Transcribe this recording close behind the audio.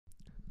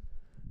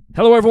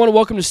Hello, everyone.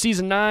 Welcome to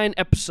Season 9,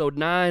 Episode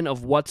 9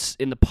 of What's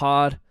in the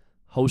Pod,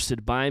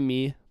 hosted by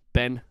me,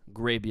 Ben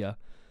Grabia.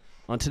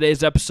 On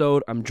today's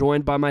episode, I'm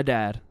joined by my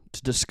dad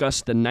to discuss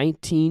the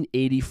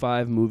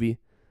 1985 movie,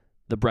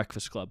 The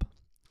Breakfast Club.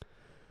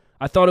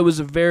 I thought it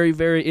was a very,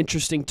 very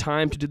interesting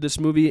time to do this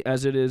movie,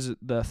 as it is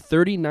the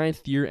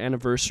 39th year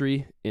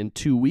anniversary in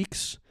 2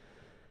 weeks.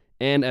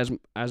 And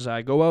as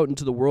I go out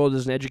into the world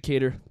as an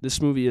educator,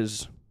 this movie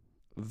is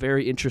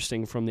very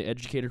interesting from the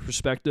educator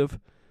perspective.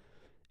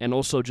 And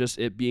also just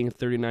it being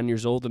 39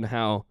 years old and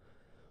how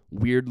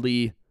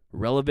weirdly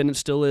relevant it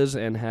still is,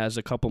 and has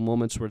a couple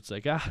moments where it's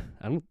like, I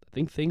don't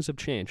think things have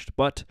changed.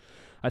 But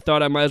I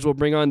thought I might as well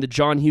bring on the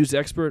John Hughes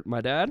expert, my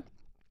dad.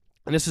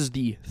 And this is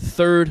the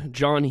third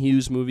John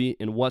Hughes movie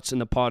in What's in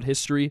the Pod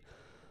history,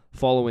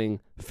 following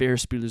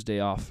Ferris Bueller's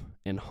Day Off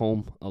and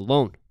Home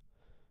Alone.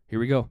 Here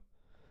we go.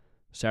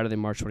 Saturday,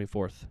 March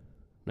 24th,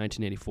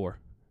 1984.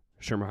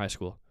 Shermer High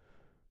School,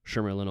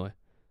 Shermer, Illinois,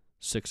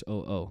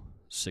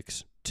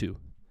 60062.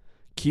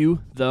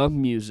 Cue the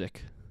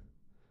music.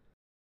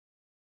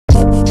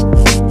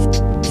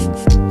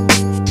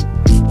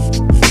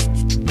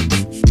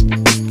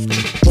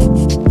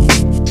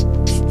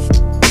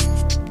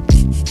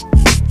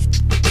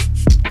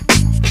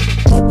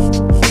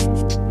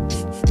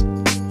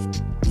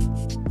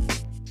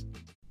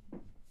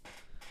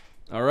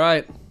 All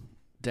right,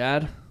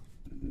 Dad,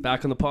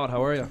 back on the pod.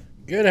 How are you?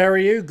 Good, how are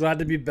you? Glad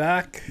to be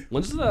back. I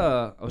was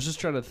just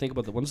trying to think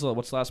about what's the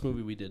last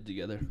movie we did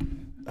together?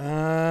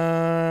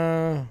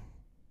 I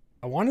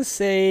want to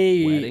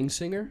say... Wedding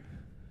Singer?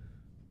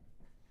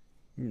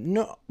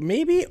 No,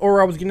 maybe?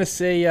 Or I was going to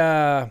say,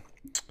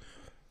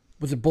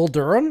 was it Bull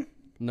Durham?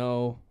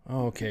 No.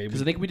 Oh, okay.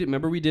 Because I think we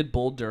did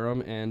Bull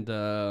Durham and...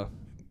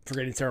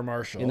 Forgetting Sarah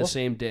Marshall. In the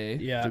same day.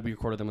 Yeah. We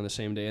recorded them on the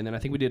same day. And then I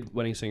think we did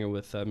Wedding Singer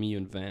with me, you,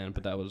 and Van,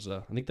 but that was, I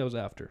think that was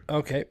after.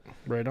 Okay,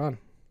 right on.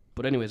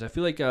 But anyways, I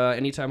feel like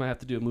anytime I have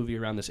to do a movie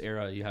around this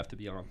era, you have to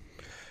be on.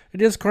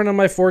 It is kind of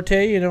my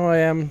forte. You know, I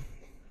am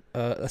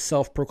a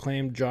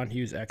self-proclaimed John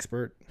Hughes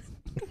expert.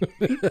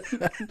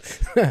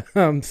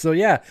 So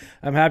yeah,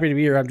 I'm happy to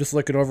be here. I'm just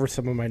looking over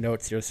some of my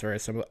notes here. Sorry,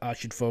 so I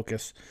should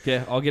focus.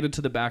 Okay, I'll get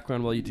into the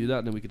background while you do that,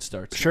 and then we can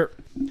start. Sure.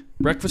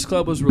 Breakfast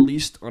Club was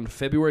released on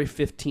February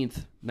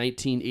 15th,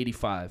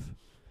 1985.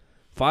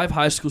 5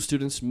 high school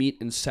students meet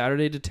in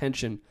Saturday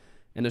detention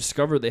and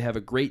discover they have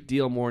a great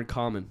deal more in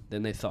common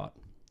than they thought.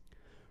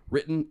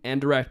 Written and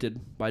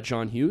directed by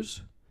John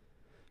Hughes,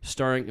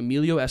 starring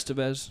Emilio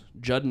Estevez,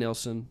 Judd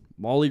Nelson,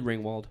 Molly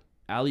Ringwald,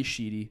 Ali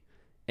Sheedy,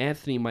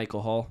 Anthony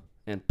Michael Hall,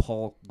 and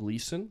Paul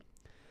Gleason.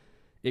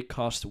 It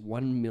cost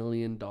 $1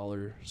 million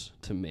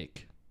to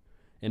make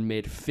and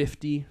made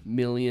 $50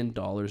 million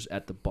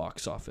at the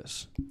box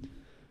office.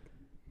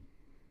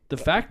 The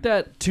fact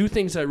that two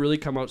things that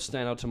really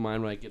stand out to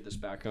mind when I give this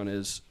background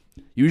is,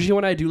 usually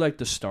when I do like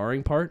the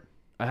starring part,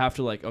 I have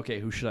to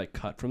okay, who should I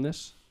cut from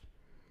this?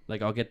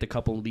 I'll get the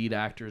couple lead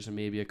actors and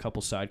maybe a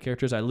couple side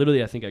characters. I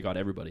think I got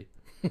everybody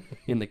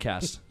in the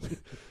cast.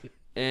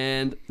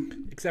 And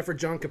except for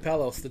John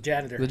Capellos, the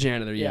janitor. The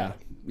janitor, yeah.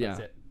 That's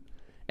it.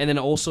 And then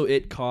also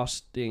it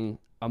costing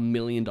 $1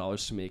 million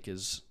to make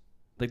is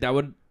that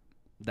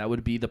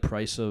would be the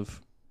price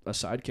of a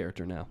side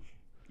character now.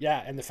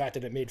 Yeah, and the fact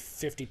that it made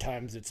 50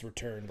 times its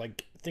return.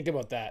 Think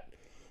about that.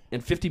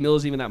 And 50 mil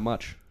is even that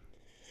much.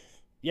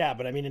 Yeah,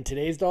 but I mean in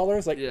today's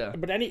dollars, yeah.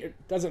 But it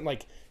doesn't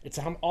it's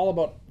all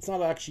about. It's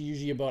not actually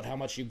usually about how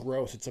much you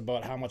gross. It's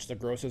about how much the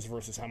gross is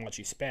versus how much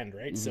you spend,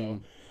 right? Mm-hmm.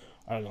 So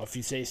I don't know if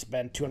you say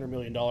spend $200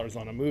 million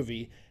on a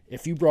movie.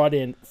 If you brought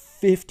in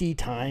 50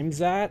 times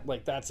that,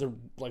 that's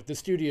the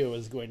studio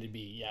is going to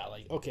be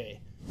okay.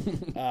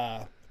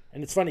 And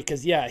it's funny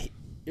because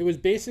it was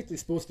basically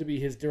supposed to be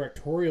his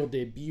directorial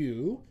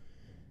debut.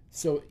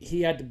 So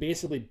he had to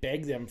basically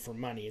beg them for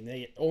money, and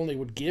they only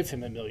would give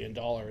him $1 million.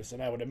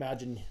 And I would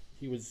imagine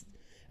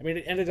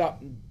it ended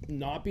up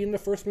not being the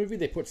first movie.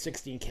 They put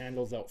 16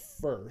 Candles out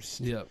first.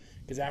 Yeah.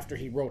 Because after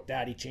he wrote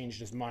that, he changed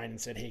his mind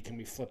and said, hey, can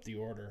we flip the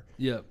order?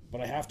 Yeah.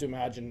 But I have to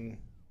imagine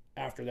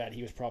after that,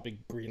 he was probably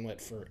greenlit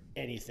for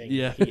anything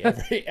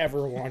he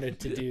ever wanted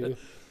to do.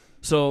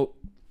 So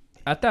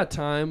at that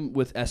time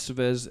with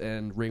Estevez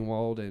and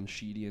Ringwald and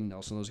Sheedy and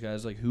Nelson, those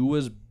guys, who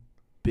was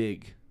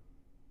big?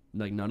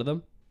 None of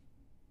them?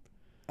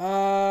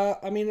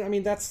 I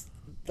mean that's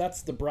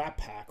the Brat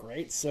Pack,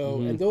 right? So,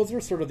 and those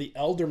are sort of the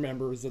elder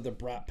members of the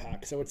Brat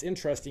Pack. So it's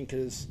interesting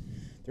because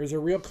there's a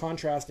real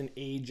contrast in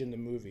age in the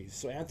movie.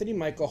 So Anthony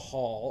Michael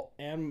Hall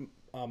and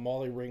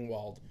Molly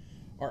Ringwald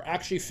are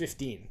actually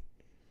 15,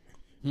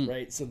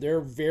 right? So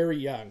they're very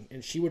young,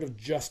 and she would have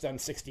just done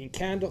 16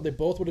 Candles. They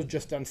both would have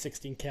just done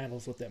 16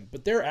 Candles with them,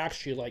 but they're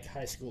actually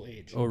high school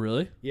age. Oh,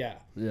 really? Yeah.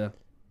 Yeah.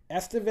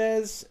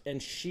 Estevez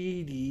and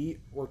Sheedy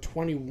were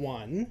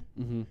 21,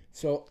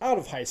 so out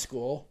of high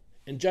school,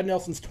 and Judd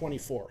Nelson's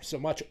 24, so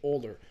much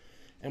older.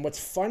 And what's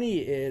funny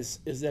is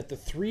that the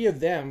three of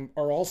them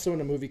are also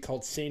in a movie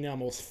called St.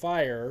 Elmo's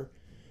Fire,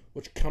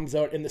 which comes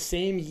out in the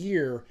same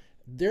year.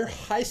 Their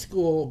high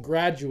school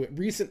graduate,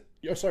 recent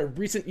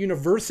recent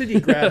university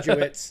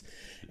graduates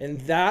in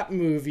that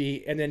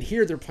movie, and then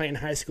here they're playing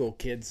high school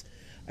kids.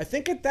 I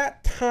think at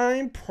that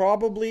time,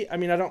 probably, I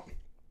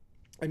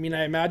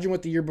imagine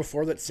what the year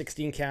before that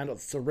 16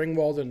 Candles, so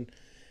Ringwald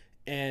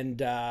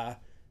and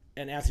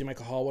Anthony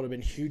Michael Hall would have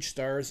been huge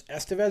stars.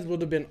 Estevez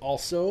would have been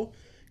also,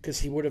 because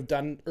he would have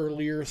done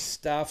earlier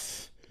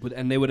stuff.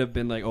 And they would have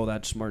been like, oh,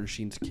 that's Martin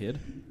Sheen's kid?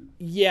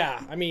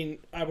 Yeah,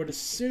 I would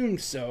assume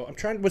so.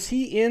 Is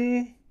he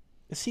in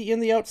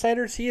The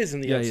Outsiders? He is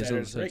in The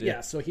Outsiders, right?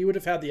 Yeah, so he would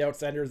have had The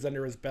Outsiders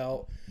under his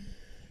belt.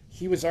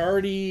 He was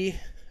already,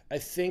 I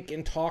think,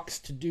 in talks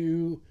to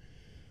do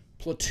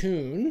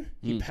Platoon.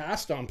 He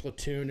passed on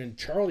Platoon, and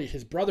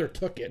his brother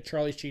took it.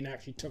 Charlie Sheen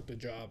actually took the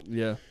job.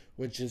 Yeah.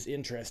 Which is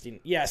interesting.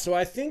 Yeah, so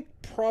I think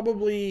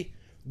probably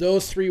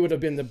those three would have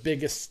been the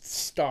biggest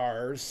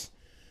stars.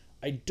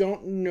 I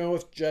don't know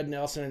if Judd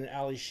Nelson and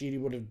Ali Sheedy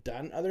would have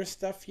done other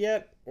stuff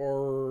yet,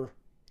 and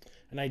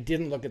I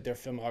didn't look at their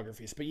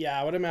filmographies. But yeah,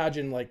 I would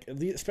imagine,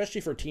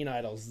 especially for teen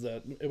idols,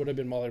 that it would have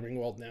been Molly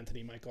Ringwald and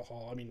Anthony Michael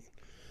Hall.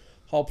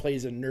 Hall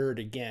plays a nerd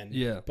again.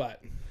 Yeah.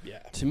 But, yeah.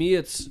 To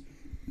me,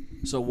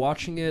 so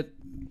watching it,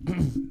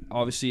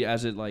 obviously,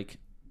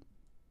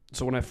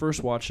 so when I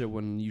first watched it,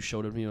 when you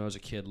showed it to me when I was a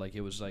kid,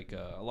 it was a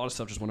lot of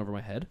stuff just went over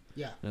my head.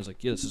 Yeah. And I was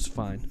like, yeah, this is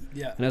fine.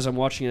 Yeah. And as I'm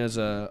watching it as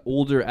an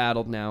older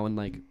adult now,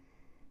 and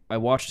I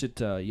watched it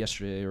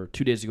yesterday or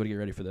 2 days ago to get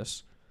ready for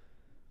this.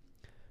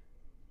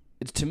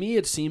 To me,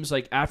 it seems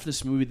like after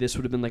this movie, this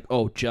would have been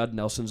oh, Judd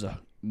Nelson's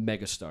a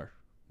megastar.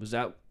 Was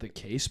that the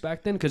case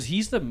back then? Because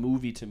he's the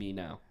movie to me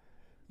now.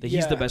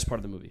 He's the best part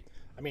of the movie.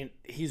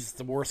 He's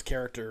the worst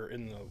character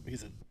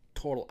he's a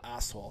total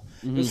asshole.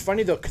 Mm-hmm. It was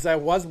funny though, because I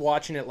was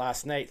watching it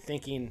last night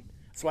thinking,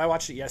 so I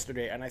watched it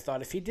yesterday and I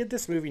thought, if he did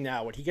this movie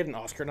now, would he get an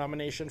Oscar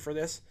nomination for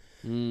this?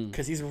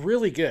 Because he's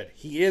really good.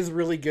 He is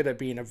really good at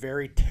being a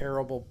very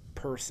terrible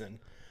person.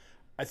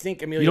 I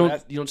think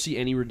Emilio... You don't see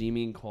any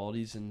redeeming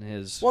qualities in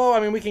his...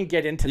 Well, we can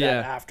get into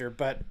that after,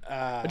 but...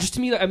 just to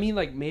me,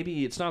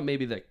 maybe it's not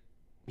maybe that...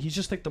 He's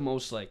just the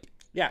most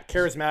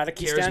charismatic.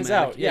 He stands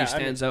out. Yeah, he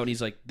stands out, and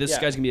he's this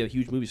guy's gonna be a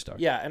huge movie star.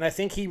 Yeah, and I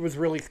think he was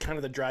really kind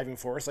of the driving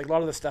force. A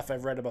lot of the stuff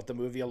I've read about the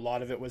movie, a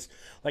lot of it was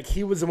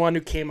he was the one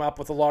who came up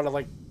with a lot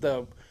of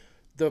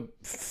the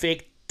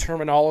fake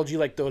terminology,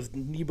 those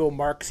Nebo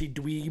Marxy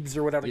dweebs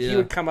or whatever. He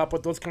would come up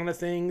with those kind of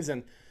things,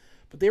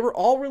 but they were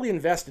all really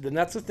invested, and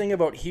that's the thing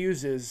about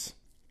Hughes is,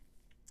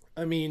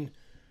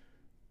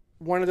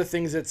 one of the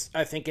things that's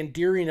I think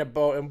endearing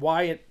about and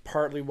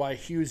partly why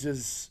Hughes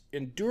is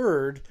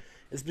endured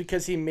is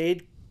because he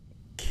made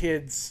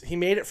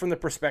it from the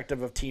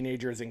perspective of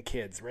teenagers and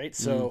kids, right?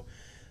 So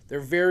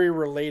they're very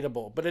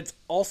relatable. But it's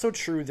also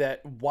true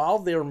that while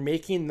they're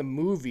making the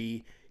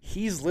movie,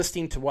 he's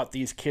listening to what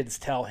these kids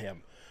tell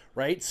him,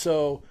 right?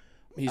 So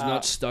he's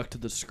not stuck to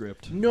the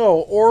script. No,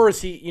 or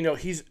is he,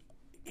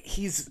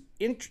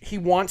 he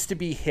wants to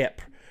be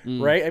hip,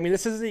 right?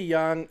 This is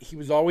he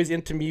was always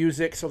into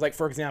music. So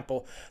for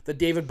example, the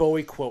David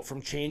Bowie quote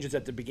from Changes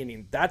at the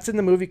beginning, that's in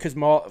the movie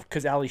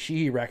because Ali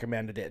Sheehy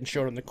recommended it and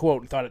showed him the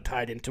quote and thought it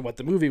tied into what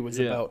the movie was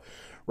about,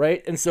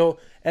 right? And so,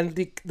 and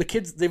the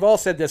kids, they've all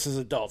said this as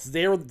adults.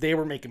 They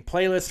were making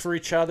playlists for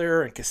each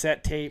other and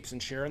cassette tapes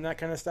and sharing that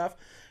kind of stuff.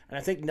 And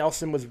I think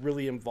Nelson was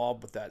really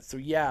involved with that. So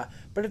yeah,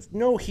 but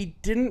he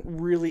didn't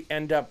really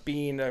end up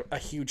being a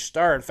huge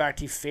star. In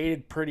fact, he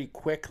faded pretty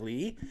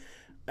quickly.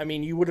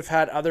 You would have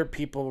had other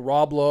people,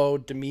 Rob Lowe,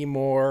 Demi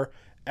Moore.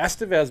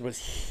 Estevez was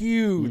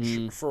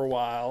huge for a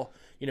while,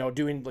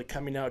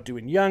 coming out,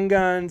 doing Young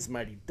Guns,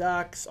 Mighty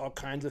Ducks, all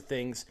kinds of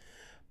things.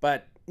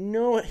 But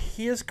no,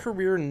 his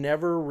career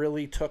never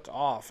really took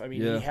off.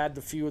 He had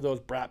a few of those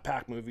Brat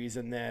Pack movies,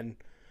 and then,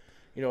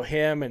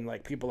 him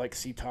and people like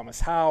C. Thomas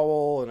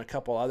Howell and a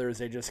couple others,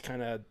 they just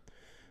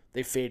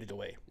they faded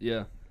away.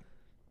 Yeah.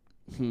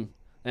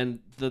 And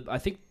I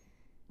think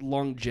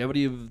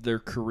longevity of their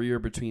career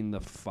between the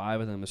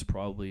five of them is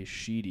probably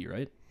Sheedy,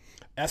 right?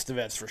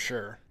 Estevez for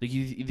sure.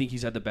 You think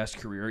he's had the best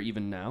career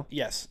even now?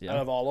 Yes, out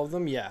of all of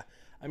them, yeah.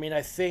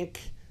 I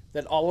think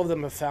that all of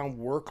them have found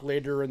work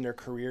later in their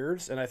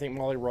careers, and I think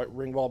Molly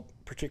Ringwald,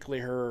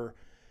 particularly her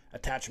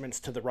attachments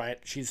to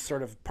she's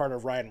sort of part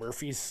of Ryan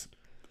Murphy's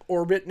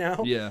orbit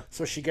now. Yeah.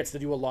 So she gets to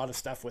do a lot of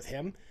stuff with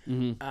him.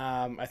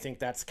 I think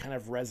that's kind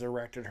of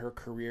resurrected her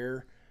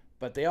career,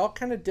 but they all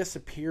kind of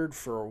disappeared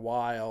for a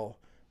while.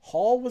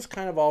 Hall was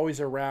kind of always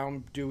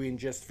around doing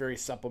just very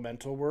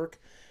supplemental work.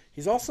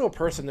 He's also a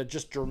person that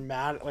just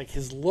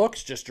his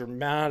looks just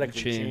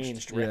dramatically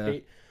changed, right? Yeah.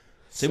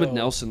 Same with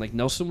Nelson.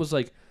 Nelson was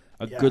a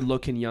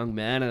good-looking young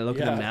man, and I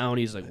look at him now, and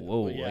he's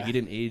whoa, he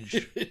didn't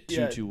age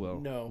too well.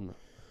 No.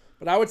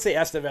 But I would say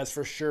Estevez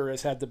for sure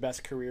has had the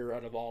best career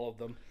out of all of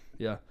them.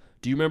 Yeah.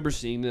 Do you remember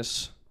seeing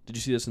this? Did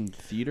you see this in the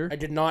theater? I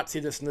did not see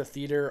this in the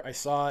theater. I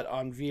saw it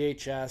on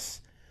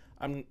VHS.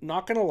 I'm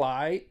not going to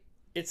lie.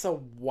 It's a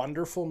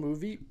wonderful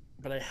movie,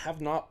 but I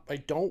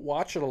don't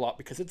watch it a lot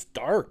because it's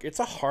dark. It's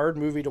a hard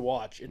movie to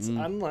watch. It's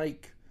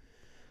unlike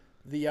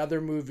the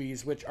other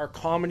movies, which are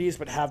comedies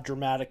but have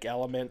dramatic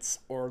elements,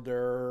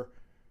 or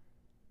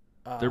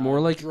They're more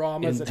like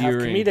dramas endearing.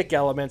 that have comedic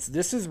elements.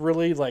 This is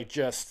really like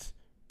just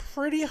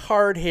pretty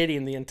hard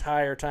hitting the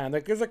entire time.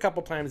 Like there's a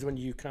couple times when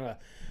you kind of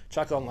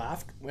chuckle and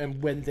laugh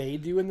when they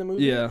do in the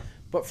movie. Yeah.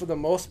 But for the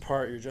most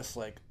part, you're just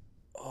like,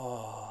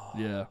 oh.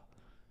 Yeah.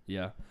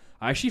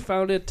 I actually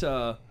found it.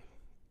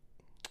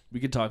 We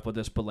could talk about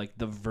this, but like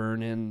the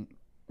Vernon.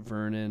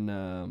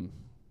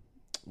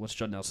 What's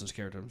Judd Nelson's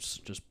character? I'm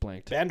just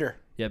blanked. Bender.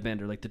 Yeah,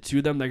 Bender. Like the two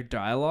of them, their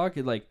dialogue,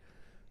 I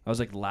was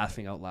like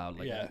laughing out loud.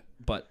 Like, yeah.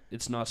 But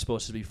it's not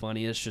supposed to be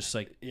funny. It's just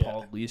like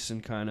Paul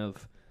Gleason kind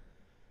of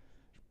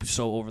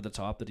so over the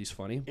top that he's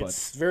funny. But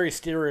it's very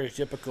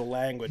stereotypical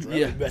language, right?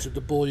 Yeah. You mess with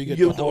the bull, you get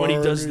the the horn. when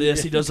he does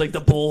this, he does like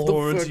the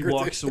bullhorns. He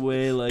walks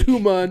away like 2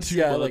 months. 2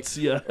 Yeah, months,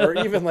 like, or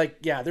even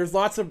like there's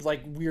lots of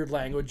like weird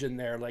language in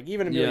there. Like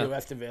even Emilio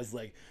Estevez,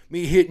 like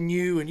me hitting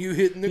you and you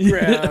hitting the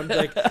ground.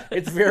 Like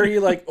it's very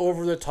like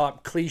over the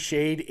top,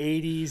 cliched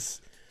 '80s,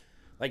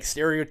 like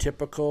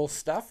stereotypical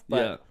stuff.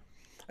 But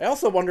I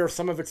also wonder if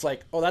some of it's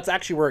like, oh, that's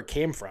actually where it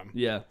came from.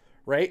 Yeah.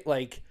 Right.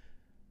 Like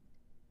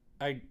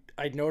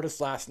I noticed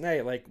last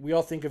night, like we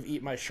all think of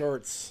Eat My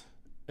Shorts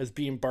as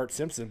being Bart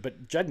Simpson,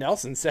 but Judd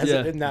Nelson says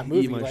it in that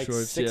movie like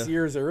shorts, 6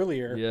 years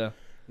earlier. Yeah.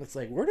 It's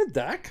like, where did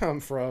that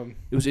come from?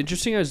 It was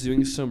interesting. I was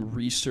doing some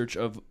research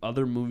of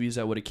other movies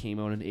that would have came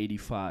out in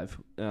 '85.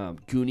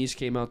 Goonies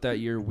came out that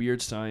year.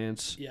 Weird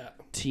Science. Yeah.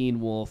 Teen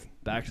Wolf.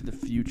 Back to the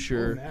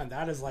Future. Oh man,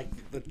 that is like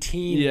the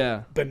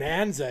teen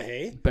bonanza,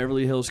 hey?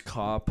 Beverly Hills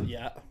Cop.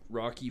 Yeah.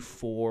 Rocky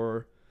IV.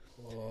 Oh.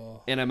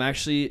 And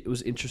it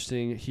was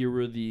interesting. Here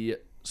were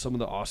some of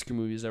the Oscar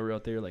movies that were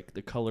out there, like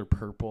The Color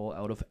Purple,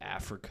 Out of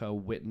Africa,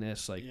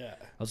 Witness. Like, I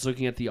was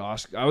looking at the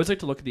Oscar. I always like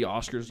to look at the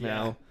Oscars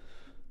now,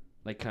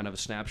 like kind of a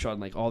snapshot.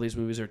 And like all these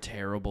movies are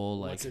terrible.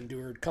 Like What's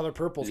endured. Color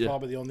Purple is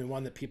probably the only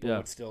one that people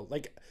would still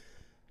like.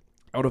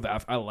 I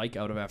like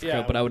Out of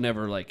Africa, but I would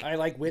never like. I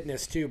like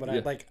Witness too, but I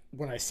like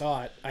when I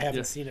saw it. I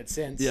haven't seen it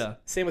since. Yeah.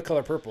 Same with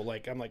Color Purple.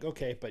 Like I'm like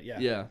okay, but yeah.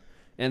 Yeah,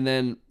 and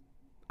then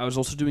I was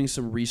also doing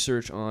some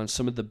research on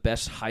some of the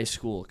best high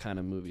school kind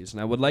of movies,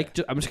 and I would like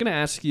to. I'm just gonna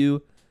ask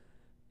you.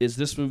 Is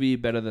this movie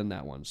better than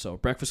that one? So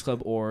Breakfast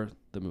Club or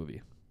the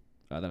movie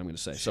that I'm going to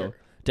say. Sure. So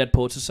Dead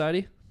Poet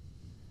Society?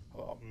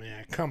 Oh,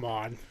 man. Come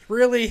on.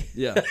 Really?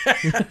 Yeah.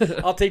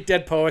 I'll take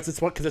Dead Poets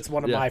because it's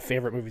one of my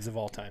favorite movies of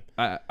all time.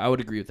 I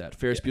would agree with that.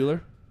 Ferris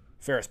Bueller?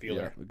 Ferris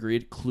Bueller. Yeah,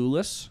 agreed.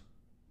 Clueless?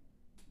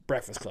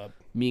 Breakfast Club.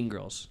 Mean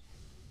Girls?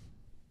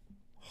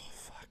 Oh,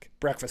 fuck.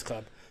 Breakfast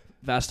Club.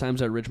 Fast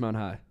Times at Ridgemont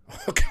High?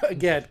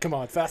 Again, come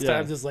on. Fast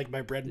Times is like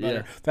my bread and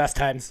butter. Fast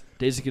Times.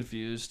 Dazed and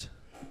Confused?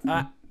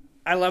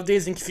 I love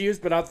Dazed and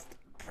Confused, but I'll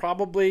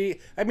probably...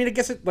 I mean, I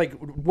guess it like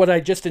what I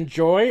just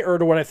enjoy or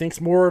what I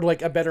think's more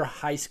like a better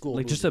high school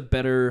movie. Just a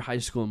better high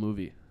school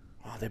movie.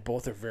 Oh, they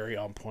both are very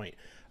on point.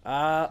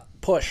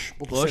 Push.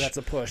 We'll say that's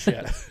a push,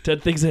 yeah.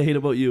 10 Things I Hate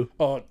About You.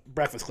 Oh,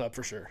 Breakfast Club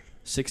for sure.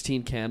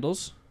 16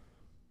 Candles.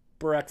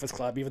 Breakfast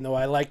Club, even though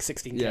I like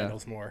 16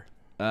 Candles more.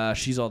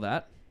 She's All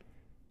That.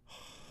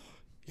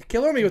 You're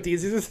killing me with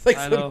these. These are like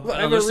I know.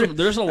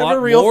 There's a I lot have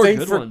a real more thing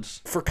good for,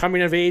 ones. for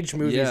coming of age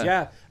movies. Yeah.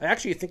 Yeah. I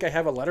actually think I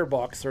have a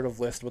letterbox sort of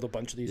list with a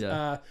bunch of these.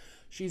 Yeah.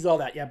 She's All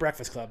That. Yeah,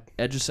 Breakfast Club.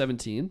 Edge of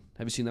 17.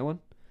 Have you seen that one?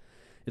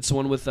 It's the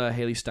one with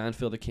Haley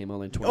Steinfeld that came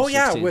out in 2016. Oh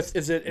yeah,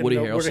 is it Woody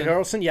Woody Harrelson?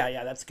 Harrelson?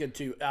 Yeah, that's good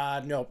too.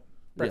 No,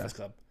 Breakfast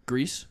Club.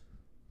 Grease.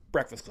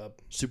 Breakfast Club.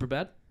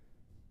 Superbad.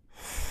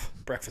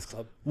 Breakfast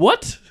Club.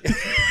 What?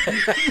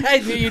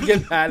 I knew you'd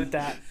get mad at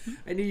that.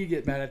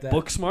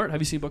 Booksmart.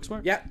 Have you seen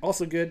Booksmart? Yeah,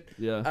 also good.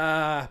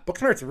 Yeah.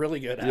 Booksmart's really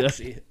good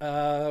actually.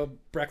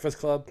 Breakfast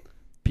Club.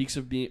 Perks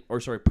of Being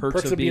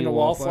a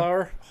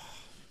Wallflower.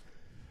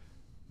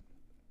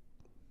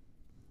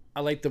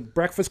 I like the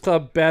Breakfast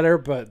Club better,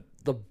 but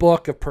the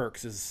book of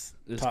Perks is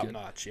top good.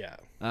 notch. Yeah.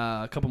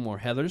 A couple more.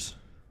 Heathers.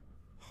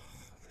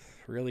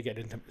 Really get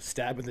into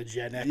stabbing the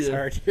Gen X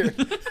hard here.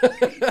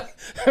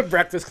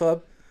 Breakfast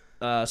Club.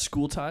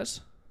 School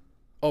Ties.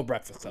 Oh,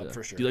 Breakfast Club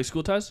for sure. Do you like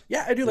School Ties?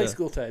 Yeah, I do like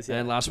School Ties. Yeah.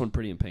 And last one,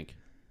 Pretty in Pink.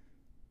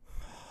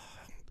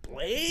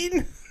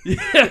 Blaine?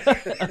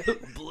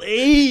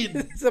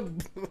 Blaine.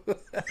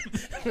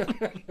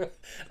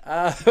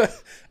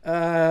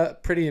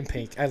 Pretty in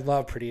Pink. I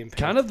love Pretty in Pink.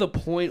 Kind of the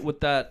point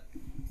with that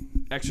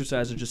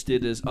exercise I just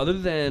did is, other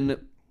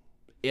than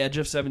Edge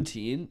of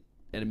 17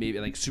 and maybe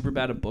like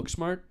Superbad and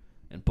Booksmart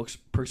and Perks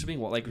of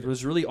Being like it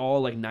was really all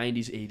like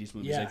 90s 80s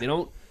movies. Like they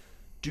don't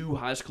do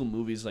high school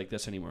movies like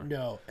this anymore.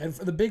 No, and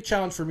the big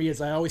challenge for me is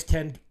I'll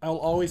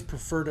always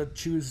prefer to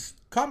choose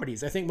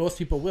comedies. I think most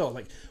people will.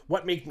 Like,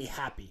 what make me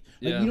happy?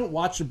 Like, you don't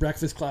watch The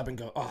Breakfast Club and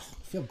go, oh,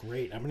 I feel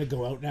great. I'm going to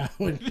go out now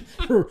and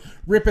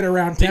rip it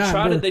around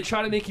town. They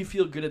try to make you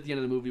feel good at the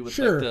end of the movie with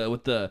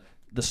like the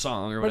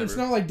song or whatever. But it's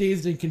not like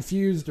Dazed and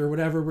Confused or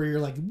whatever where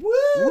you're like, woo,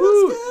 let's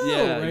go.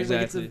 Yeah, right?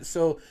 exactly. Like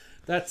so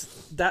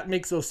that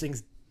makes those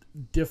things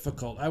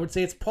difficult. I would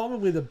say it's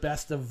probably the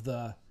best of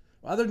the...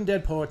 Other than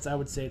Dead Poets, I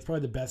would say it's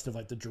probably the best of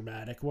like the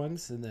dramatic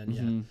ones, and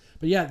then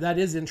but that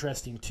is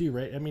interesting too,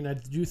 right? I mean, I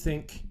do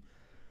think.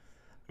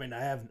 I mean,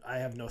 I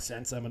have no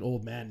sense. I'm an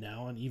old man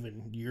now, and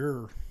even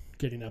you're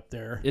getting up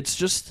there. It's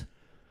just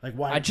like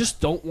why I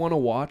just don't want to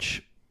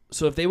watch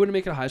So if they were to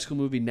make a high school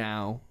movie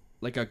now,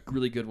 like a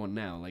really good one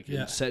now, like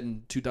Yeah. set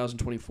in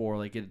 2024,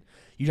 like you'd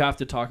have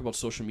to talk about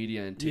social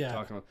media and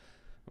TikTok. Yeah.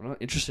 I'm not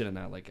interested in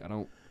that. Like I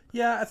don't.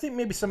 Yeah, I think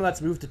maybe some of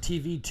that's moved to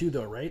TV too,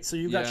 though, right? So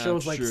you've got Yeah,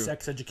 shows like true.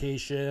 Sex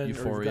Education,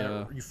 Euphoria. or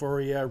you've got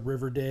Euphoria,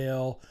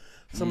 Riverdale,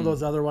 some of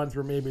those other ones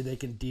where maybe they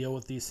can deal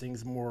with these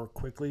things more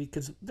quickly.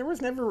 Because there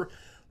was never,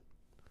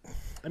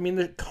 I mean,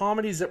 the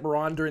comedies that were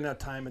on during that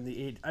time in the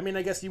 80s, I mean,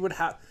 I guess you would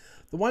have,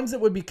 the ones that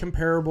would be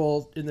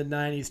comparable in the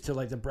 90s to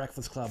like The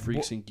Breakfast Club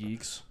Freaks and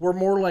Geeks. were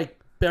more like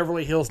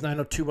Beverly Hills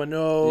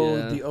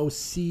 90210, Yeah. The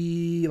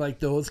OC, like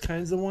those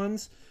kinds of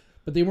ones.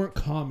 But they weren't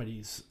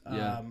comedies.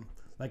 Yeah.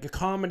 Like a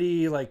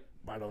comedy, like,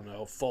 I don't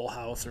know, Full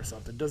House or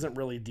something, doesn't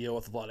really deal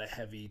with a lot of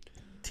heavy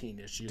teen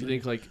issues. Do you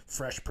think like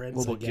Fresh Prince?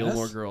 what about I guess.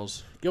 Gilmore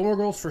Girls? Gilmore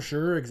Girls for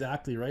sure,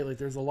 exactly, right? Like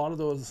there's a lot of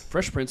those.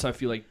 Fresh Prince, I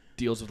feel like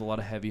deals with a lot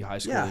of heavy high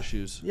school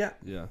issues. Yeah.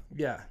 Yeah.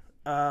 Yeah.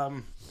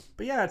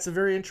 But yeah, it's a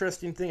very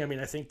interesting thing. I mean,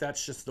 I think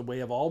that's just the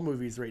way of all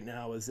movies right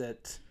now, is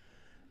that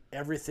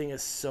everything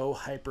is so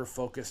hyper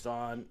focused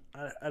on,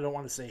 I don't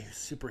want to say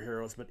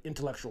superheroes, but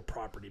intellectual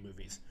property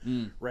movies,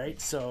 right?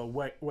 So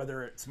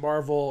whether it's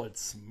Marvel,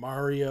 it's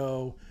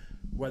Mario,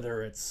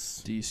 whether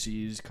it's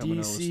DC's coming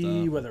out with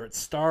DC, stuff. whether it's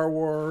Star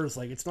Wars,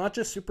 like it's not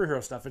just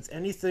superhero stuff. It's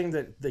anything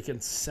that they can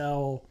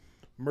sell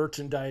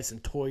merchandise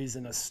and toys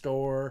in a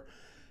store.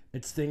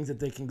 It's things that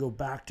they can go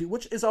back to,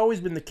 which has always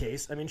been the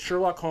case. I mean,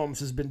 Sherlock Holmes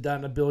has been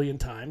done a billion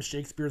times.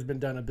 Shakespeare's been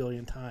done a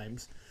billion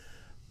times.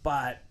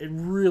 But it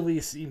really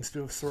seems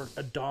to sort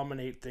of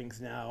dominate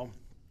things now.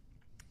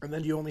 And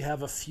then you only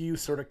have a few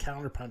sort of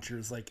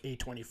counterpunchers like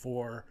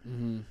A24.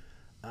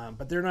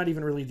 But they're not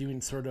even really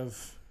doing sort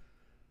of,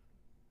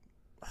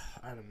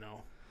 I don't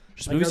know.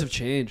 Just Like, movies they're- have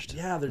changed.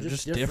 Yeah, they're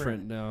just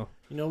different. now.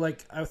 You know,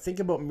 like I think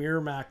about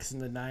Miramax in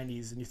the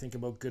 90s and you think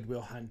about Good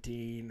Will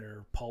Hunting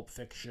or Pulp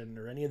Fiction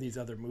or any of these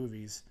other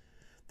movies.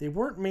 They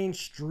weren't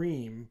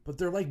mainstream, but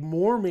they're like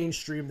more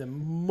mainstream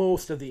than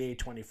most of the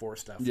A24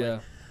 stuff. Yeah.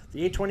 Like,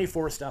 the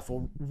A24 stuff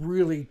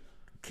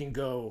can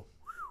go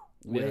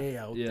way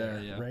out there,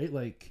 yeah. right?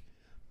 Like,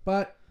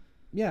 but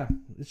yeah,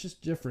 it's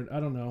just different. I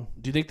don't know.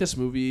 Do you think this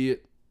movie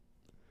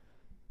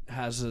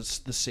has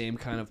the same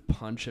kind of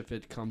punch if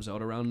it comes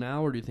out around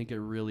now, or do you think it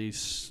really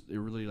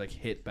like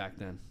hit back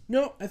then?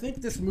 No, I think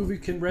this movie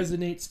can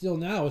resonate still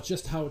now. It's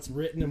just how it's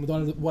written and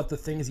what the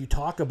things you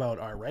talk about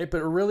are, right?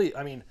 But it really,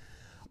 I mean,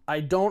 I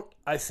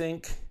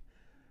think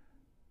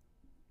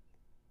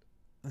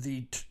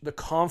the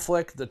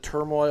conflict, the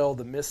turmoil,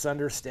 the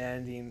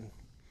misunderstanding,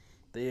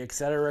 the et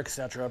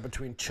cetera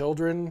between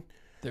children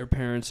Their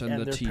parents and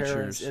the their teachers.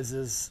 parents is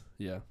as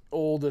Yeah.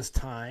 old as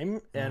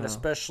time, and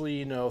especially,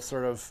 you know,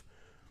 sort of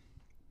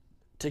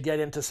to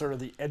get into sort of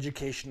the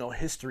educational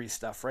history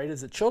stuff, right?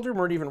 Is that children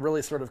weren't even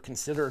really sort of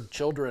considered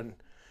children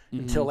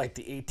until like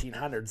the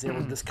 1800s. They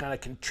were just kind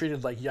of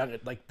treated like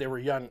they were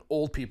young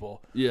old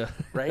people. Yeah.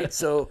 Right?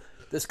 So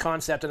this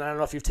concept, and I don't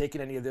know if you've taken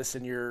any of this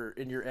in your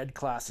ed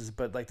classes,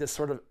 but like this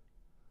sort of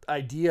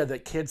idea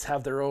that kids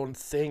have their own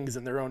things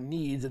and their own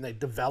needs and they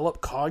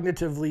develop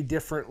cognitively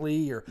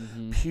differently, or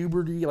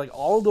puberty, like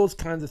all those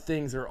kinds of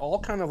things are all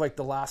kind of like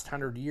the last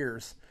 100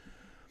 years.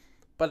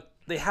 But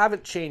they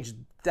haven't changed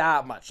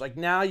that much. Like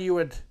now it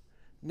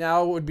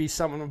would be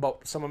something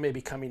about someone maybe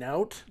coming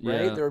out,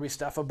 right? Yeah. There would be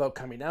stuff about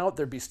coming out.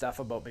 There'd be stuff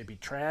about maybe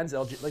trans,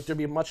 like there'd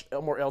be much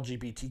more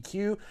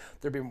LGBTQ.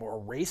 There'd be more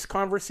race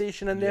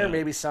conversation in there.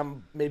 Yeah.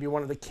 Maybe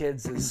one of the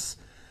kids is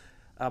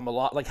a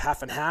lot like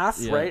half and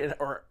half, right?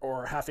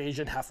 Or half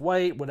Asian, half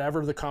white,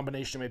 whatever the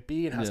combination might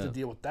be, and has to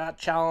deal with that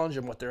challenge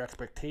and what their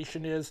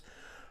expectation is.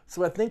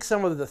 So I think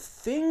some of the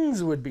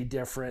things would be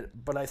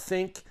different, but I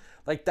think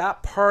like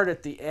that part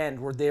at the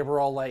end where they were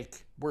all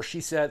like, where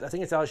she said, I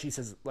think it's how she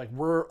says, like,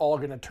 we're all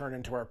going to turn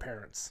into our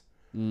parents.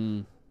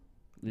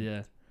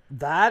 Yeah.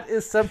 That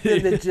is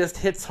something that just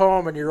hits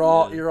home, and you're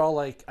all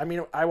like, I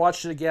mean, I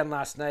watched it again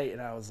last night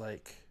and I was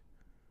like,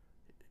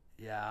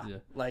 yeah.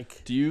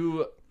 Like,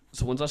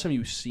 so when's the last time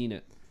you've seen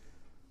it?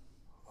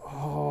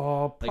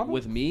 oh, Like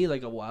with me,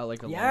 like a while,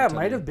 like a long yeah, it time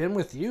might ago? have been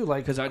with you.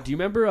 Like, Because do you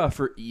remember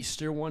for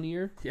Easter one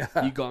year? Yeah.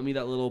 You got me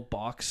that little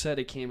box set.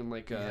 It came in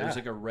like it Yeah. was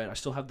like a red. I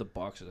still have the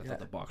boxes. I Yeah. thought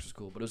the box was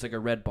cool, but it was like a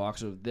red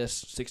box of this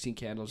 16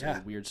 candles Yeah.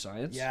 and weird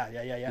science.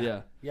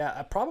 Yeah.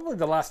 Probably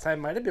the last time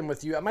might have been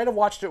with you. I might have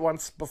watched it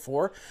once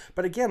before,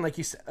 but again, like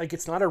you said, like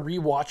it's not a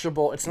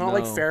rewatchable. It's not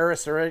like No.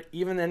 Ferris or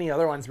even any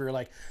other ones where you're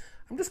like,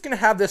 I'm just gonna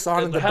have this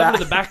on in the Have it back. in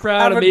the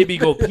background and maybe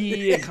go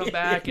pee and come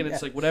back, and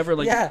it's like whatever.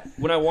 Like Yeah.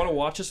 when I want to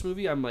watch this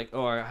movie, I'm like,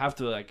 oh, I have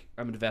to like,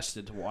 I'm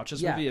invested to watch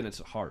this Yeah. movie, and it's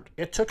hard.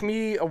 It took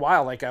me a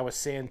while. Like I was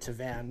saying to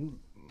Van,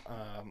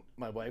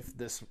 my wife,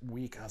 this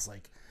week, I was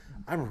like,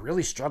 I'm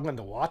really struggling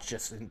to watch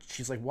this, and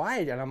she's like, why?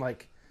 And I'm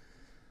like,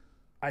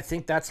 I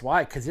think that's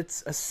why, because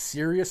it's a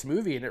serious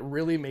movie and it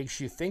really makes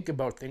you think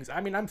about things. I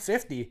mean, I'm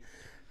 50.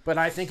 But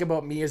I think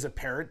about me as a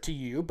parent to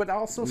you, but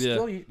also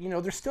still, you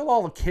know, there's still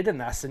all a kid in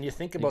us, and you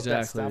think about that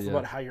Exactly, stuff yeah.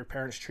 about how your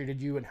parents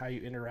treated you and how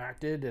you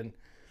interacted, and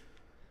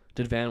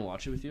Did Van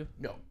watch it with you?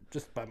 No,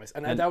 just by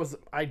myself. And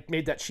I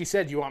made that. She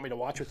said, "You want me to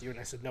watch with you?" And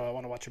I said, "No, I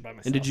want to watch it by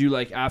myself." And did you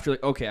like after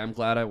like okay, I'm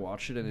glad I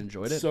watched it and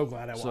enjoyed it. So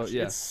glad I watched it.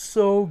 Yeah. It's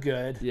so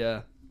good.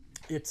 Yeah.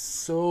 It's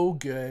so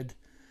good.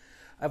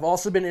 I've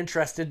also been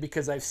interested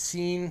because I've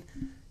seen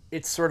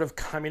it's sort of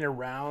coming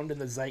around in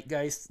the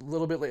zeitgeist a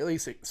little bit lately.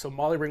 So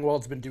Molly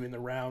Ringwald's been doing the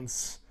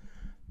rounds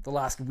the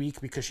last week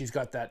because she's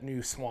got that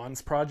new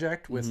Swans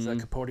project with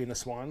Capote and the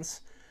Swans.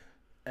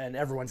 And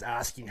everyone's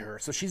asking her.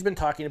 So she's been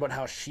talking about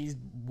how she's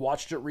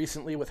watched it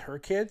recently with her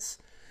kids.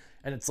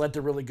 And it's led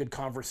to really good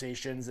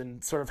conversations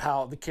and sort of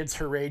how the kids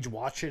her age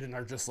watch it and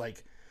are just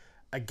like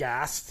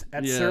aghast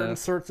at certain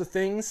sorts of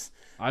things.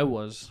 I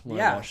was when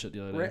I watched it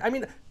the other day. Right? I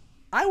mean,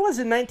 I was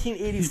in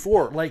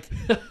 1984. Like,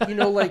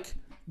 like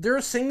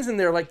there's things in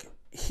there like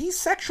he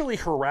sexually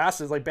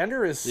harasses. Like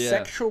Bender is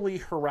sexually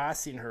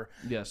harassing her.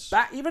 Yes.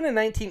 Even in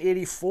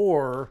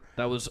 1984,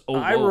 that was.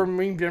 I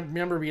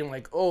remember being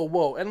like, oh,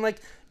 whoa, and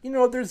like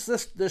there's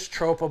this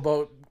trope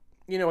about.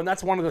 And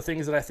that's one of the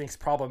things that I think is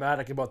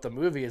problematic about the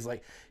movie is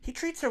like he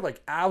treats her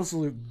like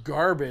absolute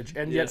garbage,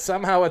 and yet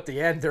somehow at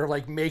the end they're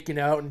like making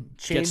out and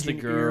changing.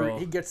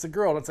 He gets the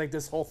girl, and it's like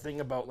this whole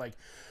thing about like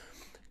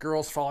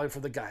girls falling for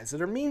the guys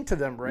that are mean to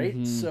them, right?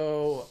 Mm-hmm.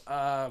 So,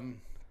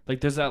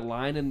 like there's that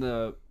line in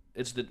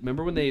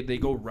remember when they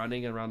go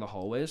running around the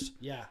hallways?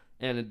 Yeah.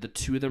 And the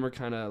two of them are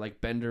kind of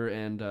like Bender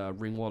and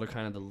Ringwald are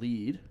kind of the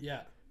lead.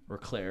 Yeah. Or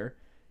Claire.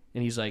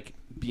 And he's like,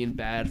 being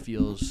bad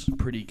feels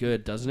pretty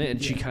good, doesn't it?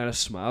 And she kind of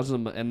smiles,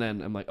 and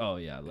then I'm like, oh,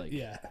 yeah. Like,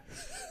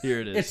 here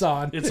it is. It's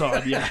on. It's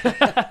on,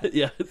 yeah.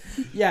 Yeah.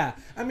 Yeah.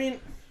 I mean,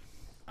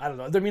 I don't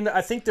know. I mean,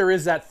 I think there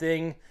is that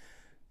thing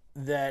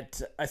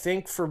that I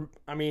think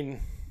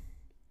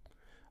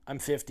I'm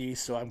 50,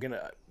 so I'm going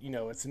to,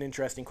 it's an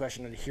interesting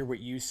question to hear what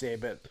you say,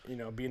 but,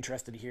 be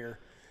interested to hear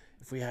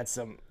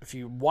if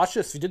you watch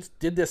this, if you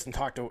did this and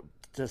talk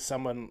to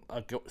someone,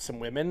 some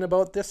women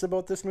about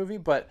this movie,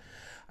 but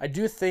I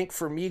do think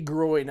for me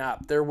growing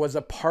up, there was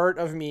a part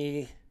of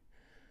me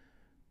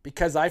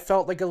because I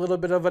felt like a little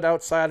bit of an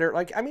outsider.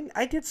 Like, I mean,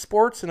 I did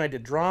sports and I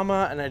did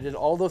drama and I did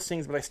all those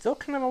things, but I still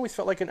kind of always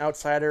felt like an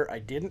outsider. I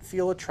didn't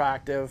feel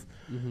attractive.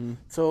 Mm-hmm.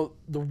 So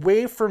the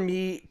way for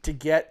me to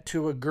get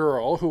to a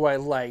girl who I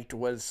liked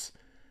was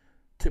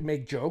to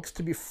make jokes,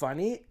 to be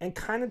funny, and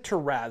kind of to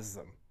razz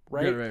them,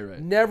 right?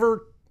 Right.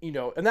 Never,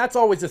 and that's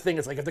always the thing.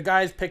 It's like if the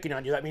guy's picking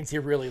on you, that means he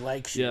really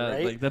likes you,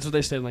 right? Like that's what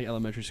they say in like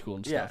elementary school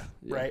and stuff.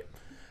 Yeah. Right.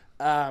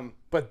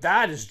 But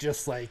that is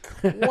just like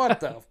what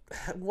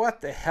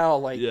the hell,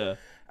 like, and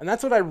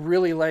that's what I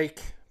really like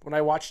when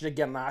I watched it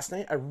again last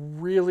night. I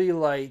really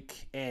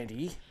like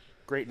Andy,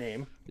 great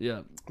name,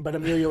 but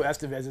Emilio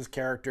Estevez's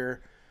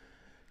character,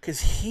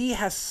 because he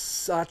has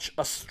such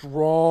a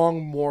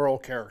strong moral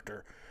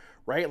character,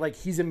 right? Like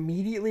he's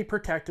immediately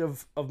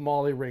protective of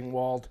Molly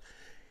Ringwald.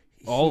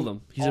 All of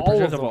them. He's a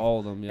protective of all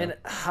of them. Yeah. And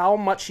how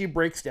much he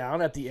breaks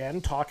down at the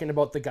end, talking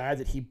about the guy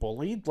that he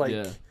bullied, like.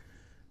 Yeah.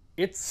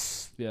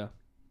 It's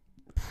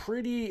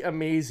pretty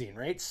amazing,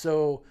 right?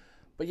 So,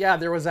 but yeah,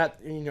 there was that,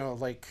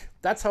 like,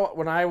 that's how,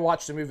 when I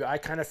watched the movie, I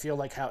kind of feel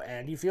like how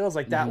Andy feels.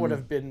 Like, that would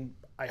have been,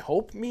 I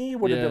hope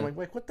would have been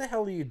like, what the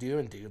hell are you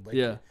doing, dude?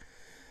 Like,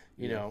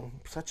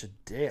 such a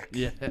dick.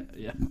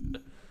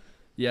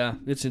 Yeah,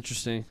 it's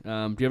interesting. Do you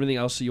have anything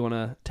else that you want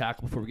to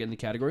tackle before we get into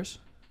categories?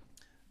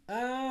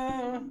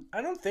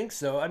 I don't think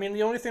so. I mean,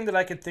 the only thing that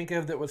I could think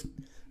of that was,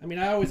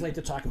 I always like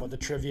to talk about the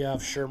trivia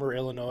of Shermer,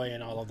 Illinois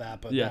and all of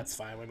that, but that's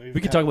fine. We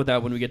can talk about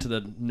that when we get to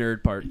the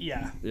nerd part.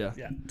 Yeah,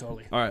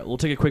 totally. All right, we'll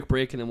take a quick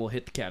break and then we'll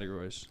hit the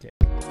categories. Okay.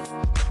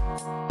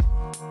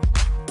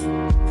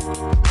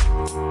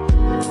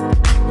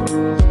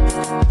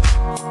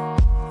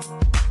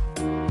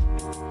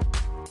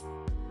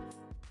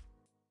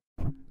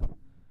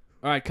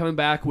 All right, coming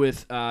back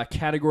with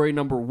category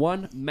number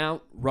 1,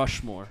 Mount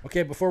Rushmore.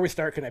 Okay, before we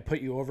start, can I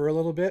put you over a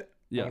little bit?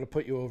 Yeah. I want to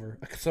put you over.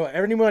 So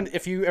anyone,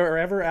 if you are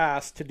ever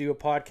asked to do a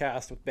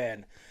podcast with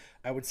Ben,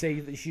 I would say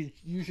that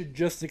you should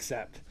just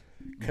accept.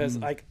 Because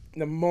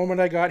the moment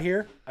I got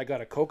here, I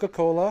got a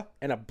Coca-Cola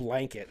and a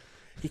blanket.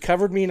 He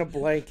covered me in a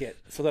blanket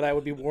so that I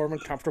would be warm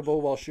and comfortable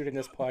while shooting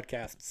this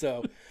podcast.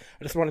 So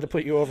I just wanted to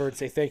put you over and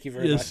say thank you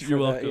very much. Yes, you're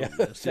welcome.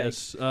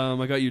 Yes.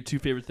 I got you 2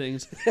 favorite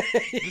things.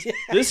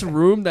 This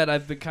room that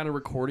I've been kind of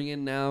recording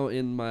in now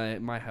in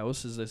my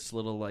house is this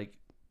little, like,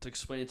 to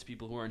explain it to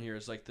people who aren't here,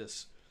 it's like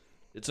this.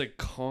 It's a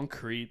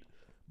concrete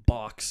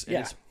box, and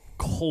it's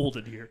cold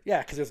in here.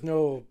 Yeah, because there's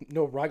no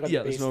rug on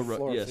the base of the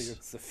floor, yes. so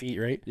it's the feet,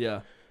 right?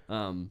 Yeah.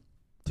 So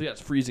it's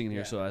freezing in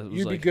here. So I was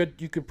You'd be good.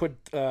 You could put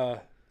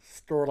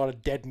store a lot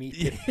of dead meat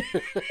in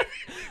here.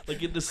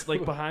 Like in this,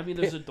 like behind me,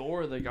 there's a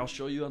door. Like I'll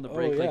show you on the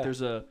break. Like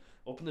there's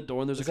open the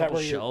door and there's a couple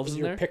shelves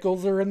in there. Your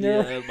pickles are in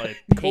there. Yeah, my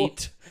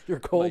paint.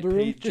 Your cold room.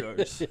 Paint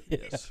jars.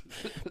 Yes.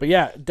 But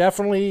yeah,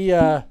 definitely.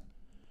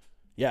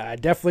 I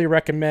definitely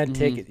recommend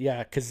take it.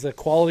 Yeah, because the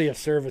quality of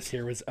service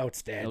here was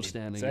outstanding.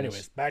 So,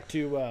 anyways, back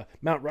to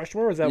Mount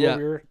Rushmore. Is that what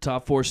we were?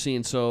 Top 4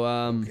 scenes. So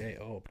okay.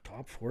 Oh,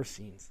 top 4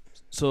 scenes.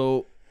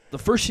 So the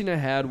first scene I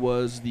had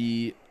was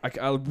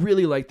I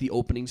really like the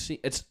opening scene.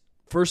 It's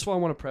first of all, I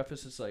want to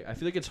preface. It's like I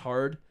feel like it's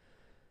hard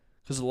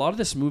Because a lot of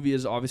this movie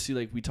is obviously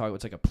like we talk about,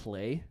 it's like a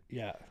play.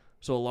 Yeah.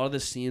 So a lot of the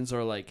scenes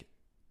are like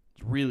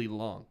really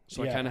long.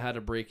 So I kind of had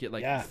to break it,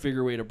 like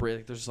figure a way to break.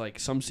 Like, there's like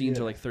some scenes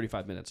are like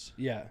 35 minutes.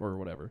 Yeah. Or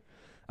whatever.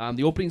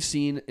 The opening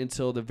scene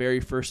until the very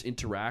first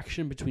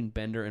interaction between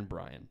Bender and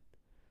Brian.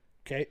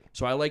 Okay.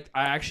 So I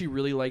actually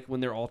really like when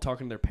they're all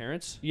talking to their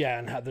parents. Yeah,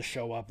 and how they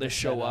show up. They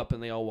show up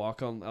and they all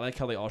walk on. I like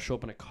how they all show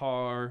up in a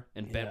car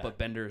and but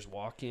Bender is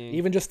walking.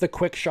 Even just the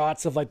quick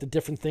shots of like the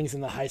different things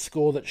in the high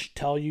school that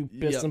tell you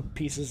bits and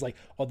pieces, like,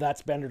 oh,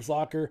 that's Bender's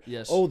locker.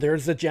 Yes. Oh,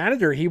 there's the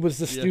janitor. He was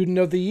the student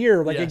of the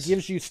year. Like it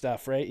gives you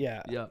stuff, right?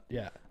 Yeah. Yeah.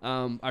 Yeah.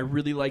 I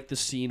really like the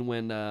scene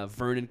when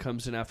Vernon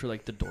comes in after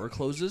like the door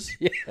closes.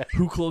 Yeah.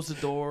 Who closed the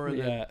door? And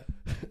then,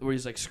 where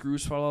he's like,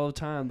 screws fall all the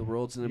time. The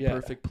world's in a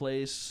perfect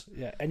place.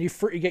 Yeah. And you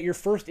get your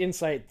first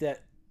insight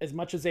that as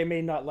much as they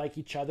may not like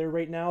each other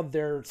right now,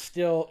 they're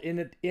still in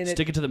it.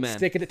 Stick it to the man.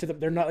 Sticking it to them.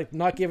 They're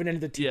not giving in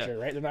to the teacher,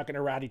 right? They're not going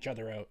to rat each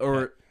other out.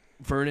 Or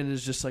Vernon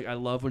is just like, I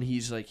love when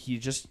he's like, he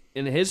just,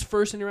 in his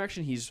first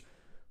interaction, he's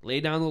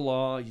laid down the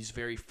law. He's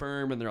very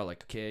firm. And they're all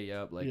like, okay,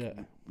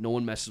 no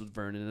one messes with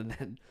Vernon. And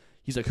then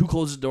he's like, who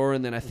closed the door?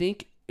 And then I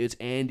think it's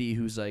Andy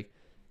who's like,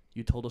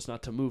 you told us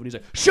not to move. And he's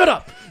like, shut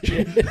up.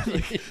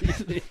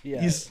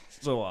 He's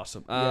so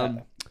awesome.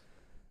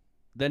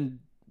 Then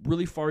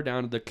really far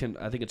down to the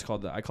I think it's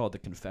called I call it the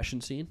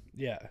confession scene.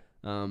 Yeah.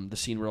 The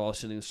scene where we're all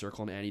sitting in a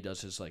circle and Andy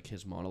does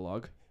his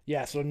monologue.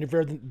 Yeah, so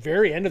near the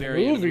very end of the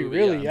movie,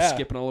 really, I'm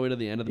skipping all the way to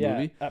the end of the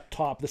movie. Up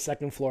top, the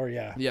second floor,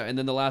 yeah. Yeah, and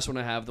then the last one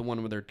I have, the one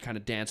where they're kind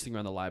of dancing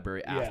around the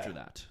library after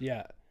that.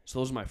 Yeah. So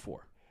those are my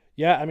 4.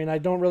 Yeah, I mean, I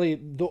don't really...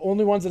 The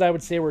only ones that I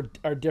would say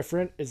are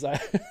different is...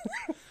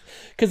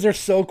 Because they're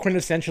so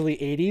quintessentially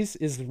 80s,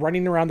 is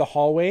running around the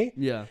hallway.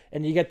 Yeah.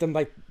 And you get them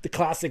like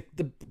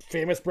the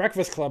famous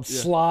Breakfast Club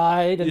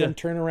slide and then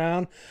turn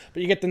around.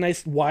 But you get the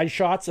nice wide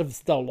shots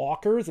of the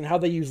lockers and how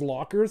they use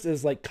lockers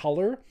as like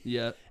color.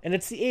 Yeah. And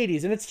it's the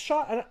 80s. And it's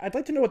shot... I'd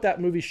like to know what that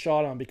movie's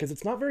shot on because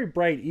it's not very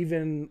bright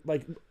even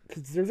like...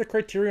 Because there's a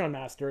Criterion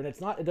Master and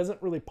it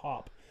doesn't really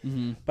pop.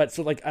 Mm-hmm. But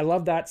so like I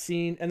love that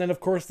scene, and then of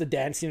course the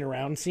dancing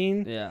around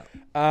scene. Yeah.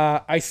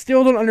 I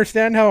still don't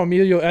understand how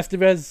Emilio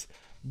Estevez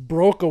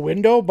broke a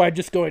window by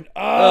just going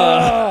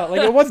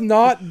like it was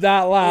not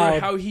that loud. Or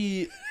how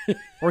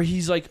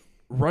he's like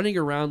running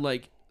around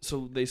like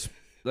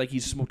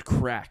he's smoked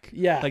crack.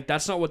 Yeah. Like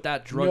that's not what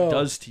that drug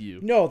does to you.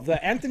 No,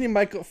 the Anthony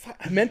Michael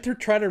I meant to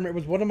try to remember.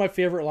 It was one of my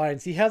favorite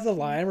lines. He has a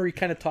line where he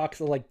kind of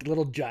talks like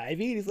little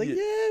jivey. He's like,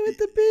 with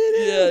the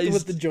bit,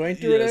 with the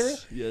joint or whatever.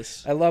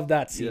 Yes. I love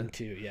that scene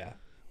too. Yeah.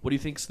 What do you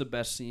think's the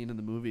best scene in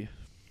the movie?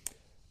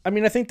 I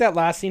mean, I think that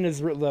last scene is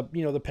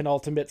the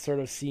penultimate sort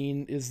of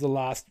scene is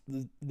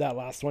that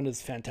last one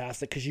is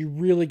fantastic because you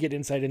really get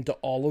insight into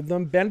all of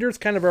them. Bender's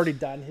kind of already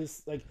done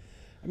his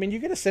you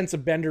get a sense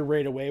of Bender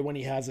right away when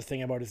he has a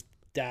thing about his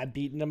dad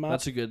beating him up.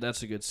 That's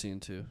a good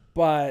scene too.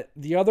 But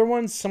the other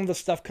ones, some of the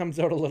stuff comes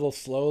out a little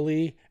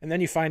slowly, and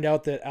then you find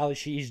out that Ali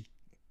Shee's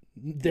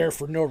there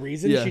for no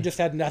reason. Yeah. She just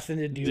had nothing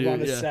to do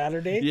on a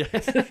Saturday.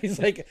 Yeah. He's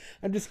like,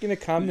 I'm just gonna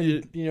come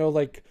and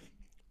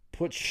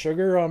put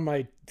sugar on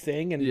my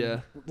thing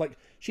and like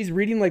she's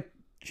reading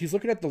she's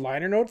looking at the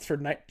liner notes for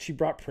night. She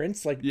brought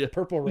Prince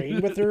Purple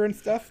Rain with her and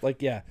stuff.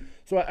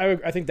 So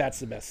I think that's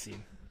the best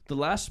scene. The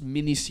last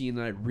mini scene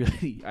that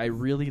I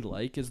really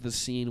like is the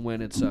scene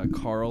when it's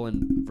Carl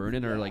and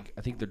Vernon are I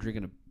think they're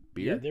drinking a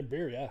beer. Yeah, they're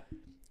beer,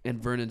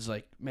 And Vernon's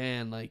like,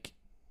 man,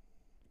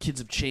 kids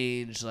have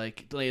changed,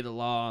 delay the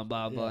law and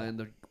blah blah. And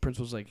the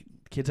principal's like,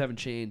 kids haven't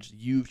changed,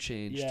 you've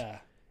changed. Yeah.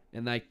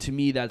 And to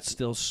me that's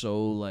still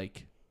so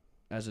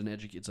as an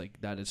educator, it's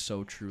that is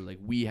so true.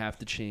 We have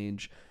to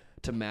change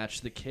to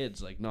match the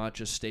kids, not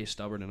just stay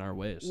stubborn in our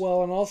ways.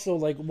 Well, and also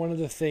one of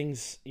the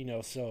things,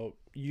 so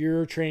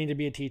you're training to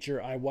be a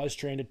teacher. I was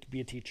trained to be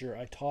a teacher.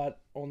 I taught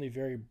only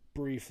very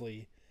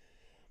briefly.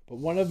 But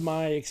one of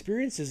my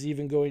experiences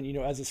even going,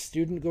 as a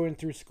student going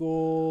through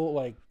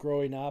school,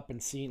 growing up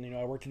and seeing,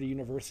 I worked at a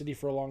university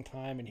for a long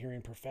time and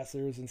hearing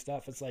professors and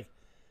stuff, it's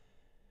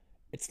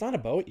it's not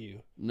about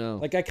you. No.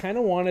 I kind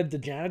of wanted the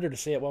janitor to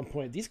say at one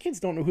point, these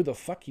kids don't know who the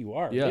fuck you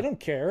are. Yeah. They don't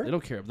care. They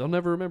don't care. They'll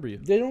never remember you.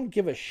 They don't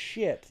give a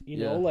shit,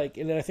 know?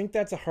 And I think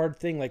that's a hard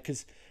thing,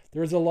 because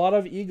there's a lot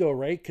of ego,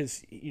 right?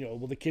 Because,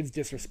 the kids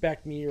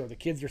disrespect me or the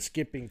kids are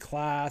skipping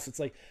class.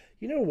 It's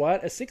you know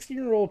what? A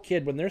 16-year-old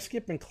kid, when they're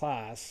skipping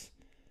class,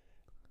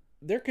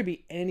 there could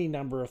be any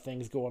number of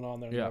things going on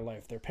there in their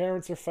life. Their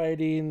parents are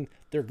fighting.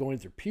 They're going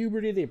through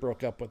puberty. They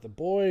broke up with a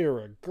boy or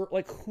a girl.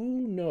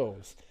 Who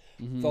knows?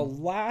 Mm-hmm. The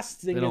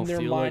last thing in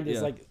their mind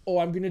is oh,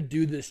 I'm going to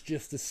do this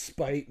just to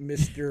spite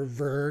Mr.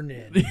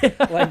 Vernon.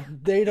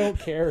 They don't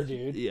care,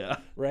 dude. Yeah.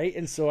 Right?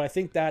 And so I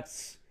think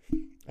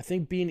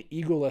being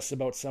egoless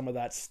about some of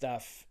that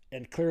stuff,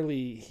 and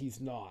clearly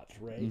he's not,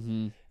 right?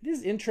 Mm-hmm. It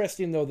is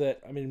interesting, though,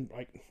 that,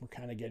 we're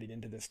kind of getting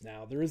into this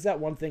now. There is that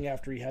one thing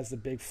after he has the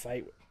big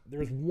fight.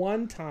 There's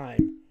one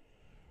time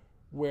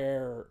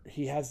where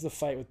he has the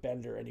fight with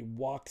Bender, and he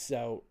walks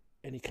out,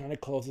 and he kind of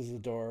closes the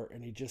door,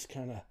 and he just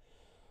kind of...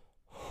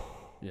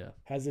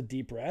 has a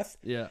deep breath.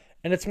 Yeah.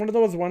 And it's one of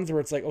those ones where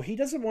it's like, oh, he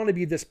doesn't want to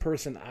be this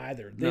person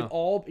either. They've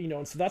all,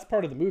 and so that's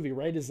part of the movie,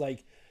 right? Is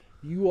like,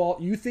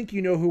 you think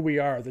you know who we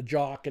are, the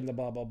jock and the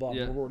blah, blah, blah.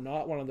 But we're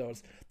not one of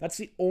those. That's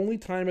the only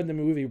time in the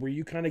movie where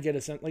you kind of get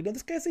a sense, like, no,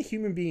 this guy's a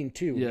human being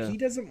too. Yeah. He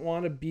doesn't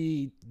want to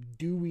be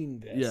doing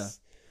this. Yeah.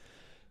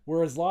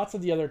 Whereas lots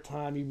of the other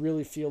time, you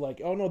really feel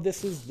like, oh, no,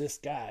 this is this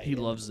guy. He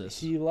loves this.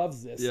 He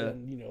loves this. Yeah.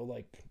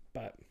 And,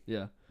 but.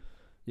 Yeah.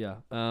 Yeah.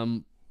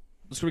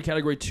 Let's go to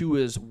category 2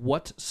 is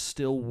what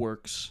still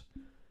works.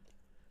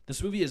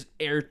 This movie is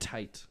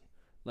airtight.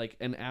 Like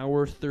an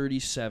hour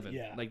 37.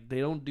 Yeah. Like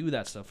they don't do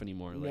that stuff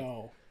anymore. Like,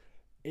 no.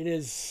 It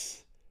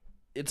is.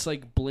 It's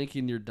like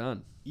blinking, you're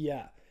done.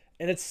 Yeah.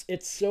 And it's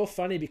so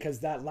funny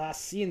because that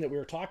last scene that we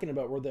were talking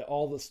about where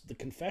the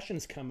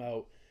confessions come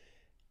out,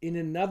 in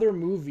another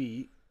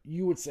movie,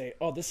 you would say,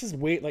 oh, this is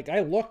like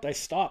I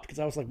stopped because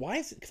I was like, why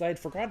is it? Because I had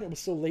forgotten it was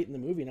so late in the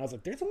movie. And I was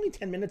like, there's only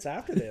 10 minutes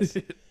after this.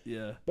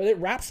 Yeah. But it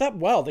wraps up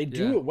well. They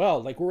do it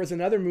well. Like, whereas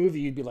another movie,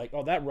 you'd be like,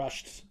 oh, that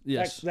rushed.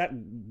 Yes. That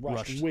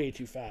rushed way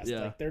too fast.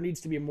 Yeah. Like, there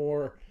needs to be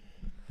more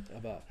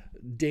of a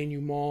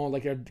denouement,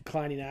 like a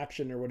declining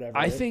action or whatever.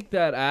 I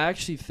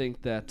actually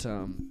think that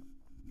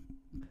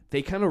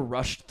they kind of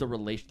rushed the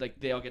relation. Like,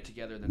 they all get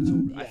together and then it's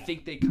over. Yeah. I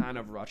think they kind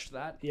of rushed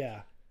that.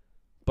 Yeah.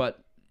 But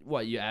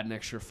you add an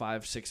extra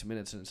 5-6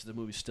 minutes and the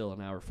movie's still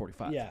an hour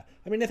 45. Yeah.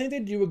 I mean, I think they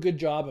do a good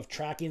job of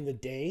tracking the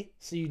day.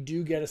 So you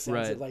do get a sense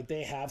Right. that like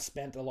they have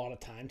spent a lot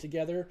of time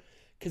together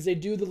because they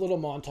do the little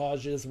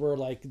montages where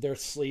like they're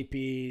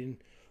sleeping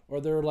or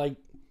they're like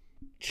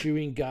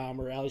chewing gum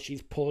or Ali,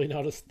 she's pulling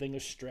out a thing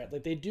of stretch.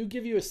 Like they do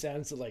give you a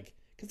sense of like,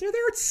 because they're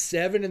there at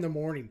 7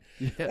 a.m.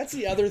 Yeah. That's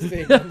the other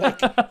thing. I'm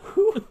like,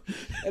 who?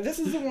 And this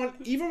is the one,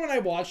 even when I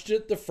watched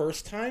it the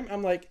first time,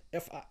 I'm like,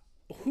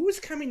 who's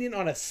coming in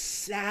on a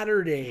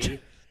Saturday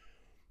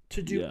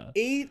to do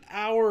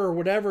 8-hour or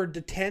whatever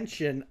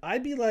detention?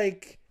 I'd be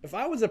like, if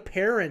I was a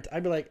parent,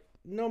 I'd be like,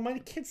 no, my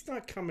kid's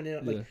not coming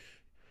in. Like,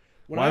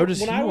 why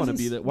does he want to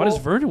be there? Why does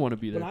Vernon want to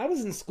be there? When I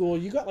was in school,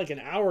 you got like an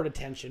hour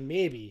detention,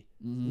 maybe.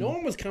 Mm-hmm. No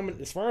one was coming,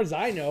 as far as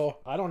I know.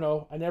 I don't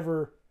know.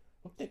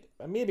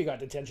 I maybe got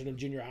detention in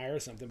junior high or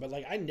something, but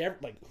like I never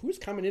like who's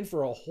coming in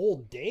for a whole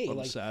day? On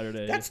like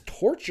Saturday. That's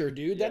torture,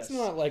 dude. Yes. That's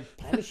not like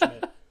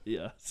punishment.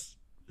 Yes.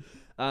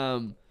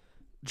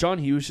 John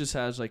Hughes just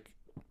has like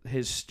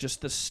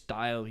the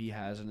style he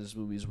has in his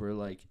movies where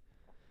like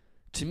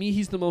to me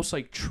he's the most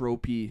like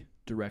tropey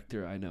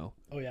director I know.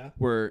 Oh yeah.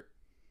 Where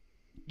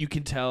you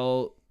can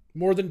tell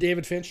more than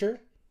David Fincher?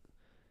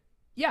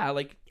 Yeah,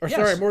 like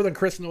sorry, more than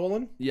Chris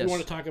Nolan? Yes. You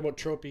want to talk about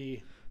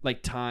tropey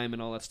like time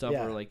and all that stuff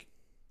Yeah. or like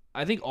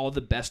I think all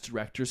the best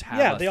directors have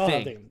yeah, a they all thing.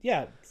 have things.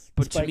 Yeah.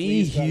 But Spike to me,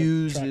 Lee's got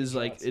Hughes track is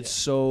like shots, it's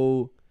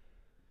so.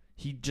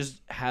 He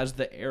just has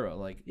the era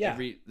like Yeah.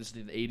 the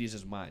 80s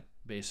is mine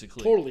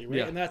basically. Totally right,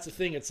 Yeah. and that's the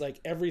thing. It's like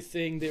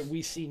everything that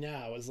we see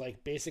now is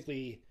like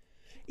basically,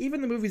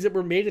 even the movies that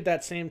were made at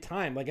that same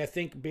time. Like I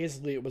think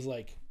basically it was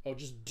like, oh,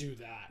 just do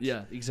that.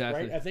 Yeah,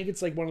 exactly. Right. I think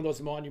it's like one of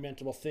those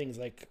monumental things.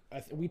 Like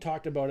we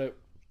talked about it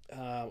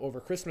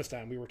over Christmas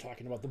time. We were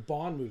talking about the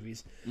Bond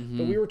movies,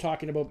 but we were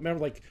talking about remember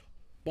like.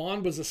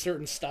 Bond was a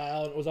certain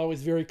style and it was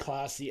always very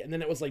classy, and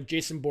then it was like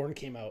Jason Bourne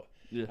came out,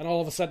 and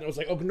all of a sudden it was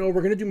like, oh no,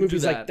 we're gonna do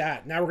movies like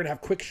that. Now we're gonna have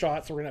quick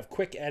shots, we're gonna have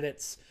quick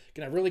edits,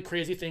 gonna have really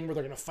crazy thing where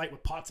they're gonna fight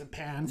with pots and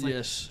pans. Like,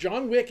 yes.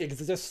 John Wick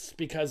exists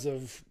because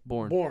of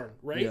Bourne,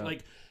 right? Yeah.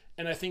 Like,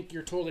 and I think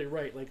you're totally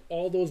right. Like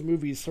all those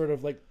movies, sort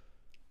of like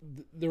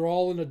they're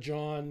all in a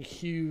John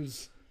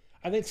Hughes.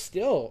 I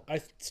still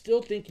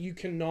think you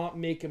cannot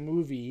make a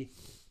movie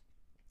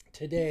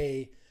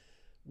today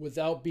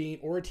without being,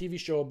 or a TV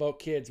show about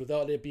kids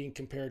without it being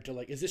compared to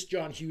like, is this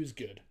John Hughes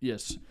good?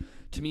 Yes.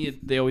 To me,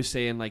 they always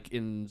say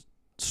in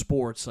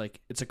sports,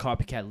 like it's a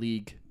copycat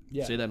league.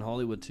 Yeah. Say that in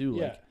Hollywood too.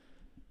 Yeah. Like,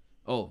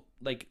 oh,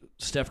 like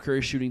Steph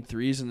Curry shooting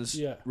threes in this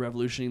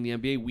revolutioning the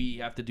NBA. We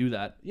have to do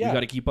that. Yeah. We got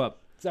to keep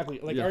up. Exactly.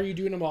 Like, are you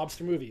doing a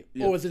mobster movie?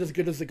 Yeah. Oh, is it as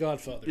good as The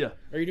Godfather? Yeah.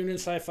 Are you doing a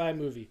sci-fi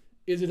movie?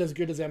 Is it as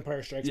good as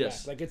Empire Strikes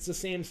Yes. Back? Like, it's the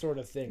same sort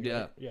of thing. Yeah.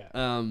 Right?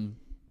 Yeah.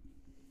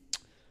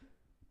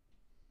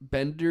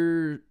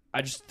 Bender,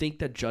 I just think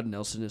that Judd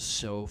Nelson is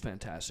so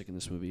fantastic in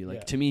this movie.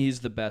 Like to me,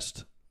 he's the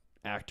best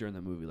actor in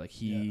the movie. Like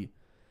he's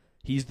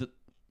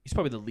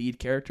probably the lead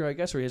character, I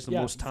guess, or he has the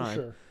most time.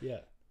 For sure. Yeah.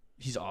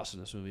 He's awesome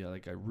in this movie.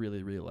 I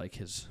really, really like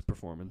his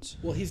performance.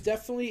 Well, he's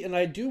definitely, and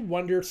I do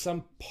wonder,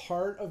 some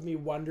part of me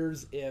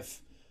wonders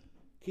if,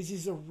 because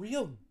he's a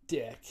real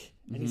dick,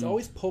 and he's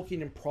always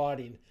poking and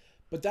prodding,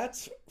 but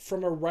that's,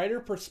 from a writer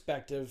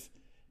perspective,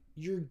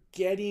 you're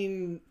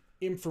getting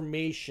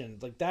information.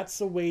 Like, that's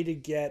the way to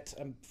get...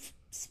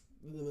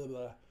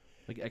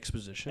 like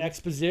exposition?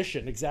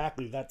 Exposition,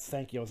 exactly.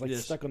 Thank you. I was like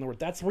stuck on the word.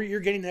 That's where you're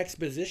getting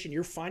exposition.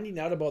 You're finding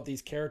out about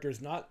these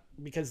characters, not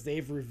because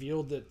they've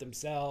revealed it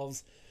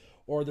themselves,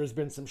 or there's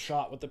been some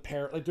shot with the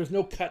parent. Like, there's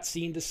no cut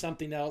scene to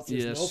something else.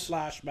 There's no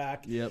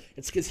flashback. Yep.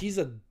 It's because he's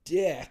a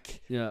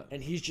dick. Yeah.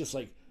 And he's just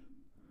like,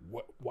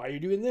 why are you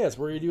doing this?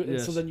 Where are you doing?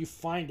 And so then you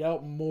find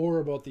out more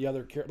about the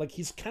other character. Like,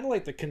 he's kind of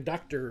like the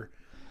conductor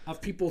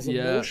of people's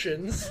Yeah.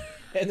 emotions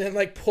and then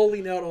like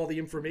pulling out all the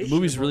information. The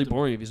movie's about really them.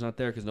 boring if he's not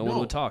there because no one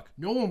would talk.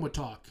 No one would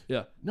talk.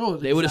 Yeah. No,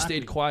 They would have exactly.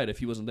 stayed quiet if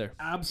he wasn't there.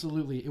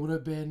 Absolutely. It would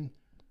have been,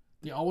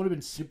 they all would have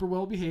been super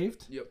well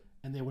behaved. Yep.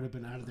 And they would have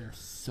been out of there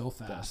so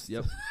fast.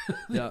 Yep.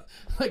 Yeah.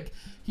 Like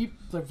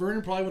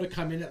Vernon probably would have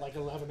come in at like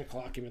 11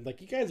 o'clock and been like,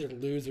 "You guys are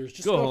losers.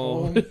 Just Go go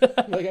home." home."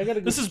 Like I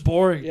gotta. Go, This is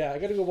boring. Yeah, I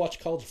gotta go watch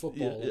college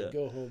football. Yeah, Like, yeah.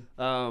 go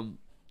home.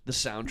 The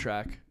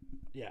soundtrack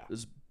Yeah.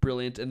 is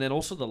brilliant, and then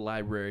also the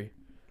library,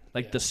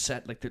 like the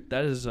set, like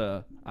that is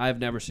I've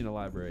never seen a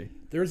library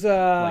There's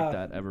like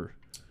that ever.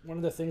 one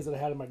of the things that I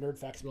had in my nerd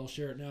facts, but I'll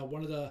share it now.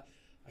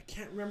 I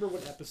can't remember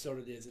what episode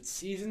it is. It's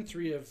season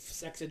 3 of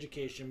Sex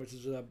Education, which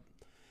is a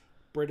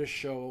British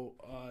show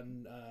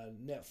on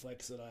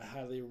Netflix that I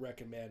highly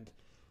recommend.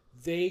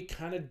 They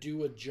kind of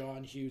do a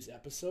John Hughes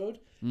episode,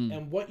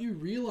 and what you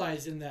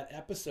realize in that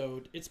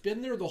episode, it's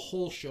been there the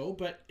whole show,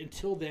 but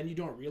until then you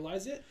don't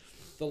realize it.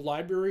 The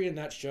library in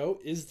that show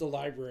is the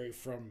library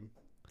from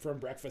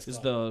Breakfast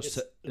Club.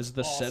 Is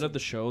the set of the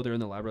show they're in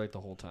the library like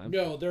the whole time?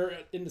 No, they're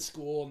in the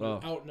school and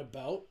they're out and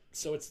about,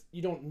 so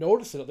you don't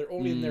notice it. They're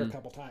only in there a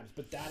couple times,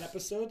 but that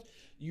episode,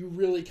 you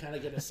really kind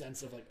of get a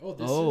sense of like,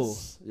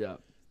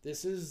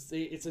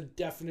 it's a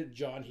definite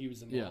John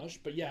Hughes homage. Yeah.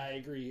 But yeah, I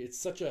agree. It's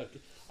such a.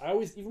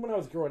 Even when I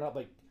was growing up,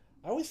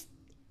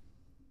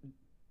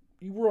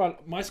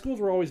 my schools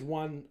were always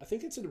one. I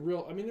think it's a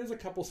real. I mean, there's a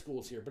couple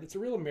schools here, but it's a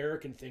real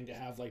American thing to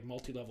have like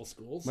multi-level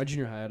schools. My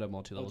junior high had a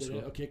multi-level school.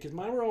 Okay, because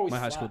mine were always My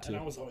high flat, school too.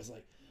 and I was always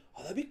like,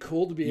 oh, that'd be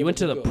cool to be. You able went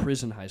to the go.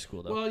 prison high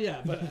school though. Well,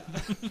 yeah, but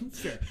it's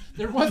fair.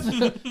 There was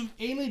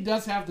Ainley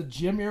does have the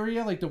gym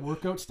area, like the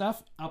workout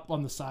stuff, up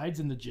on the sides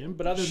in the gym.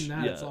 But other than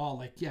that, it's all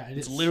like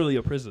it's literally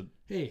a prison.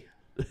 Hey,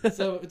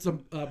 so it's a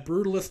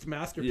brutalist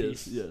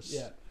masterpiece. Yes.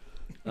 Yeah.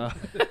 Do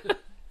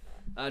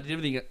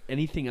you have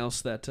anything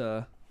else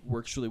that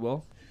works really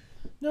well?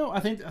 No, I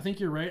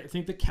think you're right. I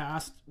think the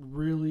cast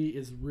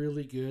is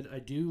really good. I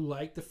do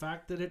like the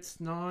fact that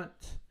it's not.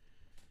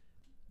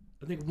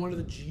 I think one of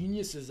the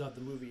geniuses of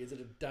the movie is that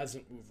it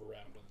doesn't move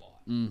around a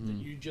lot.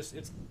 Mm-hmm. That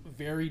it's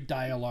very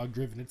dialogue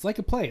driven. It's like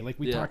a play, like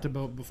we talked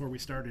about before we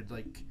started.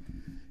 Like,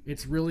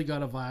 it's really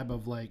got a vibe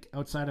of like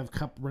outside of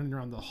running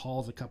around the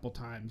halls a couple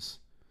times.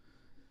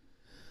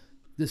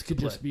 This could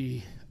just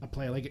be a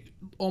play. Like it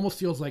almost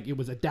feels like it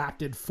was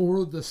adapted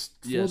for the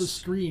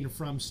screen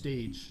from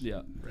stage.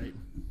 Yeah. Right.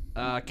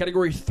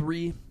 Category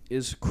 3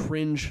 is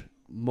cringe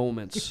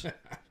moments.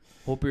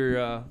 Hope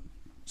you're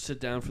sit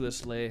down for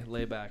this.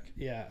 Lay back.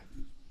 Yeah.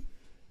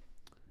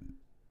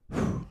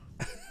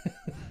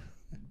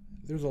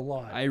 There's a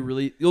lot.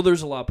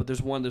 There's a lot, but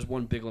there's one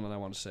big one that I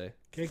want to say.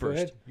 Okay, first. go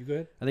ahead. You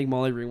good? I think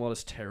Molly Ringwald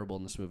is terrible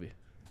in this movie.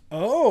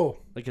 Oh.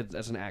 Like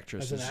as an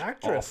actress. As an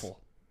actress.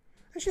 Awful.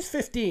 And she's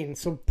 15,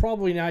 so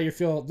probably now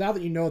now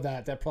that you know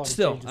that probably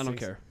Still, changes I don't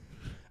things. care.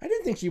 I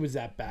didn't think she was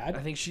that bad. I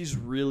think she's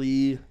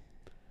really.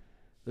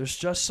 There's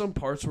just some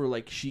parts where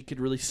like she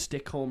could really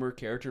stick home her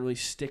character, really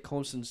stick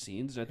home some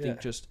scenes, and I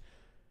think she's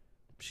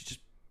just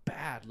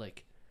bad.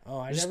 Like,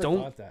 I just never don't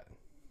thought that.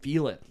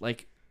 feel it.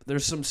 Like,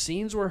 there's some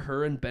scenes where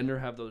her and Bender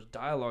have those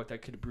dialogue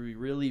that could be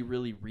really,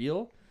 really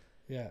real.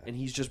 Yeah. And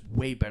he's just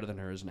way better than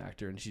her as an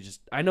actor, and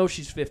I know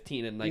she's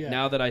 15, and like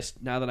now that I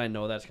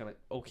know that's kind of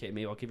okay,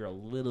 maybe I'll give her a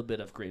little bit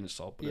of grain of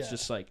salt, but it's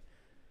just like,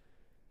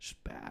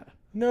 just bad.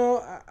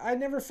 No, I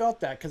never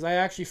felt that because I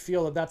actually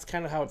feel that that's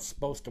kind of how it's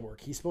supposed to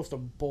work. He's supposed to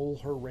bowl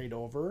her right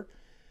over,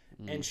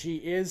 and she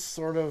is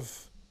sort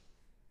of.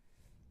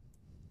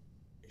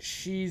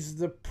 She's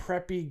the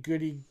preppy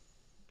goody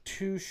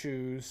two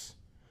shoes,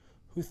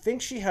 who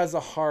thinks she has a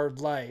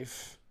hard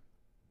life.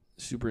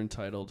 Super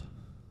entitled.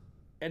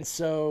 And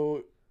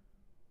so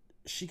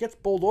she gets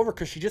bowled over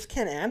because she just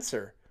can't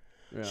answer.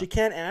 Yeah. She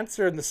can't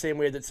answer in the same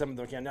way that some of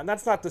them can. Now,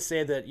 that's not to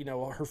say that,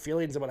 her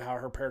feelings about how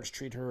her parents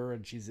treat her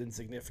and she's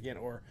insignificant,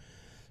 or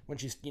when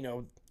she's,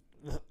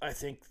 I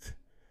think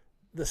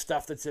the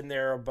stuff that's in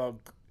there about,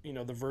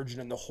 the virgin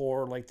and the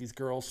whore, like these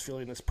girls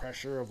feeling this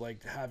pressure of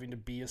like having to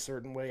be a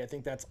certain way. I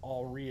think that's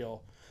all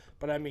real.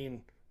 But I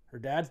mean, her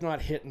dad's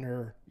not hitting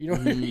her,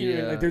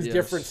 like there's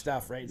different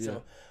stuff, right? Yeah.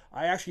 So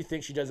I actually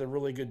think she does a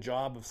really good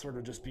job of sort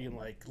of just being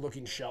like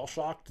looking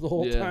shell-shocked the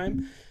whole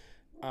time.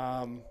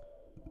 But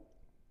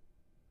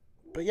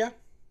yeah,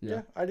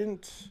 I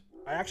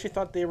actually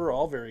thought they were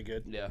all very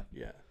good. Yeah.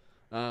 Yeah.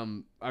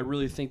 I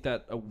really think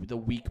that the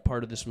weak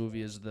part of this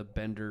movie is the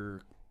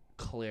Bender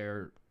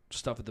Claire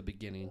stuff at the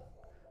beginning.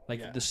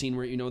 Like the scene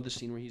where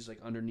he's like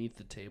underneath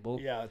the table.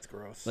 Yeah, that's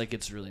gross. Like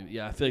it's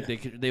really I feel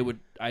like they would.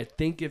 I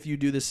think if you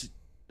do this,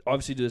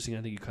 obviously do this again,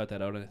 I think you cut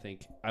that out, and I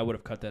think I would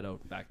have cut that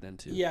out back then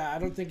too. Yeah, I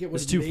don't think it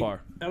was too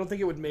far. I don't think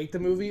it would make the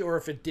movie, or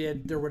if it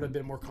did, there would have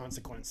been more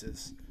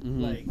consequences.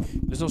 Mm-hmm. Like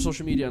there's no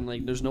social media, and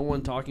like there's no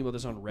one talking about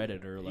this on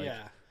Reddit or like.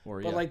 Yeah.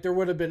 But like there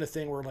would have been a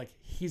thing where like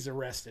he's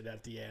arrested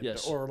at the end,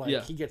 or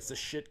like he gets the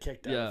shit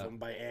kicked out of him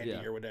by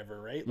Andy or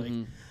whatever, right?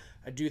 Like.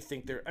 I do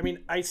think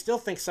I still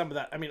think some of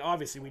that,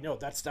 obviously we know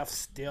that stuff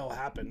still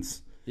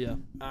happens. Yeah.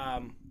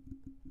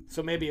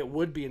 So maybe it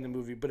would be in the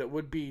movie, but it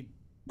would be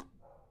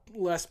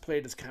less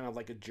played as kind of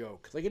like a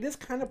joke. Like it is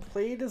kind of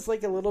played as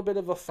like a little bit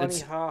of a funny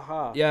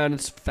ha-ha. Yeah, and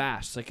it's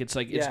fast. Like it's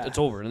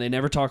over, and they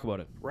never talk about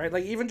it. Right?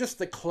 Like even just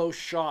the close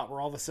shot where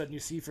all of a sudden you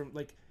see from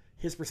like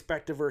his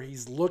perspective where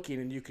he's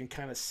looking and you can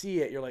kind of see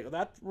it. You're like,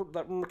 that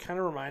kind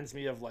of reminds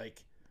me of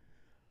like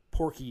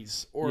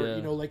Porky's or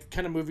like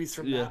kind of movies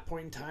from that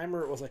point in time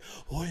where it was like,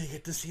 oh, you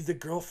get to see the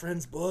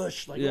girlfriend's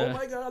bush, like oh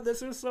my god,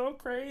 this is so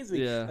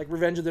crazy, like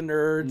Revenge of the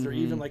Nerds or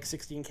even like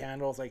 16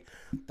 Candles, like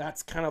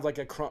that's kind of like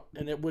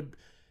and it would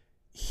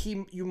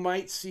you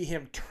might see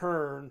him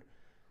turn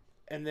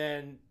and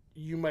then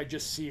you might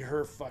just see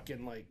her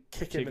fucking like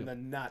kick him in the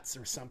nuts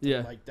or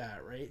something like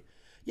that, right?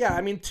 Yeah,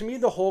 I mean, to me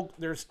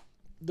there's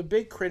the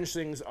big cringe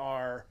things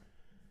are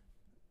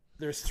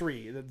there's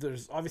three.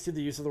 There's obviously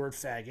the use of the word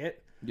faggot.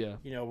 Yeah.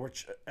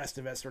 Which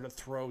Estevez sort of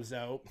throws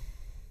out,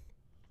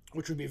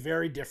 which would be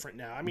very different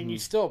now. I mean,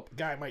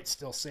 guy might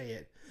still say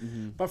it.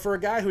 Mm-hmm. But for a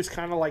guy who's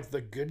kind of like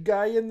the good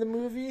guy in the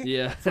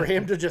movie, for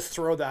him to just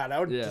throw that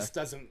out, just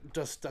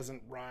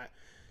doesn't rhyme.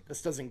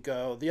 Just doesn't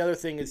go. The other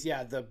thing is,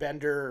 the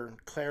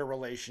Bender-Claire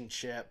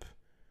relationship.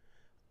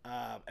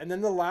 And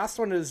then the last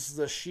one is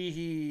the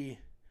he.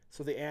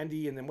 So the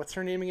Andy, and then what's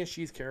her name again?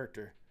 She's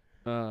character.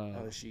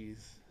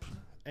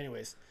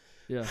 Anyways.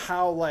 Yeah.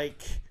 How,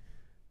 like,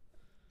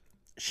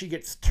 she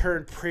gets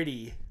turned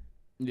pretty.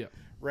 Yeah.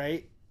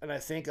 Right? And I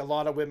think a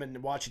lot of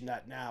women watching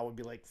that now would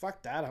be like,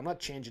 fuck that. I'm not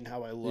changing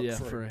how I look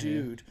for a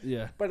dude.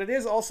 Yeah. But it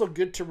is also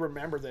good to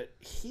remember that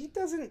he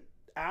doesn't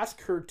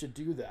ask her to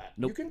do that.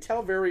 Nope. You can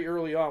tell very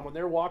early on when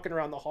they're walking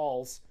around the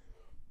halls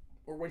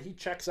or when he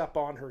checks up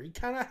on her, he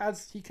kind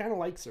of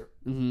likes her.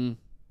 Mm-hmm.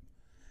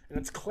 And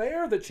it's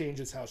Claire that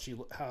changes how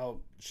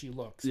she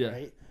looks,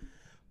 right?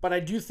 But I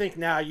do think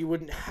now you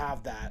wouldn't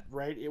have that,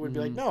 right? It would be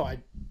like, no,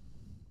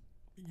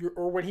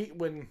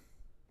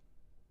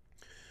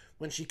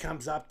 when she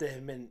comes up to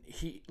him and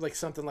he like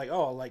something like,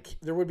 oh, like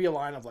there would be a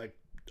line of like,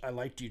 I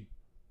liked you.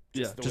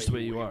 Just the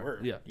way you are.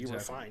 Yeah, you were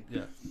fine.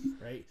 Yeah,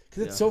 right.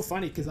 Because it's so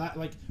funny. Because I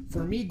like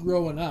for me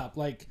growing up,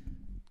 like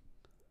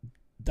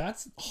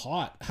that's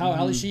hot. How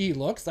Ali Sheehy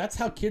looks. That's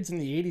how kids in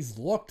the '80s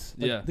looked.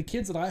 Like, the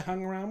kids that I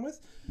hung around with,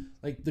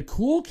 like the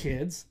cool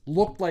kids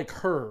looked like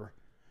her.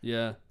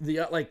 Yeah.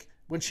 The like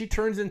when she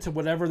turns into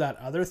whatever that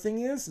other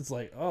thing is, it's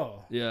like,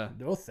 oh yeah,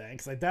 no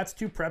thanks. Like that's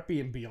too preppy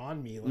and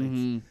beyond me.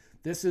 Like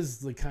this is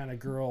the kind of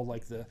girl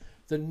like the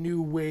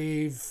new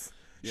wave.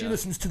 She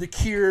listens to The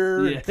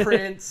Cure and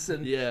Prince,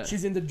 and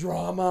she's into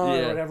drama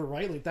or whatever,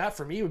 right? Like that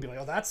for me would be like,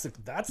 oh, that's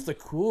the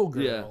cool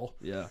girl.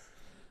 Yeah.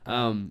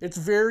 It's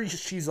very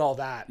she's all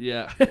that.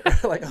 Yeah.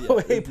 Like, oh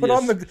hey, put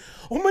on the.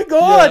 Oh my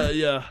god.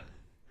 Yeah.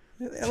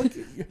 Look,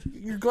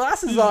 your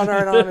glasses aren't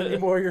on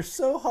anymore. You're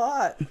so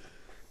hot.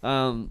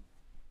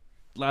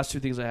 Last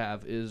two things I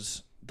have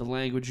is the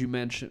language you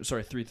mentioned.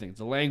 Sorry, three things.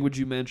 The language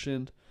you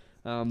mentioned.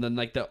 Then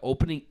like the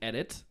opening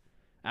edit.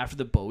 After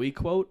the Bowie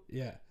quote,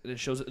 and it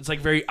shows it's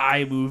like very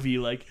iMovie.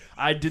 Like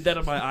I did that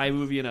on my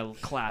iMovie in a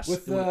class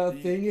with the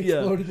thing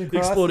exploding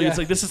across. Exploding. It's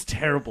like this is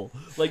terrible.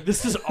 Like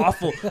this is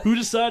awful.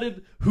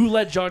 Who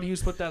let John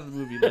Hughes put that in the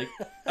movie? Like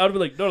I would be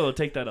like, no,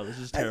 take that out. This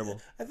is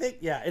terrible. I think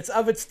it's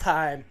of its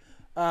time.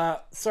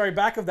 Sorry,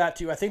 back of that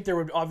too. I think there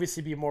would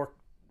obviously be more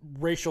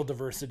racial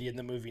diversity in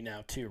the movie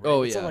now too. Right?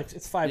 Oh yeah. So like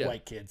it's five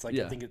white kids. Like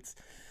I think it's,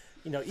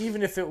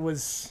 even if it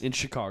was in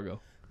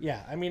Chicago.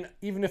 Yeah, I mean,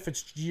 even if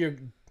it's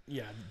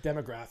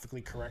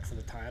demographically correct for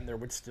the time, there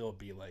would still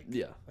be like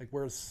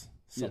where's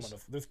someone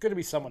there's going to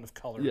be someone of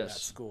color in that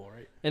school,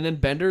 right? And then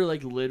Bender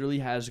like literally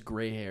has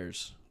gray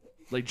hairs,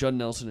 like Judd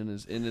Nelson in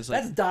his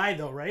like that's dye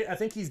though, right? I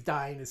think he's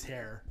dyeing his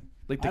hair.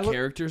 Like the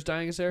character's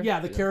dyeing his hair.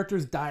 Yeah, the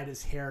character's dyed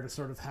his hair to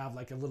sort of have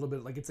like a little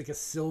bit like it's like a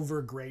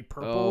silver gray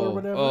purple or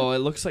whatever. Oh, it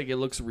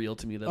looks real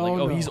to me. That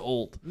no. He's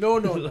old.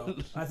 No.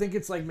 I think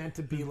it's like meant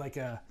to be like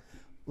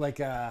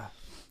a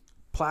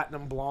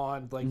platinum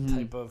blonde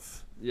type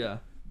of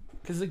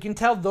because you can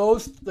tell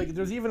those like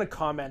there's even a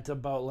comment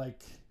about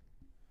like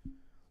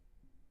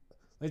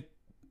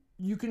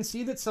you can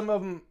see that some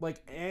of them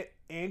like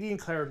Andy and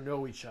Claire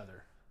know each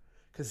other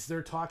because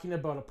they're talking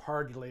about a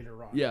party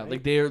later on. Yeah, right?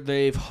 Like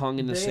they've hung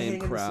in the same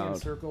crowd, in the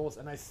same circles,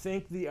 and I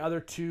think the other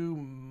two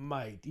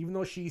might, even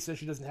though she says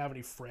she doesn't have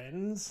any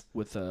friends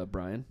with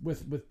Brian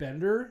with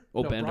Bender.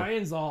 Oh, no, Bender.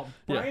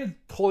 Brian's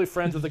totally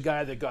friends with the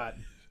guy that got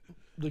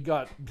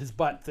his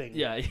butt thing.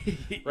 Yeah,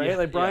 right.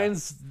 Like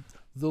Brian's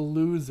the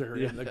loser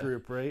in the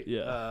group, right?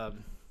 Yeah.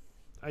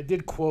 I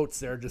did quotes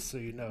there just so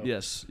you know.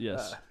 Yes.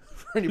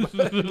 For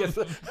anybody,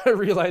 I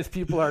realize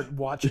people aren't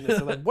watching this.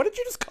 They're like, what did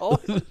you just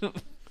call it?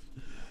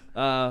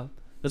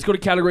 Let's go to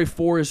category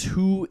 4. Is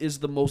who is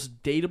the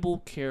most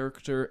dateable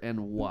character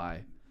and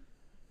why?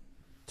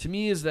 To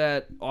me, is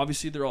that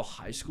obviously they're all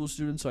high school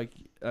students, so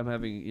I'm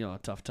having a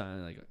tough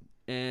time. Like,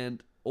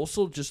 and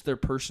also just their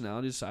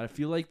personalities. I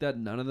feel like that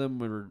none of them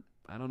were.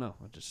 I don't know.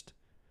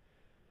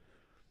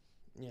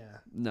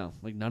 No,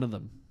 like none of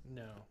them.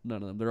 No.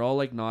 None of them. They're all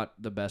like not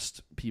the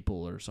best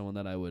people or someone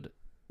that I would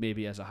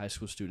maybe as a high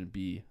school student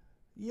be.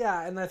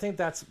 Yeah, and I think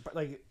that's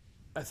like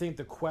I think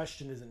the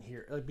question isn't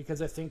here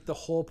because I think the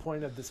whole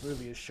point of this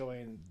movie is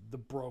showing the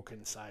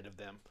broken side of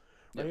them,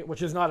 right? Yep.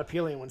 Which is not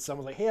appealing when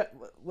someone's like, "Hey,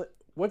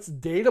 what's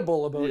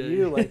dateable about Yeah.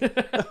 you?" Like,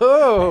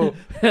 oh,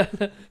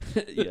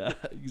 Yeah,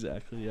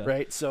 exactly. Yeah.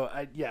 right. So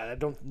I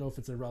don't know if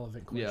it's a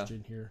relevant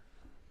question here.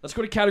 Let's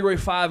go to category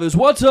 5. Is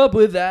what's up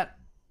with that?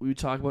 We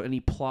talk about any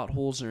plot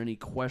holes or any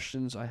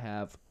questions I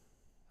have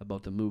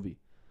about the movie.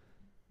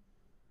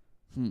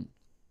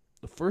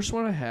 The first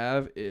one I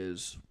have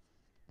is,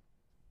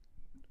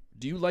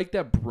 do you like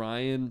that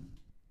Brian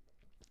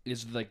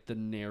is like the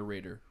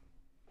narrator?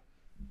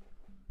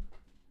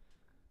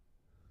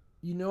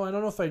 I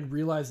don't know if I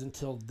realized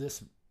until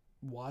this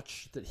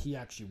watch that he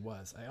actually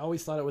was. I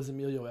always thought it was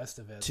Emilio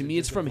Estevez. To me,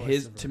 it's from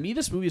his. To me,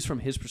 this movie is from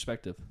his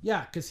perspective.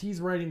 Yeah, because he's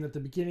writing at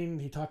the beginning.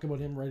 He talked about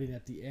him writing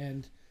at the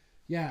end.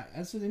 Yeah,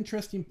 that's an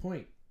interesting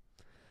point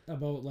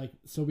about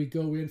so we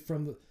go in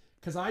from the,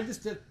 because I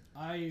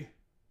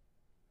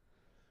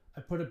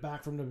put it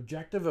back from the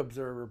objective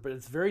observer, but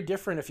it's very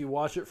different if you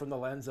watch it from the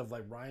lens of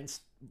like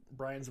Brian's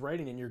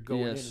writing and you're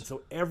going in, and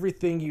so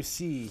everything you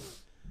see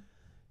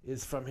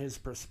is from his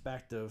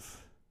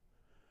perspective,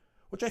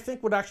 which I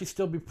think would actually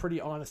still be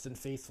pretty honest and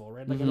faithful,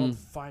 right? Like I don't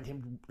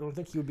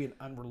think he would be an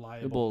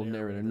unreliable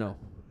narrator. No,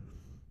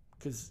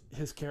 because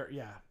his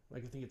character,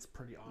 like I think it's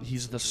pretty honest.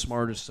 he's the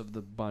smartest of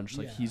the bunch.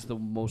 Like he's the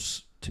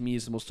most, to me,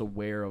 he's the most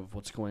aware of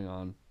what's going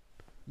on.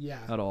 Yeah.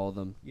 Out of all of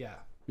them. Yeah.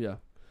 Yeah.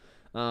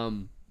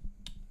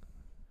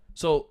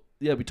 So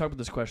we talked about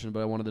this question, but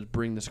I wanted to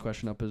bring this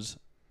question up is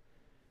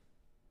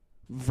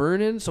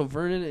Vernon. So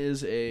Vernon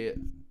is a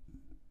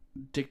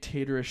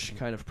dictatorish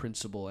kind of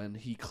principal, and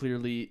he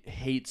clearly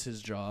hates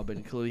his job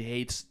and clearly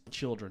hates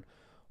children.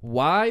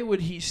 Why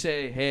would he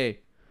say, "Hey,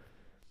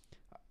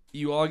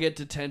 you all get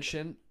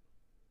detention,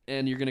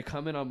 and you're gonna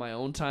come in on my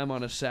own time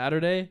on a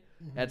Saturday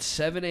at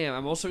 7 a.m.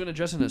 I'm also gonna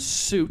dress in a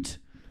suit,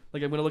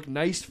 like I'm gonna look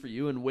nice for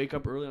you, and wake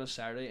up early on a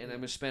Saturday, and I'm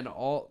gonna spend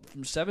all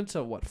from 7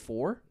 to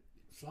 4,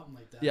 something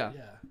like that. Yeah,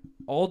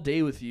 all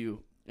day with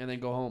you, and then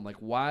go home. Like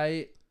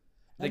why?"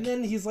 And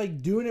then he's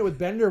like doing it with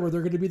Bender, where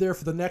they're going to be there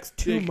for the next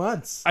 2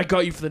 months. I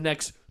got you for the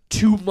next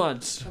 2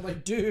 months. I'm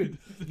like, dude,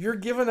 you're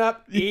giving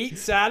up 8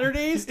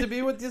 Saturdays to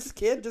be with this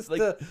kid, just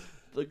like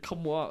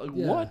come on,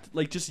 what?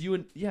 Like just you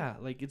and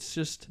like it's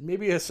just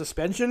maybe a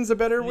suspension's a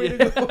better way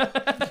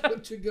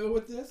to go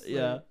with this.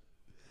 Yeah.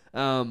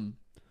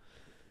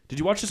 Did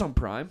you watch this on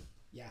Prime?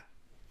 Yeah.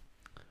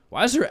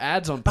 Why is there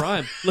ads on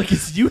Prime? Like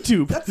it's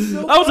YouTube. That's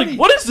so I was funny. like,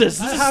 what is this?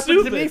 This that is happened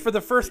stupid. to me for the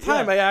first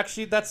time.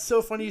 That's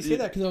so funny you say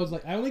that, because I was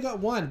like, I only got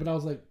one, but I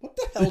was like, what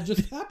the hell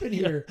just happened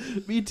here?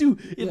 Me too.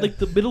 In like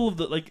the middle of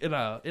the in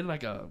a I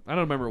don't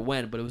remember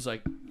when, but it was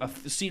like a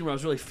scene where I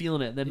was really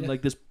feeling it, and then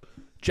like this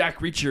Jack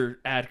Reacher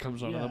ad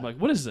comes on, and I'm like,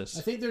 what is this?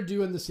 I think they're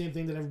doing the same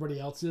thing that everybody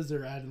else is.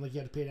 They're adding like you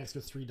have to pay an extra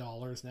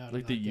 $3 now.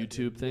 Like the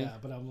YouTube thing. Yeah,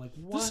 but I'm like,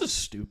 what? This is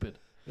stupid.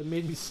 It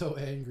made me so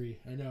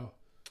angry. I know.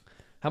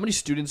 How many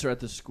students are at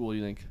this school,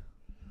 you think?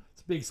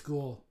 It's a big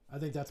school. I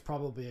think that's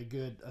probably a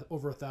good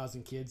over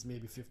 1,000 kids,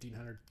 maybe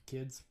 1,500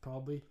 kids,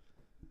 probably.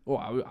 Oh,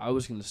 I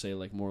was gonna say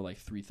like more like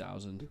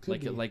 3,000,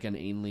 like an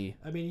Ainley.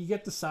 I mean, you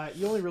get the side.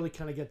 You only really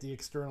kind of get the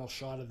external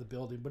shot of the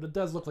building, but it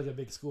does look like a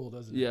big school,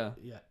 doesn't it? Yeah.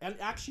 Yeah. And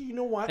actually, you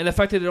know what? And the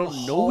fact that they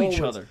don't know each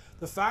other.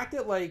 The fact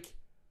that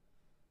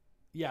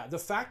the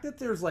fact that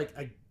there's like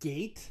a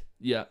gate.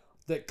 Yeah.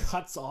 That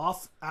cuts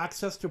off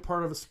access to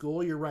part of a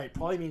school. You're right.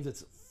 Probably means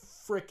it's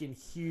freaking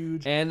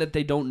huge. And that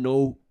they don't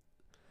know.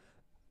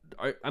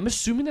 I'm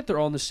assuming that they're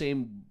all in the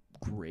same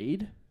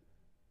grade.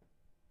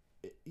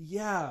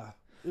 Yeah.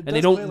 And they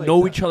don't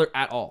know each other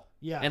at all.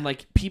 Yeah. And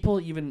like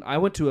people I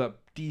went to a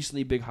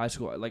decently big high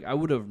school. Like I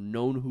would have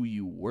known who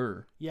you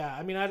were. Yeah.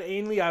 I mean, at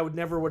Ainley, I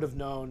never would have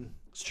known.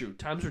 It's true.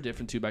 Times were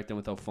different too back then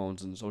without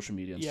phones and social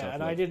media and stuff. Yeah,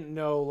 and I didn't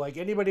know like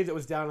anybody that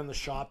was down on the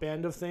shop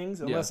end of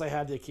things, unless I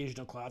had the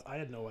occasional class. I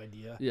had no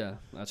idea. Yeah,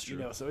 that's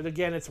true. So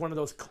again, it's one of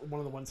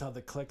the ones how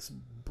the cliques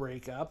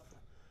break up.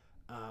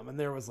 And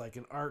there was like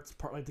an arts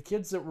part, like the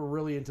kids that were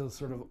really into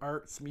sort of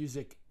arts,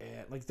 music,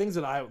 and like things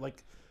that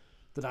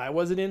I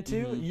wasn't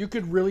into. Mm-hmm. You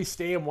could really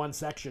stay in one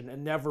section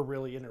and never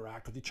really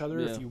interact with each other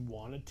if you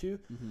wanted to.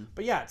 Mm-hmm.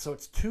 But yeah, so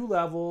it's 2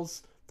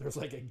 levels. There's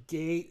like a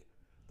gate.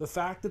 The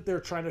fact that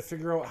they're trying to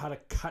figure out how to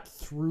cut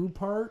through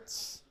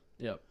parts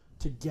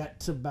to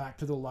get back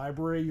to the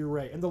library, you're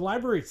right. And the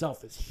library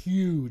itself is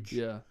huge.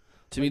 Yeah.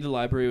 To me, the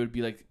library would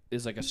be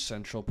is a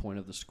central point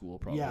of the school,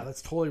 probably. Yeah,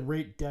 that's totally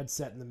right dead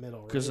set in the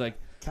middle. Because right?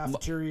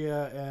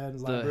 Cafeteria and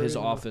library. His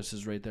office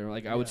is right there.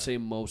 Like I would say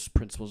most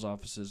principals'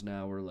 offices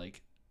now are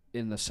like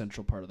in the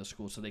central part of the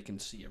school, so they can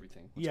see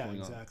everything. What's going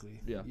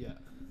exactly. On. Yeah.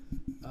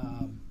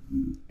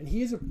 And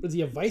is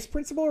he a vice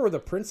principal or the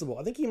principal?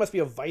 I think he must be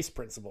a vice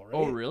principal, right?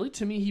 Oh, really?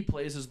 To me, he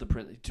plays as the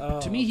principal.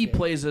 To me, he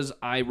plays as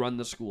I run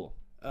the school.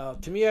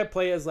 To me, I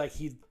play as like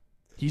he's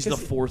the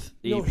 4th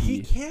AP. No,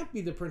 he can't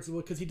be the principal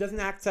because he doesn't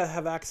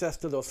have access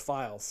to those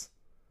files.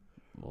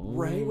 Oh.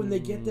 Right? When they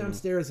get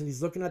downstairs and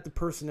he's looking at the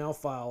personnel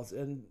files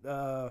and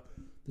the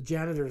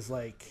janitor's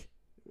like,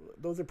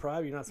 those are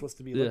private. You're not supposed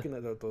to be looking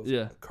at those.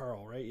 Yeah.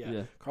 Carl, right?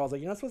 Yeah. Carl's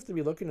like, you're not supposed to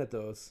be looking at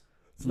those.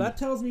 So that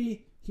tells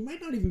me he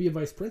might not even be a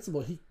vice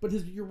principal. But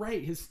you're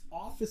right. His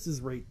office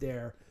is right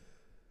there.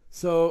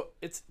 So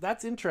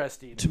that's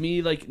interesting. To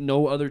me, like,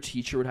 no other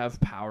teacher would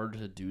have power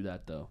to do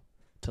that, though,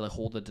 to like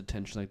hold a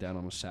detention like that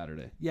on a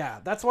Saturday. Yeah,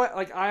 that's why.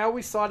 Like, I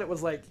always thought it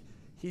was like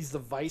he's the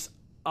vice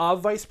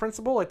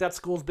principal. Like, that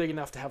school's big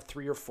enough to have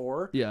 3 or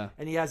 4. Yeah.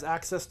 And he has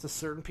access to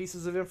certain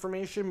pieces of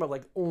information, but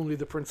like only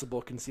the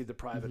principal can see the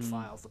private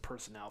files, the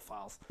personnel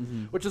files,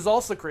 which is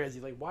also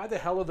crazy. Like, why the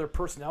hell are there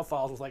personnel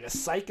files with like a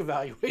psych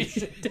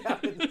evaluation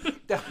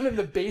down in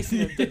the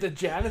basement that the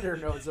janitor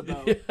knows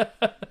about?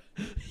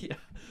 Yeah.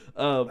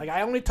 Like,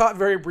 I only taught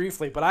very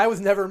briefly, but I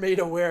was never made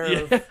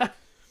aware of.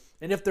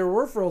 And if there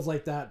were files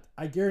like that,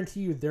 I guarantee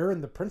you they're in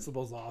the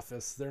principal's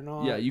office. They're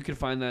not. Yeah, you can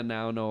find that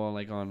now. No,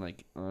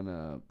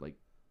 on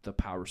the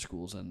power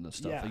schools and the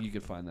stuff. Yeah. Like, you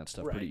can find that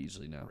stuff pretty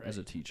easily now as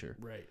a teacher.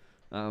 Right.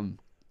 My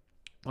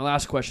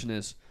last question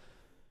is,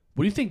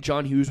 what do you think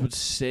John Hughes would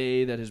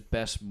say that his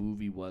best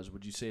movie was?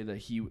 Would you say that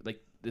he,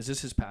 like, is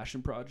this his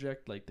passion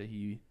project? Like, that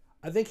he...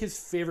 I think his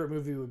favorite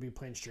movie would be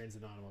Planes, Trains,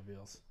 and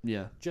Automobiles.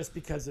 Yeah. Just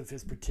because of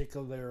his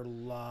particular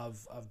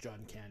love of John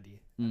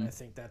Candy. And I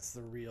think that's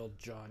the real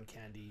John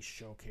Candy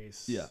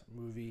showcase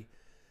movie.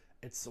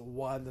 It's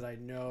one that I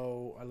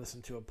know I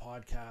listened to a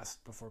podcast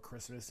before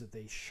Christmas that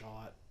they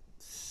shot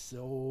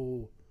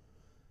so...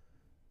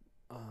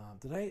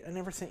 I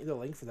never sent you the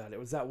link for that. It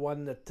was that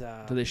one that...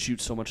 Do they shoot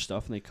so much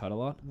stuff and they cut a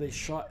lot? They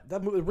shot... The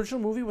original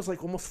movie was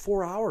like almost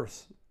 4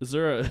 hours. Is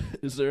there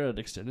an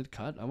extended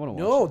cut? I want to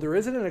watch No, it. there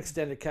isn't an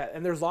extended cut.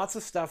 And there's lots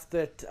of stuff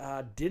that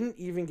didn't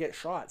even get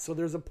shot. So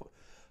there's a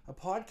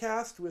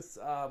podcast with...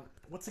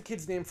 what's the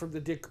kid's name from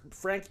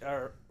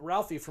the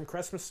Ralphie from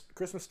Christmas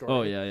Story.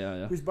 Oh,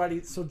 yeah. Whose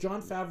buddy... So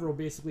Jon Favreau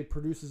basically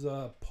produces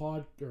a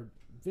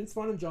Vince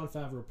Vaughn and Jon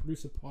Favreau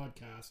produce a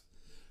podcast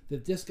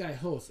that this guy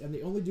hosts, and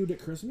they only do it at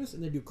Christmas,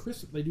 and they do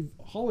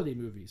holiday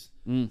movies.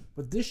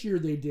 But this year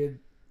they did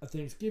a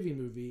Thanksgiving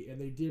movie,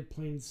 and they did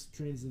Planes,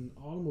 Trains, and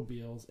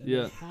Automobiles, and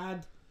they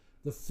had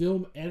the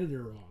film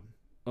editor on.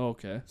 Oh,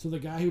 okay. So the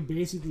guy who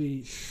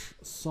basically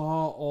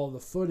saw all the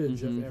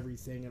footage of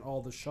everything and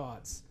all the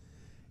shots,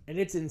 and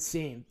it's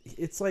insane.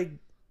 It's like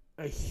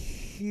a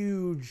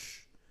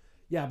huge,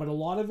 but a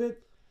lot of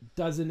it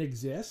doesn't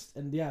exist,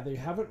 and they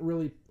haven't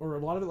really, or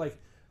a lot of it, like,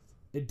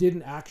 it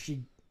didn't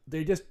actually.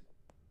 They just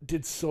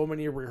did so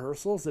many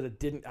rehearsals that it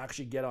didn't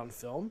actually get on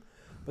film.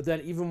 But then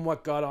even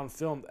what got on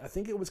film, I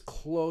think it was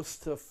close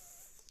to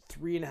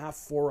 3.5,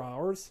 4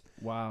 hours.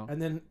 Wow.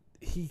 And then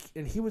he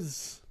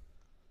was,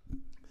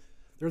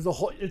 there's a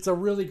whole, it's a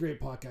really great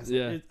podcast.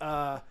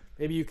 Yeah.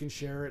 Maybe you can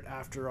share it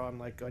after on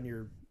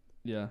your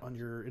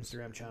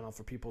Instagram channel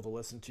for people to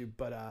listen to.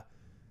 But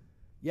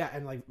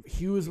and like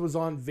Hughes was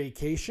on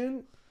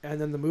vacation. And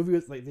then the movie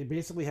was like, they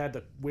basically had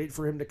to wait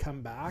for him to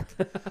come back.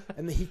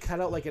 And then he cut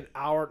out like an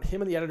hour.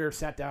 Him and the editor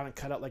sat down and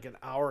cut out like an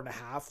hour and a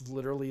half,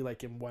 literally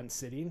like in one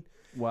sitting.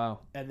 Wow.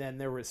 And then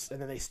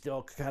they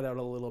still cut out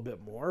a little bit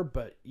more.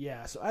 But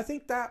yeah, so I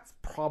think that's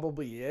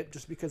probably it,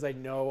 just because I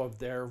know of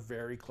their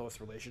very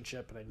close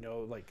relationship and I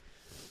know like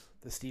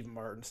the Stephen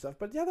Martin stuff.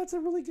 But yeah, that's a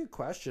really good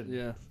question.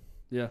 Yeah.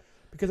 Yeah.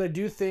 Because I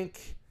do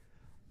think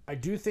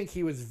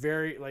he was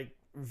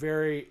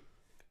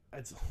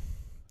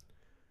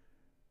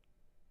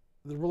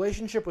the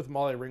relationship with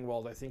Molly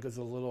Ringwald, I think, is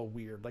a little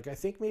weird. Like, I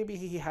think maybe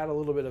he had a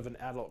little bit of an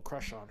adult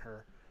crush on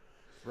her,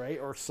 right?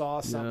 Or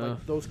saw something.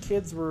 Like, those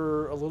kids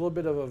were a little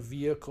bit of a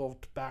vehicle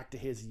back to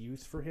his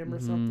youth for him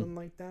or something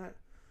like that.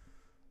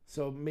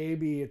 So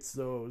maybe it's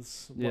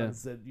those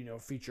ones that,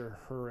 feature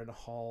her and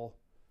Hall,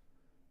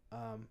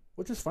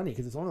 which is funny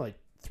because it's only like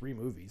 3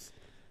 movies.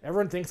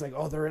 Everyone thinks like,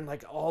 oh, they're in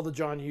like all the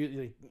John Hughes.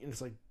 Like,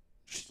 it's like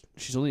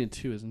she's only in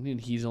 2, isn't he?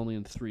 And he's only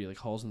in 3. Like,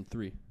 Hall's in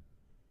 3.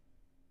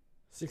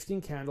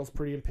 16 Candles,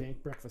 Pretty in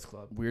Pink, Breakfast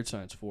Club. Weird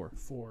Science 4.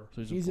 4.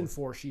 So he's in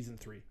 4. She's in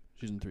 3.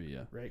 She's in 3,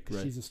 yeah. Right?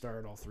 Because she's a star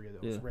in all 3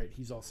 of those. Yeah. Right.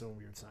 He's also in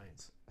Weird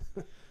Science.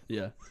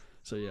 Yeah.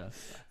 So, yeah.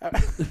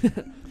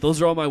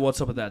 Those are all my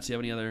what's up with that. Do you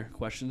have any other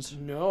questions?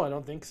 No, I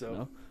don't think so.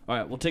 No? All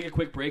right. We'll take a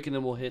quick break, and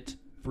then we'll hit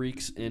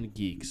Freaks and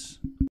Geeks.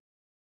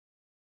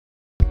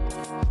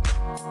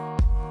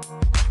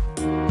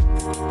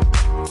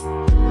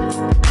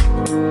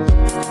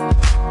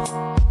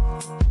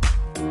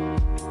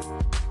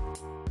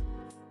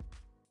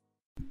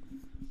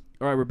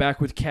 All right, we're back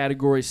with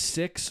Category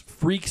 6,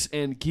 Freaks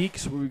and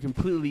Geeks, where we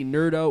completely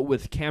nerd out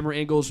with camera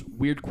angles,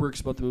 weird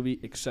quirks about the movie,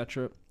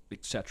 etc.,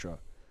 etc.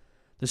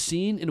 The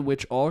scene in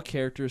which all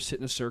characters sit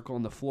in a circle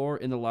on the floor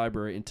in the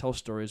library and tell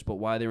stories about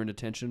why they were in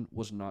detention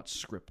was not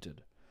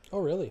scripted. Oh,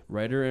 really?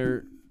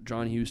 Writer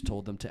John Hughes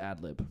told them to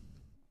ad-lib.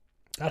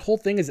 That whole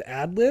thing is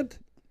ad-libbed?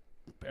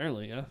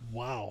 Apparently, yeah.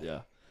 Wow.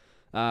 Yeah.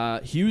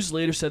 Hughes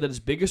later said that his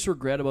biggest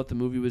regret about the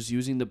movie was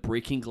using the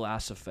breaking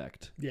glass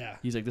effect. Yeah.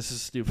 He's like, this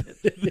is stupid.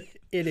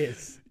 It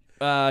is.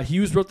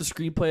 Hughes wrote the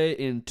screenplay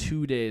in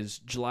 2 days,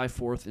 July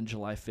 4th and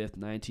July 5th,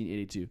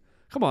 1982.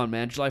 Come on,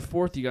 man. July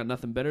 4th, you got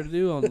nothing better to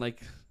do on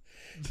like...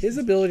 His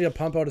ability to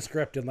pump out a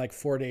script in like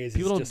 4 days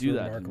People is don't just do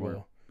remarkable.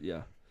 That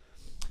anymore.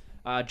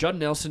 Yeah. Judd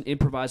Nelson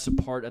improvised a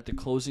part at the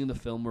closing of the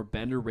film where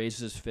Bender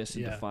raises his fist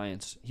in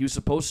defiance. He was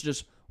supposed to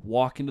just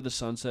walk into the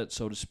sunset,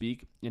 so to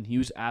speak, and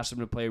Hughes asked him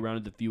to play around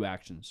with a few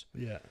actions.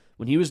 Yeah.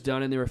 When he was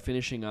done and they were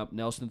finishing up,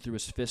 Nelson threw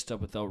his fist up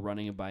without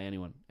running it by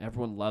anyone.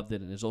 Everyone loved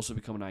it and has also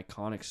become an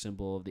iconic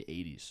symbol of the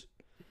 80s.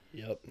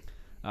 Yep.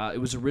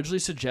 It was originally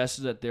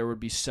suggested that there would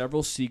be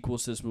several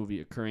sequels to this movie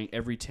occurring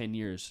every 10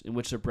 years in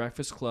which the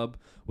Breakfast Club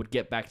would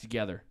get back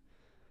together.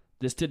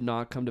 This did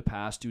not come to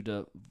pass due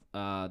to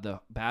the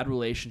bad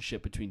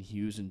relationship between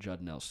Hughes and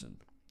Judd Nelson.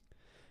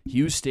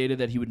 Hughes stated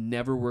that he would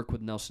never work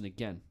with Nelson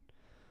again.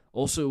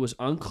 Also, it was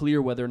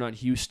unclear whether or not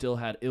Hughes still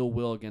had ill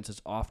will against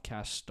his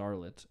off-cast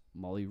starlet,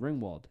 Molly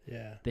Ringwald.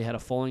 Yeah. They had a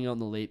falling out in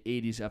the late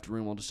 80s after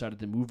Ringwald decided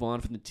to move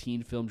on from the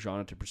teen film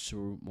genre to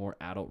pursue more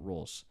adult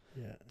roles,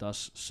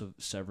 thus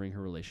severing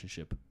her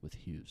relationship with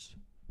Hughes.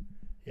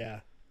 Yeah.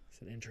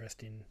 It's an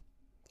interesting...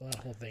 The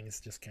whole thing is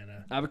just kind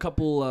of... I have a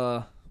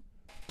couple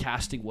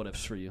casting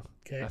what-ifs for you.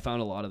 Okay. I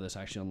found a lot of this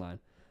actually online.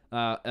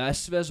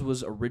 Estevez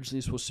was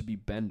originally supposed to be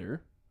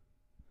Bender.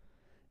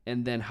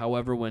 And then,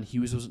 however, when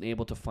Hughes wasn't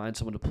able to find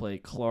someone to play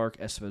Clark,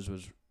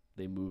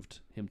 they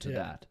moved him to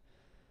that.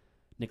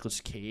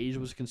 Nicolas Cage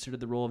was considered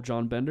the role of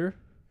John Bender.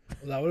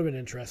 Well, that would have been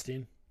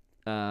interesting.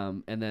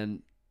 And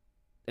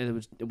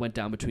it went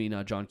down between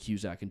John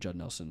Cusack and Judd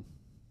Nelson.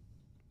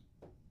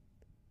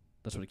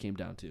 That's what it came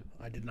down to.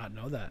 I did not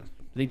know that.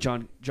 I think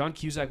John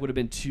Cusack would have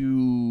been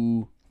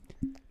too...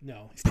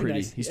 No, he's pretty. Too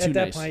nice. He's too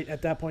nice.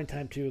 At that point in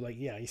time, too, like,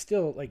 yeah, he's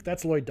still, like,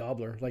 that's Lloyd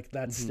Dobler. Like,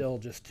 that's still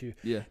just too...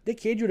 Yeah. Nick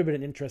Cage would have been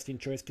an interesting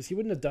choice because he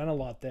wouldn't have done a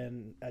lot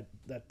then at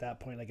that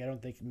point. Like, I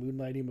don't think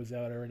Moonlighting was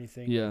out or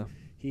anything. Yeah.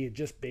 He had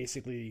just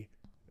basically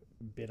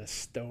been a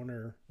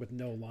stoner with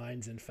no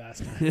lines in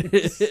Fast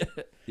Times.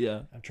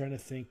 Yeah. I'm trying to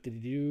think, did he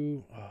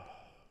do... Oh,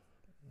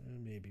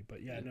 maybe,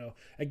 but yeah, no.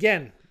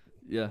 Again...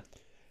 Yeah.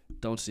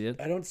 Don't see it.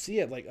 I don't see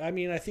it. Like, I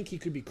mean, I think he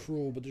could be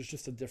cruel, but there's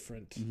just a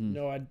different...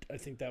 No, I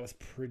think that was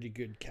pretty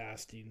good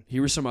casting.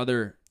 Here were some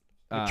other...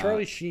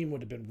 Charlie Sheen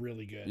would have been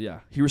really good. Yeah.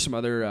 Here were some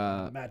other...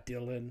 Matt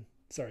Dillon.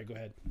 Sorry, go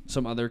ahead.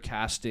 Some other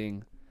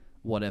casting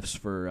what-ifs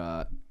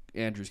for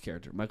Andrew's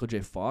character. Michael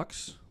J.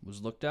 Fox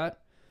was looked at.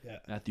 Yeah.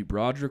 Matthew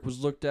Broderick was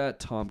looked at.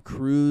 Tom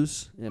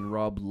Cruise and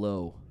Rob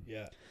Lowe.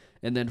 Yeah.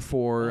 And then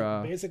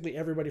for... basically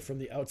everybody from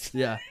the outside.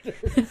 Yeah.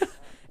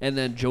 And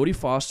then Jodie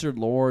Foster,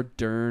 Laura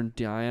Dern,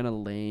 Diana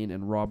Lane,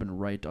 and Robin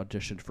Wright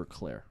auditioned for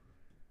Claire.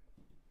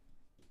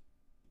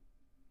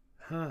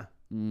 Huh.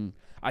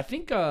 I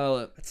think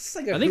like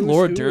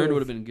Laura Dern would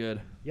have been good.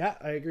 Yeah,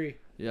 I agree.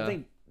 Yeah. I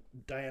think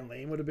Diane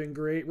Lane would have been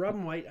great.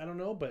 Robin White, I don't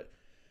know, but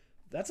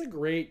that's a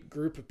great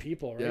group of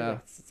people, right? Yeah. Like,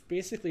 it's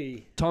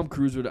basically Tom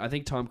Cruise would have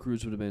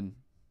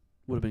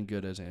been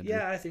good as Andrew.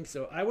 Yeah, I think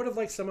so. I would have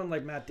liked someone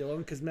like Matt Dillon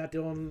because Matt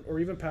Dillon, or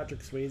even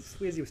Patrick Swayze.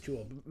 Swayze was too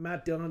old. But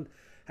Matt Dillon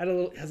has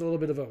a little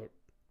bit of a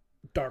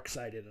dark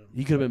side in him.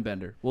 He could have been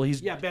Bender. Well,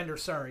 Bender.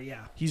 Sorry,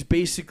 yeah. He's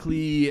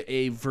basically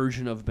a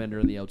version of Bender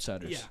in The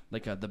Outsiders. Yeah.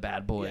 Like the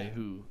bad boy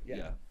who.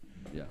 Yeah.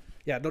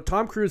 No,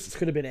 Tom Cruise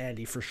could have been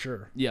Andy for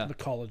sure. Yeah. The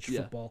college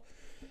football.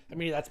 I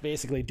mean, that's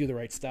basically do the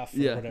right stuff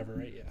or whatever,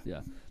 right? Yeah.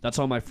 Yeah. That's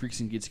all my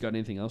freaks and geeks. Got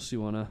anything else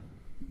you want to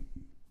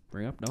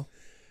bring up? No?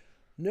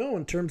 No,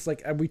 in terms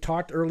like we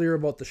talked earlier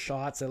about the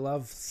shots. I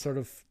love sort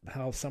of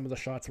how some of the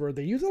shots were.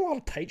 They use a lot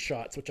of tight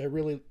shots, which I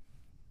really,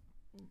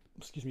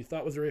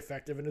 thought was very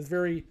effective and is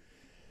very,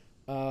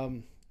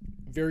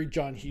 very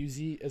John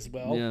Hughesy as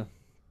well. Yeah.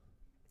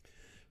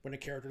 When a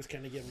character's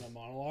kind of giving a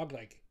monologue,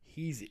 like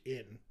he's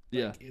in.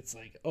 Yeah. It's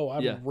like, oh,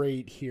 I'm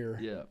right here.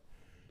 Yeah.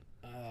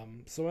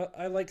 So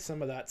I like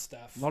some of that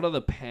stuff. A lot of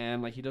the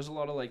pan, like he does a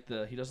lot of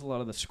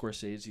the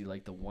Scorsese,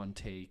 like the one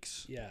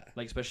takes. Yeah.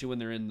 Like especially when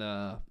they're in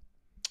the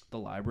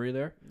library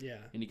there. Yeah.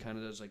 And he kind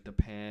of does like the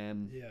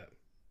pan. Yeah.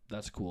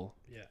 That's cool.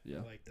 Yeah.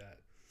 I like that.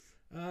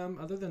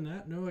 Other than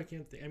that, no, I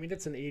can't think. I mean,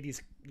 it's an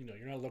 80s,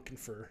 you're not looking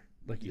for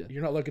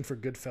you're not looking for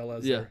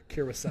Goodfellas or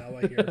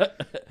Kurosawa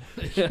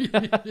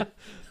here.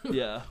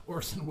 Yeah.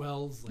 Orson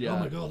Welles. Like, oh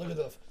my God, look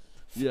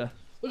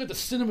at the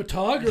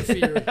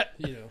cinematography.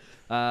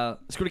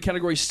 Let's go to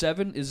category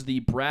 7 is the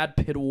Brad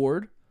Pitt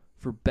Award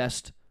for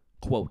best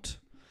quote.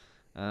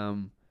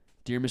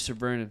 Dear Mr.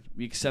 Vernon,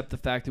 we accept the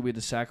fact that we had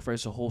to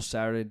sacrifice a whole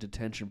Saturday in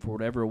detention for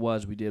whatever it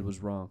was we did was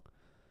wrong.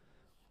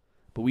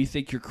 But we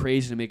think you're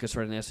crazy to make us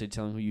write an essay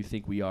telling who you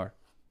think we are.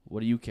 What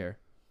do you care?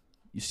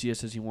 You see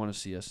us as you want to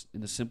see us,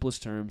 in the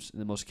simplest terms, in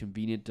the most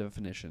convenient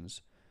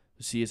definitions.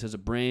 You see us as a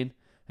brain,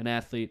 an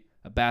athlete,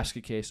 a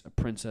basket case, a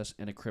princess,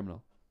 and a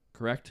criminal.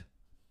 Correct?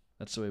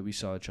 That's the way we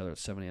saw each other at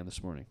 7 a.m.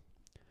 this morning.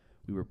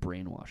 We were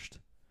brainwashed.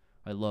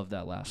 I love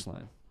that last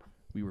line.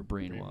 We were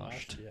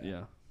brainwashed.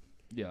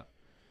 Yeah.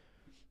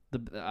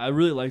 I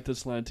really like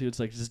this line too. It's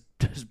like,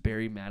 does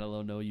Barry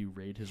Manilow know you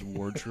raid his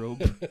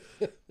wardrobe?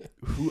 I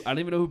don't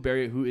even know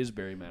who is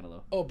Barry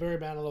Manilow. Oh, Barry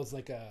Manilow's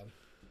like a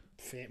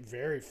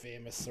very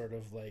famous sort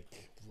of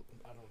like,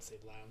 I don't want to say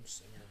lounge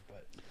singer,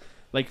 but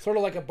like sort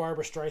of like a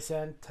Barbra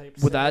Streisand type.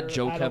 Would that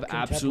joke have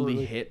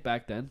absolutely hit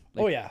back then?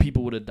 Like, oh yeah,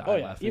 people would have died. Oh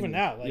yeah, laughing. Even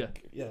now,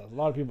 like a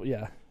lot of people.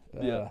 Yeah.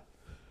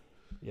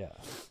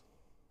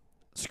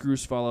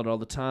 Screws fall out all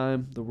the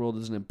time. The world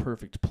is an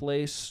imperfect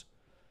place.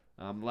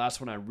 The last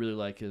one I really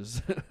like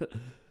is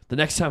the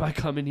next time I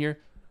come in here,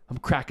 I'm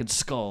cracking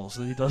skulls,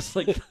 and he does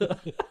like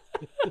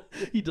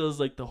he does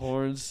like the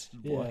horns.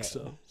 Yeah.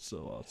 So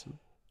awesome.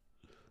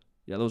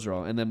 Yeah, those are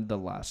all, and then the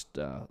last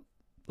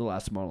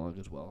monologue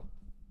as well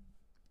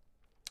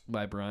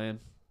by Brian.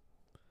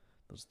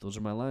 Those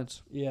are my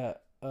lines. Yeah.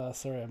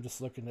 Sorry, I'm just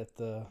looking at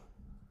the.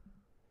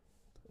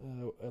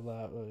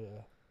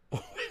 Yeah.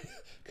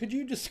 Could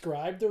you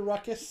describe the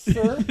ruckus,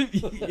 sir?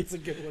 That's a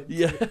good one.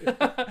 Yeah.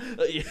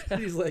 Yeah.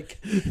 He's like,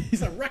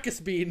 he's a ruckus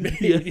being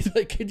made. Yeah. He's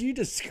like, could you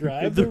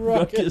describe the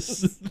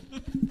ruckus?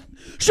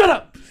 Shut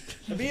up.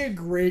 It'd be a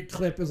great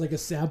clip as like a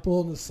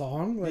sample in the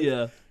song. Like,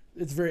 Yeah.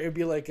 It'd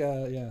be like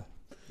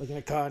like in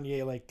a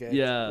Kanye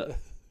Yeah.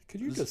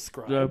 Could you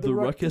describe the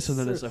ruckus, and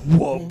then it's like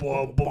whoa,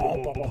 boom,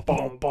 boom, boom,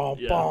 boom, boom.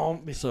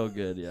 Yeah. So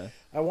good, yeah.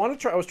 I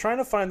was trying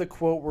to find the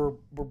quote where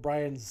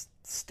Brian's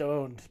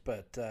stoned,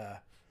 but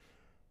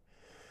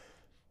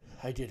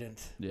I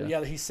didn't. Yeah. But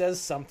yeah, he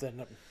says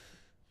something.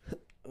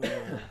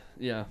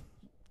 Yeah.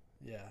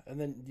 Yeah,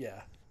 and then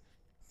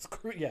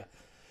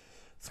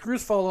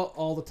screws fall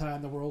all the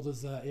time. The world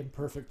is an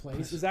imperfect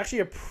place. It's actually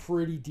a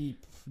pretty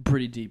deep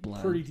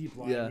line.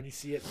 Yeah. When you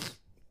see it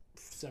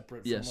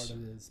separate from Yes. what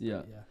it is. Yeah.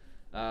 But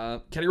yeah.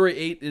 Category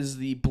 8 is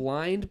the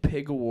Blind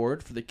Pig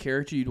Award for the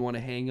character you'd want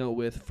to hang out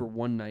with for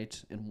one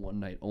night and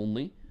one night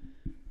only.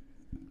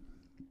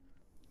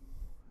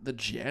 The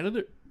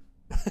janitor.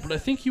 But I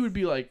think he would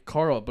be like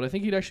Carl, but I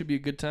think he'd actually be a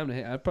good time to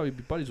hang. I'd probably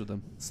be buddies with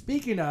him.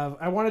 Speaking of,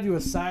 I want to do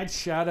a side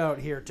shout out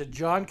here to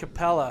John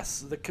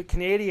Capellas, the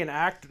Canadian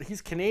actor.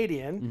 He's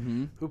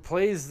Canadian, who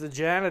plays the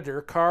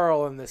janitor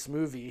Carl in this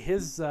movie.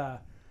 His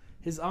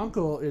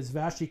uncle is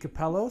Vashi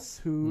Capellos,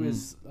 who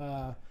is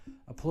a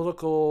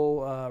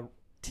political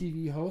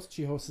TV host.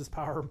 She hosts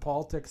Power and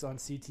Politics on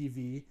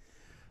CTV.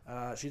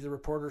 She's a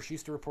reporter. She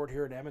used to report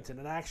here in Edmonton,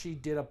 and I actually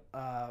did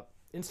a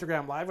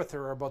Instagram Live with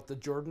her about the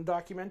Jordan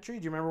documentary.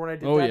 Do you remember when I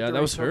did that? Oh, yeah, that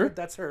was her?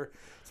 That's her.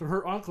 So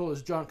her uncle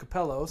is John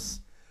Capellos,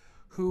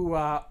 who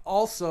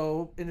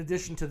also, in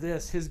addition to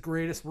this, his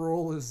greatest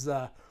role is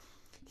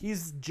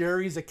he's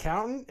Jerry's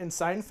accountant in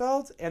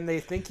Seinfeld, and they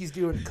think he's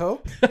doing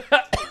coke.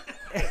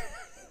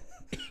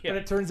 And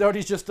it turns out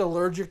he's just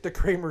allergic to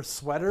Kramer's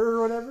sweater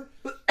or whatever.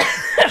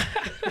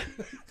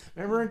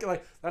 Remember,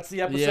 like that's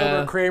the episode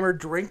where Kramer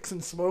drinks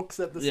and smokes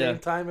at the same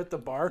time at the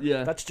bar.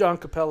 Yeah, that's John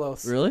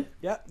Capellos. Really?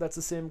 Yeah, that's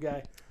the same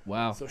guy.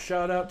 Wow. So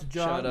shout out to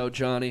John. Shout out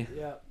Johnny.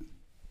 Yeah.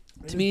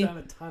 To me, he's done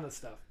a ton of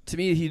stuff. To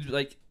me, he'd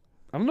like.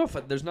 I don't know if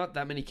there's not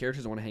that many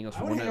characters I want to hang out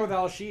for I one want to night. hang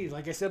out with Al Sheed,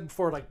 like I said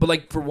before, like. But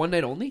like for one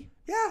night only.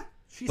 Yeah.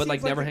 But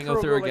like never hang out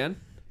with her again.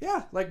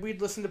 Yeah, like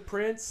we'd listen to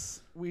Prince.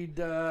 We'd.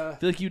 I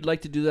feel like you'd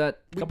like to do that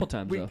a couple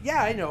times though.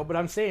 Yeah, I know, but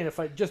I'm saying if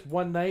I just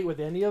one night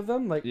with any of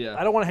them, like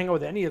I don't want to hang out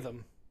with any of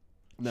them.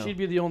 No. She'd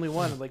be the only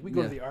one. Like we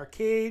go to the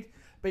arcade,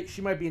 but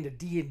she might be into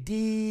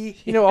D&D.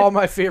 You know, all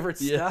my favorite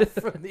stuff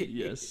from the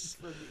 80s.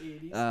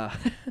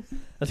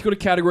 Let's go to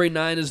category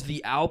 9 is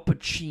the Al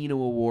Pacino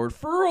Award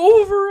for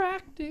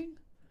overacting.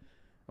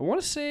 I want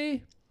to say,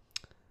 I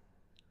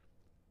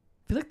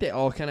feel like they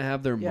all kind of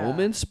have their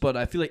moments, but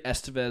I feel like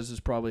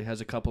Estevez probably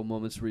has a couple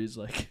moments where he's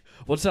like,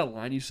 what's that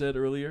line you said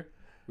earlier?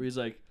 Where he's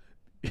like,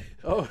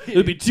 oh,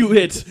 it'll be 2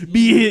 hits.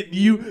 Me hit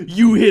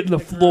you hitting the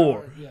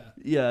floor.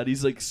 Yeah, and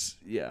he's like,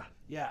 yeah.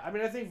 Yeah, I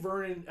mean, I think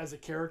Vernon as a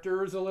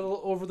character is a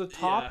little over the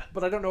top,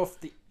 but I don't know if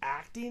the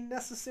acting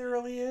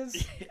necessarily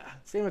is. Yeah.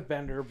 Same with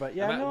Bender, but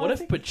yeah. What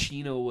if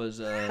Pacino was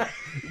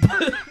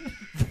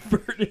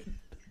Vernon?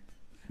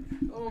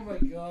 Oh my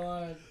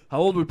God. How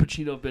old would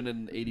Pacino have been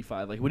in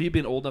 85? Like, would he have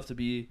been old enough to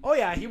be... Oh,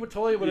 yeah, he would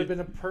have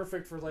been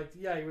perfect for, like,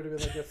 he would have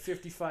been like a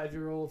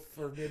 55-year-old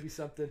for maybe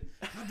something.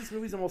 God, this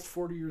movie's almost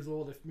 40 years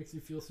old. It makes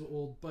me feel so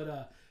old.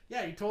 But,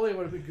 yeah, he totally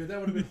would have been good. That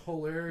would have been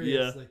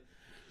hilarious. Yeah. Like,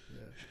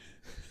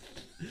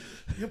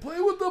 you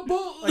play with the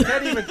ball. I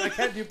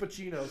can't do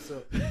Pacino,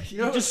 so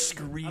you're just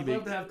screaming. I'd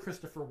love to have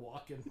Christopher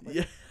Walken.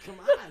 Like, come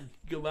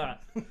on,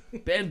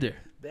 Bender.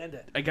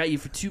 I got you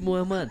for 2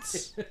 more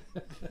months.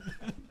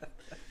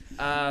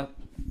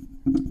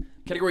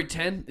 Category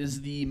 10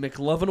 is the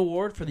McLovin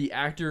Award for the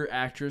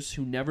actor/actress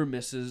who never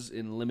misses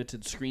in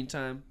limited screen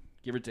time,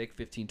 give or take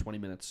 15-20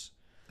 minutes.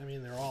 I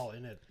mean, they're all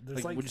in it.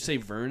 Like, would you say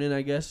Vernon?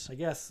 I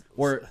guess.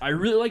 Or I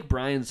really like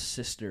Brian's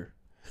sister.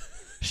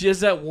 She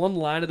has that one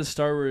line at the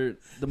start where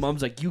the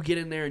mom's like, you get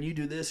in there and you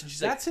do this. And she's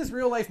That's his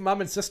real life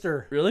mom and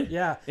sister. Really?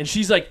 Yeah. And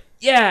she's like,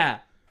 yeah.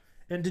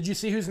 And did you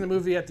see who's in the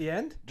movie at the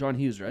end? John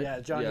Hughes, right?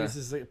 Yeah, John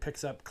Hughes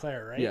picks up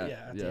Claire, right? Yeah.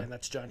 At the end,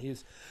 that's John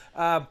Hughes.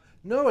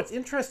 No, it's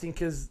interesting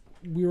because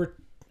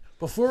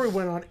before we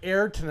went on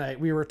air tonight,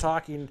 we were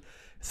talking.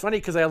 It's funny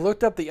because I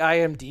looked up the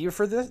IMDb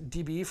for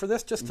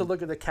this just to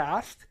look at the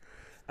cast.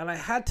 And I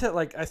had to,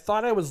 I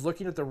thought I was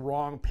looking at the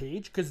wrong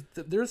page because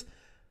there's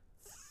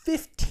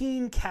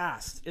 15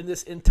 cast in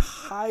this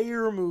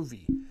entire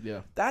movie. Yeah.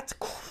 That's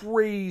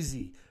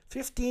crazy.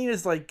 15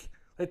 is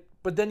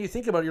but then you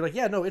think about it, you're like,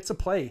 yeah, no, it's a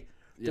play.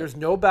 Yeah. There's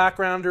no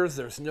backgrounders.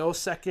 There's no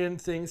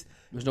second things.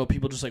 There's no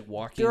people just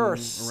walking around.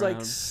 There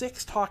are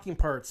 6 talking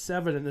parts,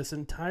 7 in this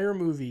entire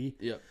movie.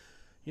 Yeah.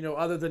 You know,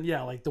 other than,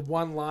 the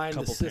one line,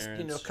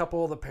 a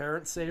couple of the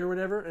parents say or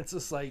whatever. It's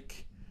just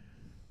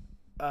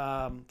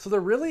So there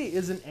really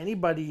isn't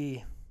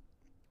anybody.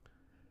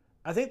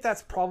 I think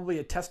that's probably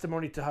a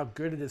testimony to how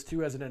good it is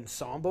too as an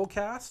ensemble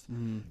cast.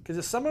 Because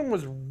if someone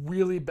was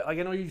really bad, like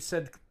I know you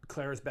said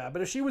Claire is bad,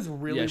 but if she was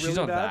really she's really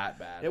not bad, that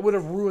bad. it would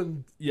have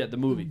ruined the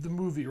movie. The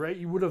movie, right?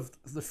 You would have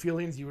the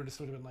feelings. You would have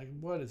sort of been like,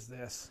 "What is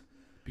this?"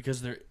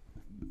 Because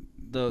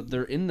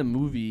they're in the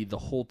movie the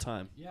whole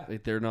time. Yeah.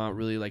 Like they're not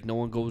really like no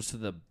one goes to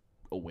the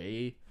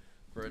away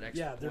for an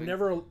extra. Yeah, they're point.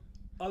 never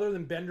other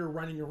than Bender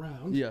running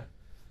around. Yeah.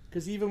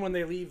 Because even when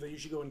they leave, they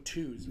usually go in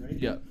twos, right?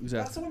 Yeah, exactly.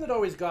 That's the one that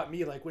always got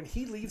me. Like when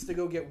he leaves to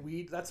go get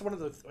weed, that's one of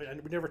the.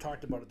 And we never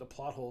talked about it. The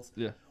plot holes.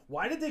 Yeah.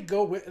 Why did they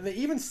go with? And they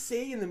even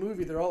say in the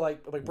movie, they're all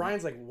like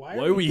Brian's like, why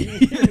are are we we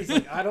here? He's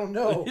like, I don't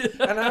know.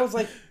 And I was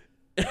like,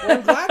 well,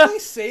 I'm glad they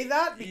say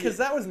that because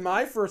that was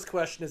my first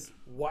question: is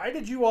why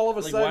did you all of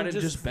a sudden why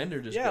did just Bender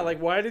just yeah? go? Like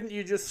why didn't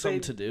you just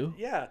Something say to do?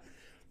 Yeah,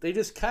 they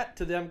just cut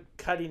to them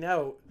cutting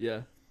out.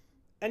 Yeah.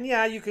 And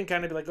yeah, you can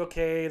kind of be like,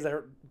 okay,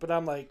 but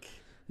I'm like.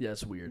 Yeah,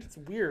 it's weird. It's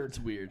weird. It's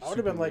weird. I would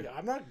have been like,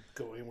 I'm not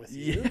going with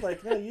you. Yeah.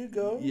 Like, no, you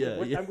go.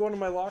 Yeah. I'm going to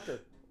my locker.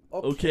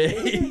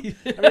 Okay.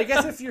 I mean, I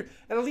guess if you're,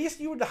 and at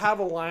least you would have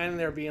a line in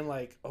there being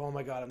like, oh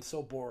my God, I'm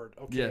so bored.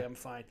 Okay, Yeah. I'm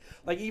fine.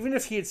 Like, even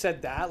if he had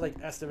said that, like,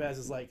 Estevez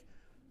is like,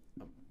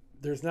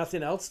 there's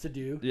nothing else to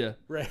do. Yeah.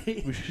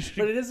 Right?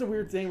 But it is a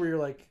weird thing where you're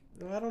like,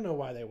 I don't know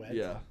why they went.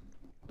 Yeah.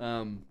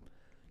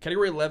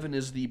 Category 11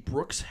 is the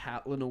Brooks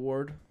Hatlin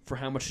Award for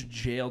how much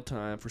jail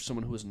time for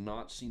someone who has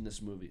not seen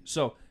this movie.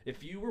 So,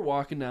 if you were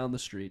walking down the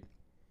street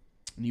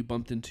and you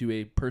bumped into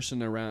a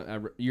person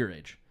around your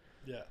age.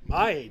 Yeah.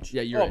 My age.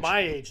 Yeah, your age. My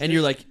age. And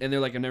you're like, and they're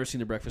like, I've never seen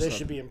The Breakfast They Club.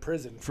 should be in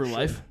prison. For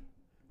life?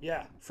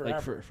 Yeah,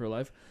 forever. Like for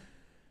life?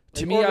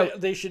 Like, To me,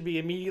 they should be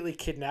immediately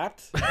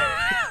kidnapped.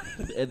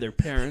 and their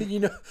parent.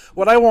 You know,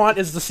 what I want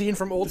is the scene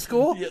from Old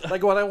School. Yeah.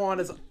 Like, what I want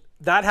is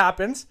that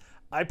happens.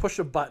 I push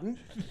a button.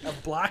 A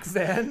black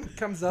van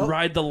comes out.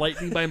 Ride the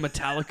Lightning by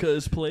Metallica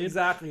is played.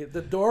 Exactly.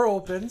 The door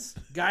opens.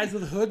 Guys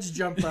with hoods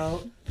jump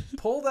out.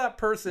 Pull that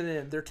person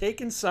in. They're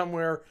taken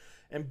somewhere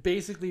and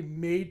basically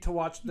made to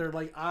watch. Their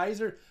like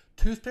eyes are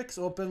toothpicks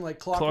open like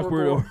Clockwork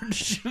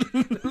Orange.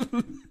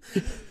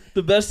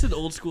 The best in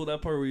Old School,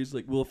 that part where he's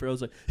like, Will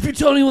Ferrell's like, if you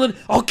tell anyone,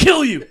 I'll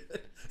kill you.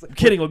 Like, I'm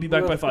kidding. I'll be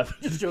back by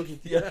 5. Just joking.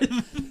 Yeah.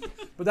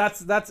 But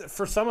that's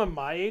for some of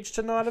my age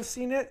to not have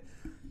seen it.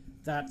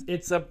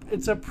 It's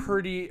a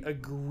pretty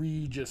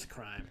egregious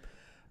crime.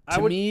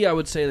 To me, I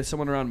would say that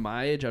someone around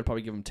my age, I'd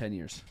probably give them 10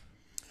 years.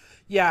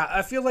 Yeah,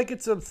 I feel like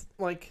it's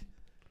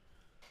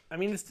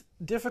it's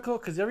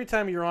difficult because every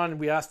time you're on and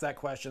we ask that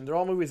question, they're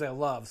all movies I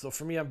love. So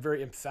for me, I'm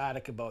very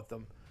emphatic about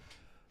them.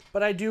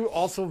 But I do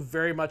also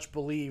very much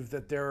believe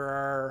that there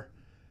are,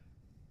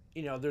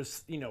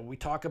 we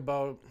talk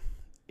about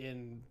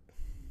in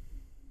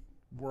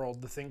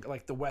world the thing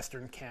like the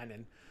Western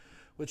canon,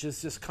 which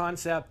is this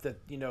concept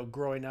that,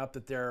 growing up,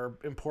 that there are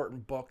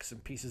important books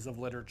and pieces of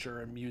literature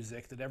and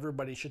music that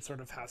everybody should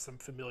sort of have some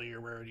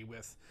familiarity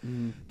with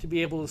to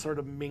be able to sort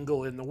of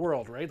mingle in the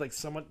world, right? Like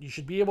you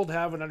should be able to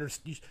have an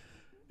understanding.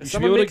 You should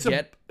be able to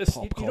get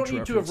pop You don't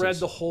need to have read references.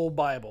 the whole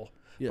Bible.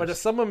 Yes. But if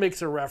someone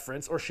makes a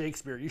reference, or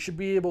Shakespeare, you should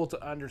be able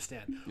to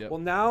understand. Yep. Well,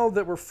 now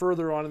that we're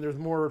further on and there's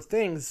more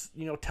things,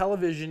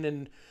 television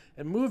and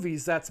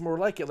movies, that's more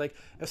like it. Like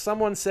if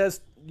someone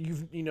says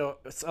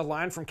it's a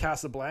line from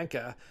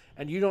Casablanca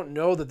and you don't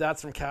know that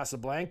that's from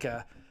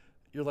Casablanca,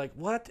 you're like,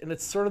 what? And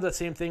it's sort of the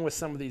same thing with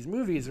some of these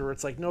movies where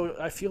it's like, no,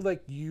 I feel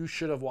like you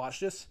should have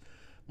watched this.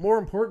 More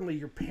importantly,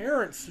 your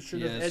parents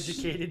should have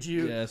educated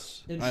you in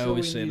showing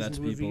always say these that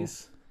to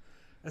movies.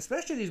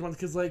 Especially these ones,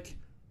 because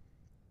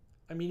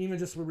even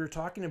just when we were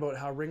talking about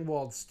how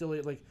Ringwald's still,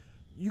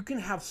 you can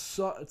have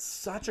it's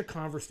such a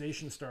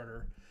conversation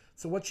starter.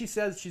 So what she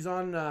says, she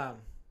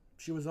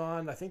was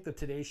on, I think, the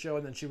Today Show,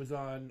 and then she was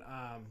on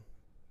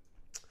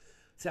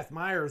Seth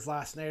Meyers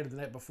last night or the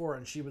night before,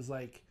 and she was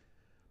like,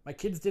 my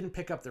kids didn't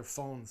pick up their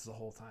phones the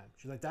whole time.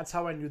 She's like, that's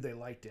how I knew they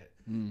liked it.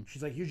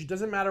 She's like, usually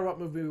doesn't matter what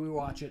movie we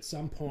watch, at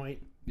some point,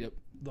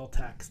 they'll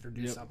text or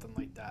do something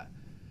like that.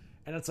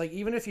 And it's like,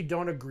 even if you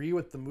don't agree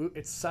with the movie,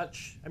 it's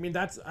such...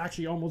 that's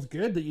actually almost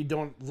good that you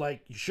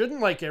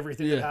shouldn't like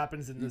everything that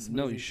happens in this movie.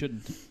 No, you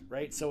shouldn't.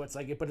 Right? So it's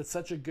like, but it's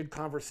such a good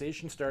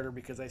conversation starter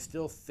because I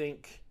still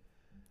think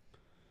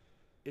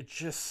it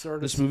just sort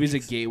of... This movie's a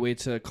gateway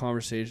to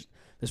conversation.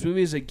 This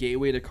movie is a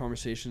gateway to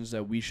conversations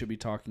that we should be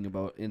talking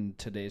about in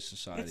today's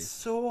society. It's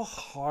so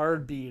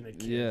hard being a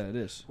kid. Yeah, it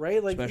is.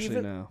 Right? Like, especially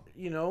even, now.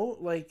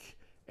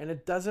 And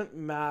it doesn't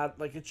matter.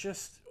 Like, it's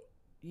just...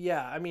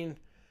 Yeah,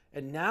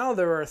 And now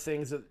there are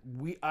things that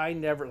I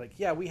never,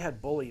 we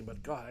had bullying,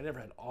 but God, I never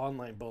had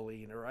online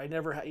bullying, or I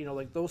never had,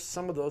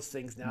 some of those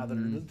things now that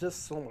are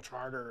just so much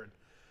harder.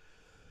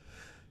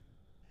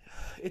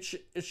 And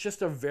it's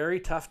just a very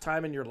tough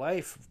time in your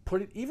life.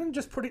 Even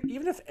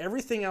if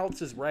everything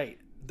else is right,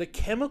 the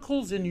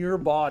chemicals in your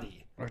body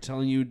are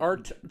telling you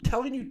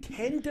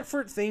 10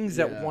 different things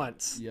at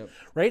once. Yep.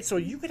 Right? So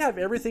you could have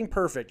everything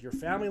perfect. Your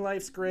family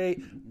life's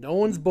great. No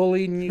one's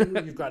bullying you.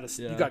 You've got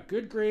you got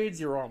good grades.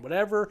 You're on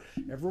whatever.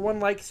 Everyone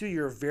likes you.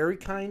 You're a very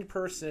kind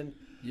person.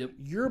 Yep.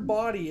 Your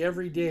body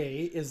every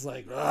day is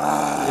like,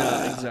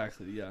 Yeah,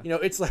 exactly. Yeah. You know,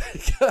 it's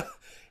like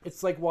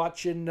it's like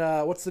watching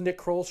what's the Nick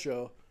Kroll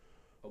show?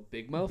 Oh,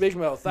 Big Mouth. Big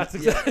Mouth. That's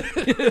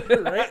exactly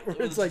right.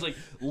 Where It's like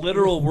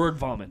literal word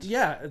vomit.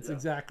 Yeah, it's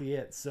exactly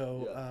it.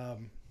 So,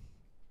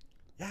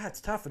 yeah,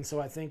 it's tough, and so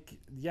I think,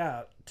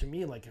 to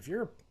me, like if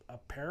you're a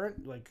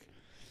parent, like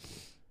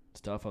It's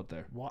tough out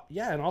there.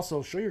 and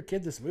also show your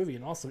kid this movie,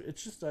 and also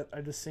it's just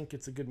I just think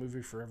it's a good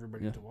movie for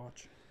everybody to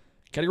watch.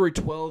 Category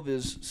 12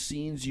 is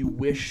scenes you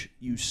wish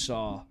you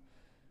saw.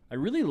 I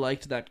really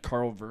liked that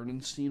Carl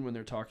Vernon scene when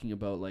they're talking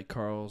about, like,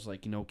 Carl's,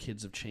 like, you know,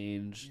 kids have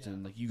changed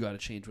and, like, you got to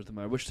change with them.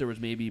 I wish there was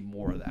maybe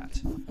more of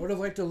that. I would have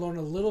liked to learn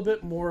a little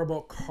bit more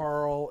about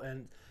Carl,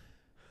 and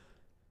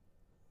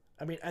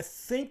I mean, I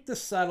think the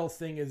subtle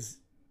thing is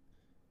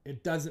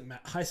it doesn't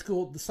matter. High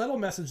school, the subtle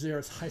message there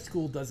is high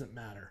school doesn't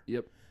matter.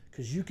 Yep.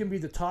 Because you can be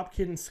the top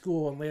kid in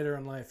school, and later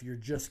in life, you're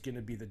just going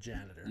to be the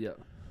janitor. Yep.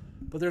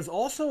 But there's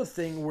also a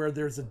thing where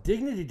there's a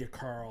dignity to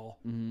Carl,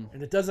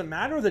 and it doesn't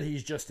matter that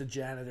he's just a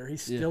janitor.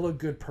 He's still a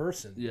good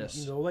person. Yes.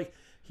 You know, like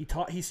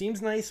he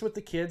seems nice with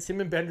the kids. Him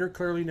and Bender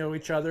clearly know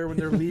each other. When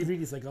they're leaving,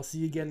 he's like, "I'll see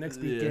you again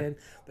next weekend."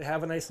 They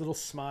have a nice little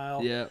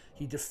smile. Yeah.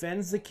 He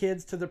defends the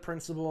kids to the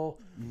principal.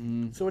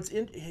 So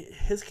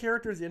his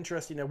character is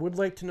interesting. I would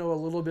like to know a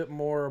little bit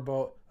more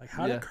about, like,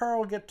 how did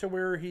Carl get to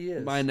where he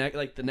is?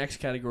 The next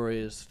category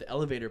is the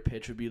elevator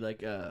pitch would be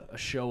like a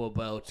show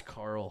about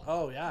Carl.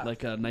 Oh yeah,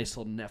 Like a nice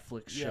little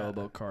Netflix show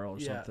about Carl or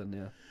something.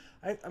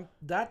 Yeah.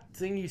 That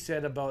thing you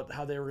said about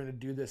how they were going to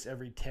do this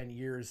every 10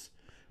 years,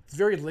 it's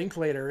very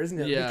Linklater, isn't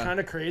it? Yeah. It'd be kind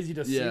of crazy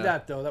to see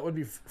that, though. That would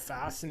be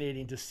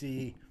fascinating to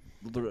see.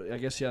 I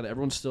guess,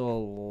 everyone's still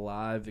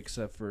alive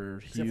except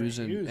for Hughes,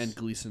 and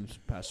Gleason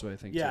passed away, I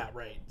think. Yeah, too.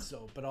 right.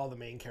 So, but all the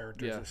main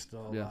characters are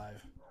still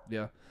alive.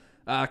 Yeah.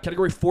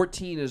 Category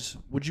 14 is,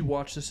 would you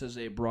watch this as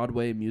a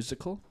Broadway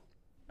musical?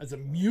 As a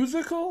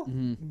musical?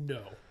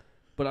 No.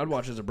 But I'd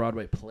watch it as a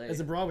Broadway play. As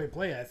a Broadway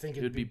play, I think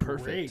it'd be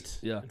perfect. Great.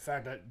 Yeah. In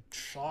fact, I'm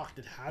shocked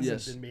it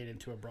hasn't been made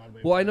into a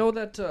Broadway Well, play. I know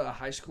that one of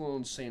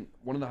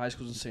the high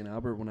schools in St.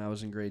 Albert, when I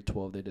was in grade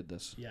 12, they did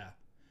this. Yeah.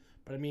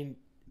 But I mean,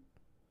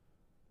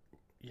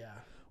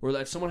 Or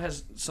that someone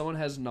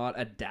has not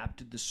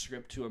adapted the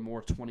script to a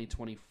more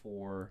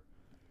 2024,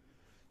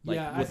 we're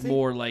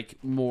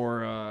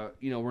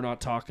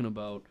not talking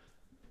about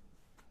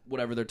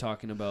whatever they're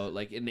talking about,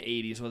 like in the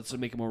 80s. So let's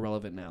make it more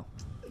relevant now.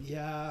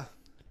 Yeah.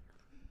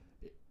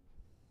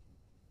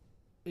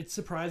 It's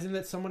surprising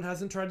that someone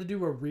hasn't tried to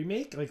do a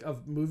remake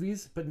of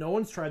movies, but no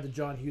one's tried the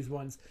John Hughes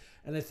ones.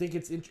 And I think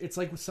it's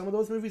like some of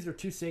those movies are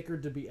too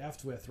sacred to be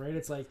effed with, right?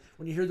 It's like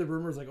when you hear the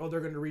rumors like, oh,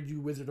 they're going to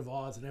redo Wizard of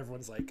Oz, and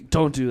everyone's like,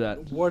 don't do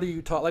that. What are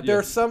you talking? Like there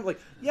are some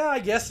I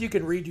guess you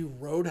can redo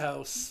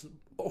Roadhouse,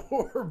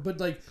 but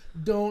like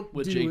don't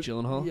with do Jake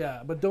Gyllenhaal.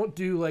 Yeah, but don't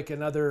do like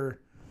another.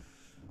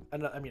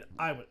 I mean,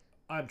 I'm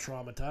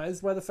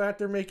traumatized by the fact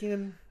they're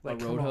making like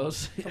a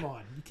Roadhouse. Come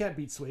on, you can't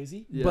beat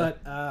Swayze, Yeah.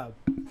 but.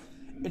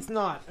 It's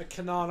not a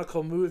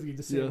canonical movie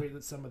the same way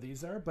that some of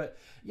these are. But,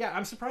 yeah,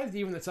 I'm surprised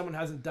even that someone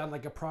hasn't done,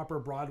 like, a proper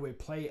Broadway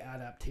play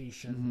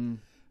adaptation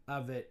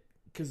of it.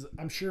 Because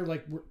I'm sure,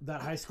 like,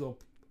 that high school,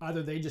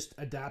 either they just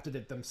adapted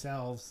it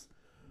themselves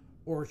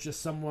or it's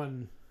just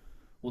someone...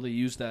 Well,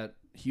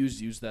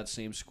 Hughes used that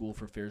same school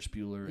for Ferris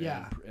Bueller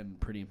and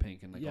Pretty in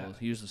Pink. And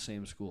he used the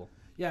same school.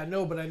 Yeah,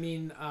 no, but I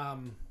mean...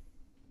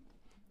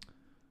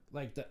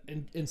 like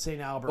in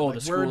St. Albert, the where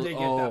school, did they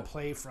get that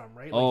play from,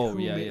 right?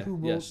 Like who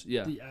wrote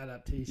the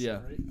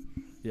adaptation, right?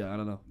 Yeah, I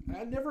don't know.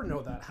 I never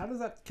know that. How does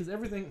that? Because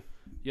everything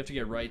you have to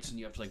get rights and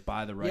you have to like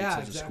buy the rights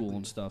as a school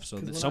and stuff. So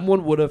that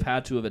someone would have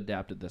had to have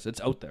adapted this. It's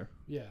out there.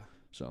 Yeah.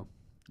 So,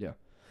 yeah.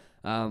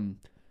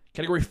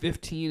 Category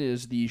 15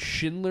 is the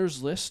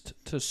Schindler's List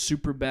to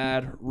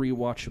Superbad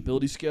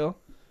rewatchability scale.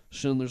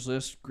 Schindler's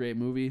List, great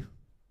movie,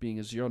 being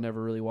a 0,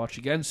 never really watch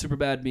again.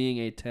 Superbad being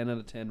a 10 out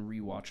of 10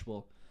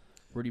 rewatchable.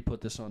 Where do you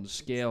put this on the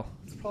scale?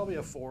 It's probably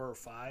a 4 or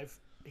 5,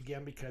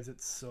 again, because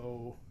it's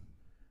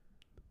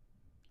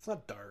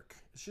not dark.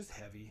 It's just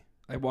heavy.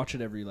 I watch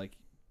it every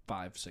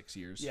 5-6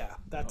 years. Yeah,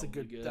 that's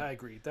probably good. I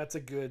agree. That's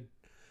a good.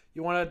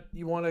 You want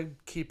to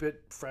keep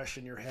it fresh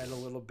in your head a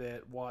little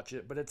bit. Watch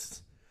it, but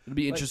it'd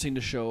be interesting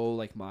to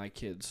show my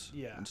kids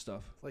and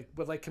stuff.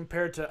 But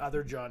compared to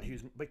other John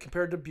Hughes,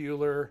 compared to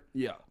Bueller,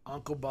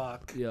 Uncle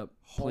Buck,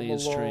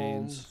 Planes,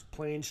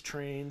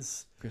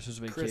 Trains, Christmas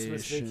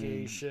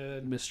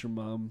Vacation, Mr.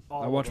 Mom.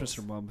 I watched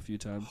Mr. Mom a few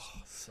times.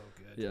 Oh, so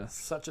good. Yeah,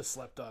 such a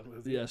slept-on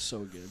movie. Yeah, so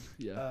good.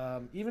 Yeah.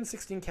 Even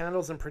 16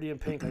 Candles and Pretty in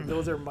Pink,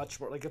 those are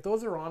much more if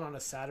those are on a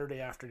Saturday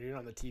afternoon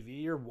on the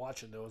TV, you're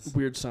watching those.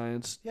 Weird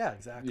Science. Yeah,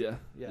 exactly.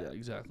 Yeah,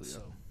 exactly. Yeah.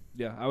 So.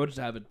 Yeah, I would just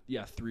have it.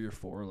 3 or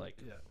 4.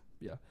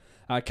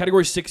 Yeah.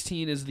 Category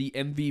 16 is the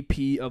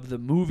MVP of the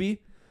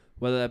movie,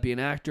 whether that be an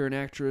actor, an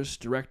actress,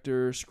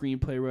 director,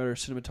 screenplay writer,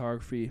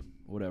 cinematography,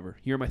 whatever.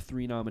 Here are my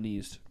 3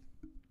 nominees: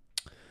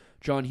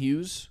 John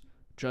Hughes,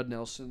 Judd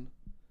Nelson,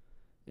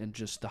 and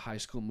just the high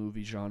school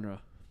movie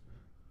genre.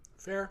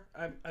 Fair.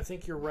 I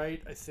think you're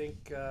right. I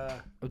think...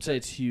 I would say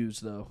it's Hughes,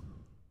 though.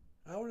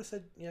 I would have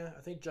said, yeah,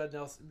 I think Judd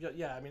Nelson.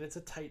 Yeah, I mean, it's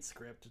a tight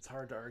script. It's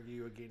hard to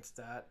argue against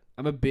that.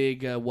 I'm a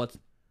big What's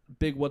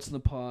in the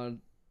Pod.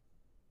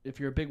 If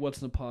you're a big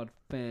What's in the Pod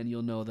fan,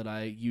 you'll know that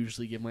I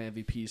usually give my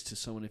MVPs to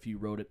someone if you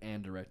wrote it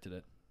and directed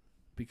it,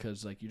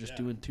 because like you're just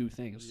doing two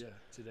things. Yeah,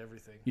 did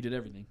everything. You did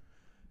everything.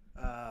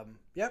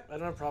 Yep, I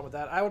don't have a problem with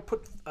that. I would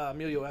put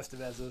Emilio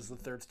Estevez as the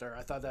third star.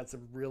 I thought that's a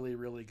really,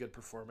 really good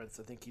performance.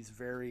 I think he's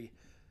very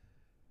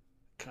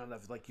kind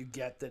of like, you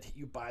get that,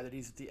 you buy that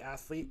he's the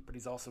athlete, but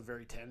he's also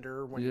very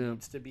tender when he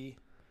needs to be.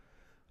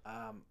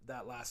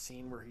 That last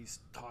scene where he's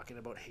talking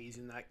about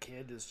hazing that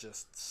kid is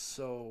just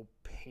so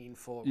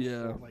painful.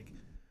 Yeah. Like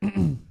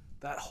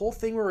that whole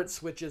thing where it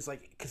switches,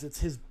 like, because it's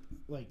his,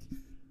 like,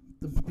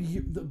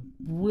 the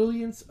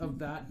brilliance of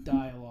that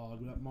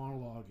dialogue, that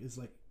monologue is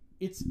like,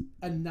 it's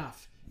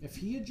enough. If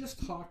he had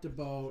just talked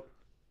about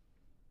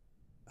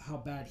how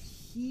bad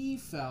he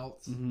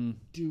felt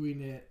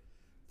doing it,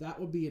 that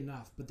would be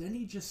enough. But then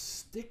he just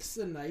sticks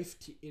the knife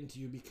into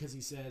you because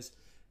he says,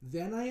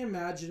 then I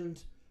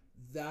imagined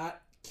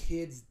that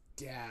kid's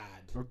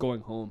dad. Or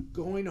going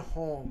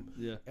home.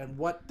 Yeah. And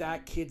what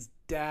that kid's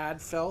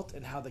dad felt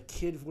and how the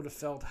kid would have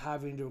felt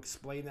having to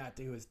explain that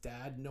to his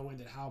dad, knowing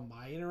that how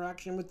my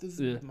interaction with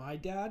my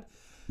dad,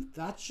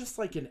 that's just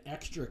like an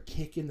extra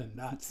kick in the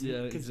nuts.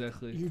 Yeah,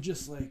 exactly. You're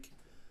just like,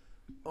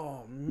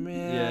 oh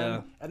man.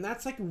 Yeah. And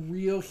that's like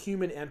real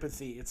human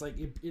empathy. It's like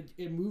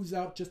it moves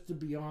out just to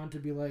beyond to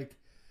be like,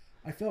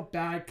 I felt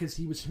bad because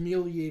he was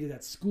humiliated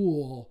at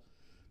school,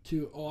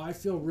 to, oh, I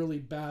feel really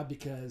bad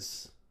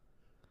because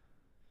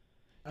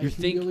I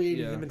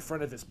humiliated him in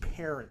front of his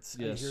parents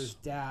and his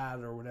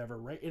dad or whatever,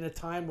 right? In a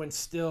time when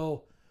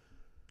still,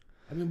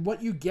 I mean,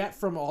 what you get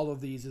from all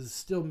of these is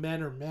still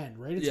men are men,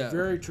 right? It's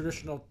very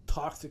traditional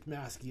toxic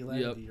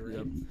masculinity, right?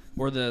 Yep.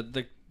 Or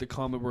the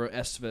comment where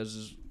Estevez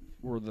is,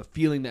 or the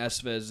feeling that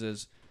Estevez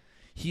is,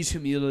 he's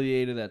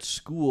humiliated at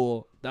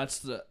school. That's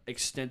the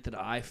extent that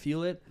I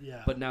feel it.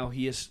 Yeah. But now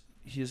he is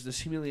this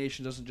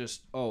humiliation doesn't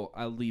just, oh,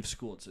 I leave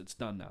school. It's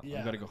done now. Yeah.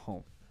 I've got to go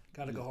home.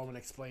 Got to go home and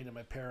explain to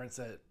my parents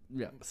that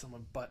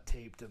someone butt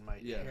taped and my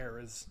hair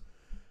is.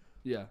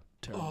 Yeah.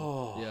 Terrible.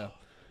 Oh.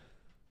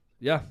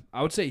 Yeah.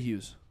 I would say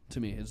Hughes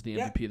to me is the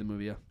MVP of the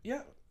movie.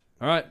 Yeah.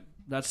 All right.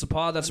 That's the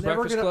pod. That's the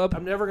Breakfast Club.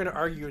 I'm never going to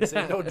argue and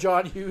say, no,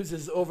 John Hughes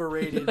is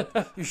overrated.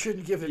 You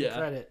shouldn't give him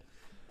credit.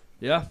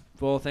 Yeah.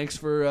 Well, thanks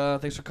for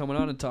coming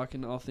on and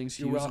talking all things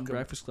Hughes and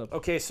Breakfast Club.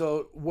 Okay,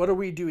 so what are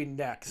we doing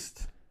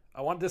next?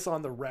 I want this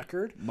on the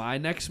record. My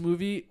next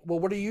movie. Well,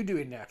 what are you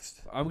doing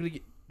next? I'm gonna. Do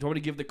you want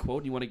me to give the quote?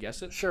 And you want to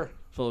guess it? Sure.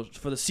 So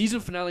for the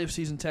season finale of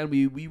season 10,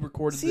 we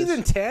recorded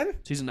season 10.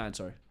 Season 9.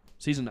 Sorry.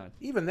 Season 9.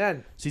 Even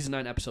then. Season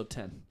 9, episode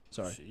 10.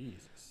 Sorry.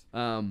 Jesus.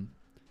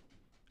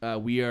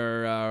 We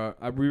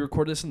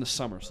recorded this in the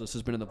summer, so this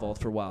has been in the vault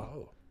for a while.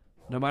 Oh.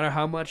 No matter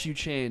how much you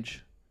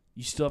change,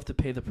 you still have to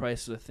pay the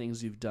price of the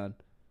things you've done.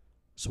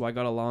 So I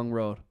got a long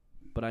road,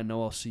 but I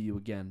know I'll see you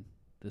again,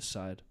 this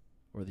side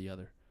or the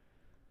other.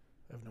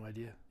 I have no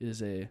idea. It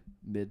is a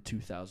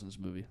mid-2000s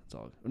movie.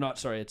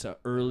 It's a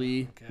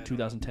early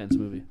 2010s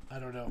movie. I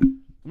don't know.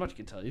 I'm not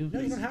going to tell you. No,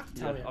 you don't have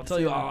to tell me. I'll tell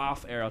you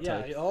off air. I'll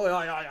tell you. Oh,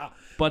 yeah.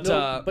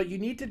 But you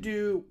need to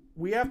do...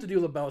 We have to do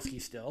Lebowski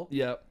still.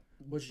 Yeah.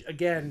 Which,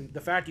 again,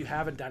 the fact you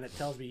haven't done it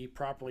tells me you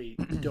properly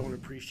don't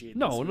appreciate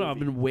this movie. I've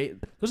been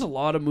waiting. There's a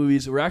lot of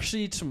movies. We're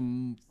actually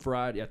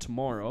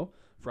tomorrow,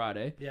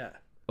 Friday. Yeah.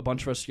 A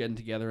bunch of us getting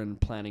together and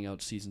planning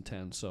out season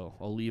 10. So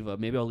we can do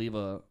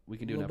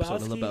an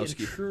episode of Lebowski.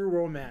 And True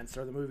Romance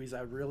are the movies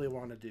I really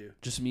want to do.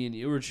 Just me and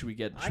you, or should we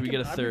get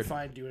a third? I'm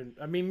fine doing.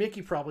 I mean,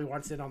 Mickey probably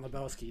wants in on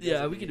Lebowski.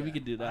 Yeah, we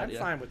could do that. I'm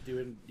fine with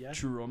doing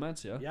True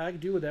Romance. Yeah. Yeah, I can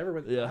do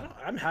whatever.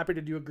 I'm happy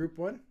to do a group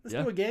one. Let's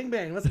do a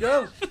gangbang. Let's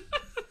go.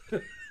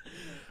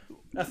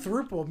 A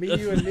throuple. Me,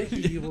 you, and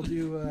Mickey will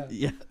do.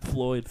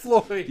 Floyd.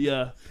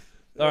 Yeah.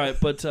 All right,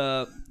 but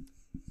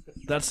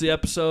that's the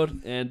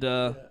episode,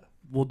 and.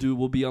 We'll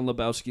be on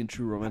Lebowski and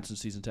True Romance in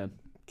season 10.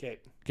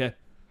 Okay.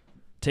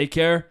 Take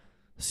care.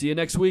 See you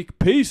next week.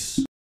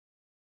 Peace.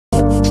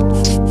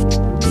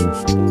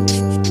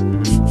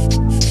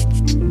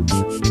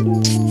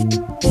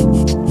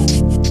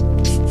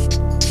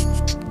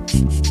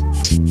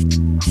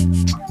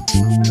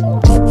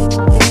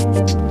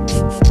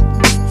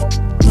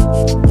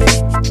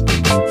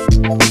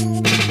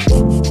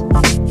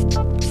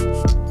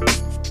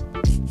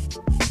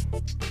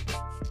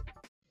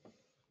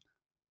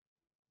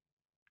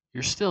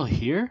 You're still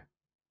here?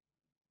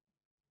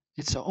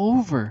 It's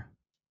over.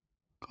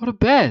 Go to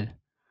bed.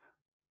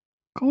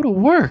 Go to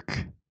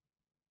work.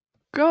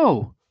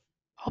 Go.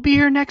 I'll be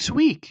here next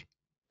week.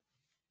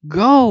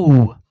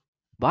 Go.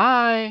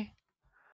 Bye.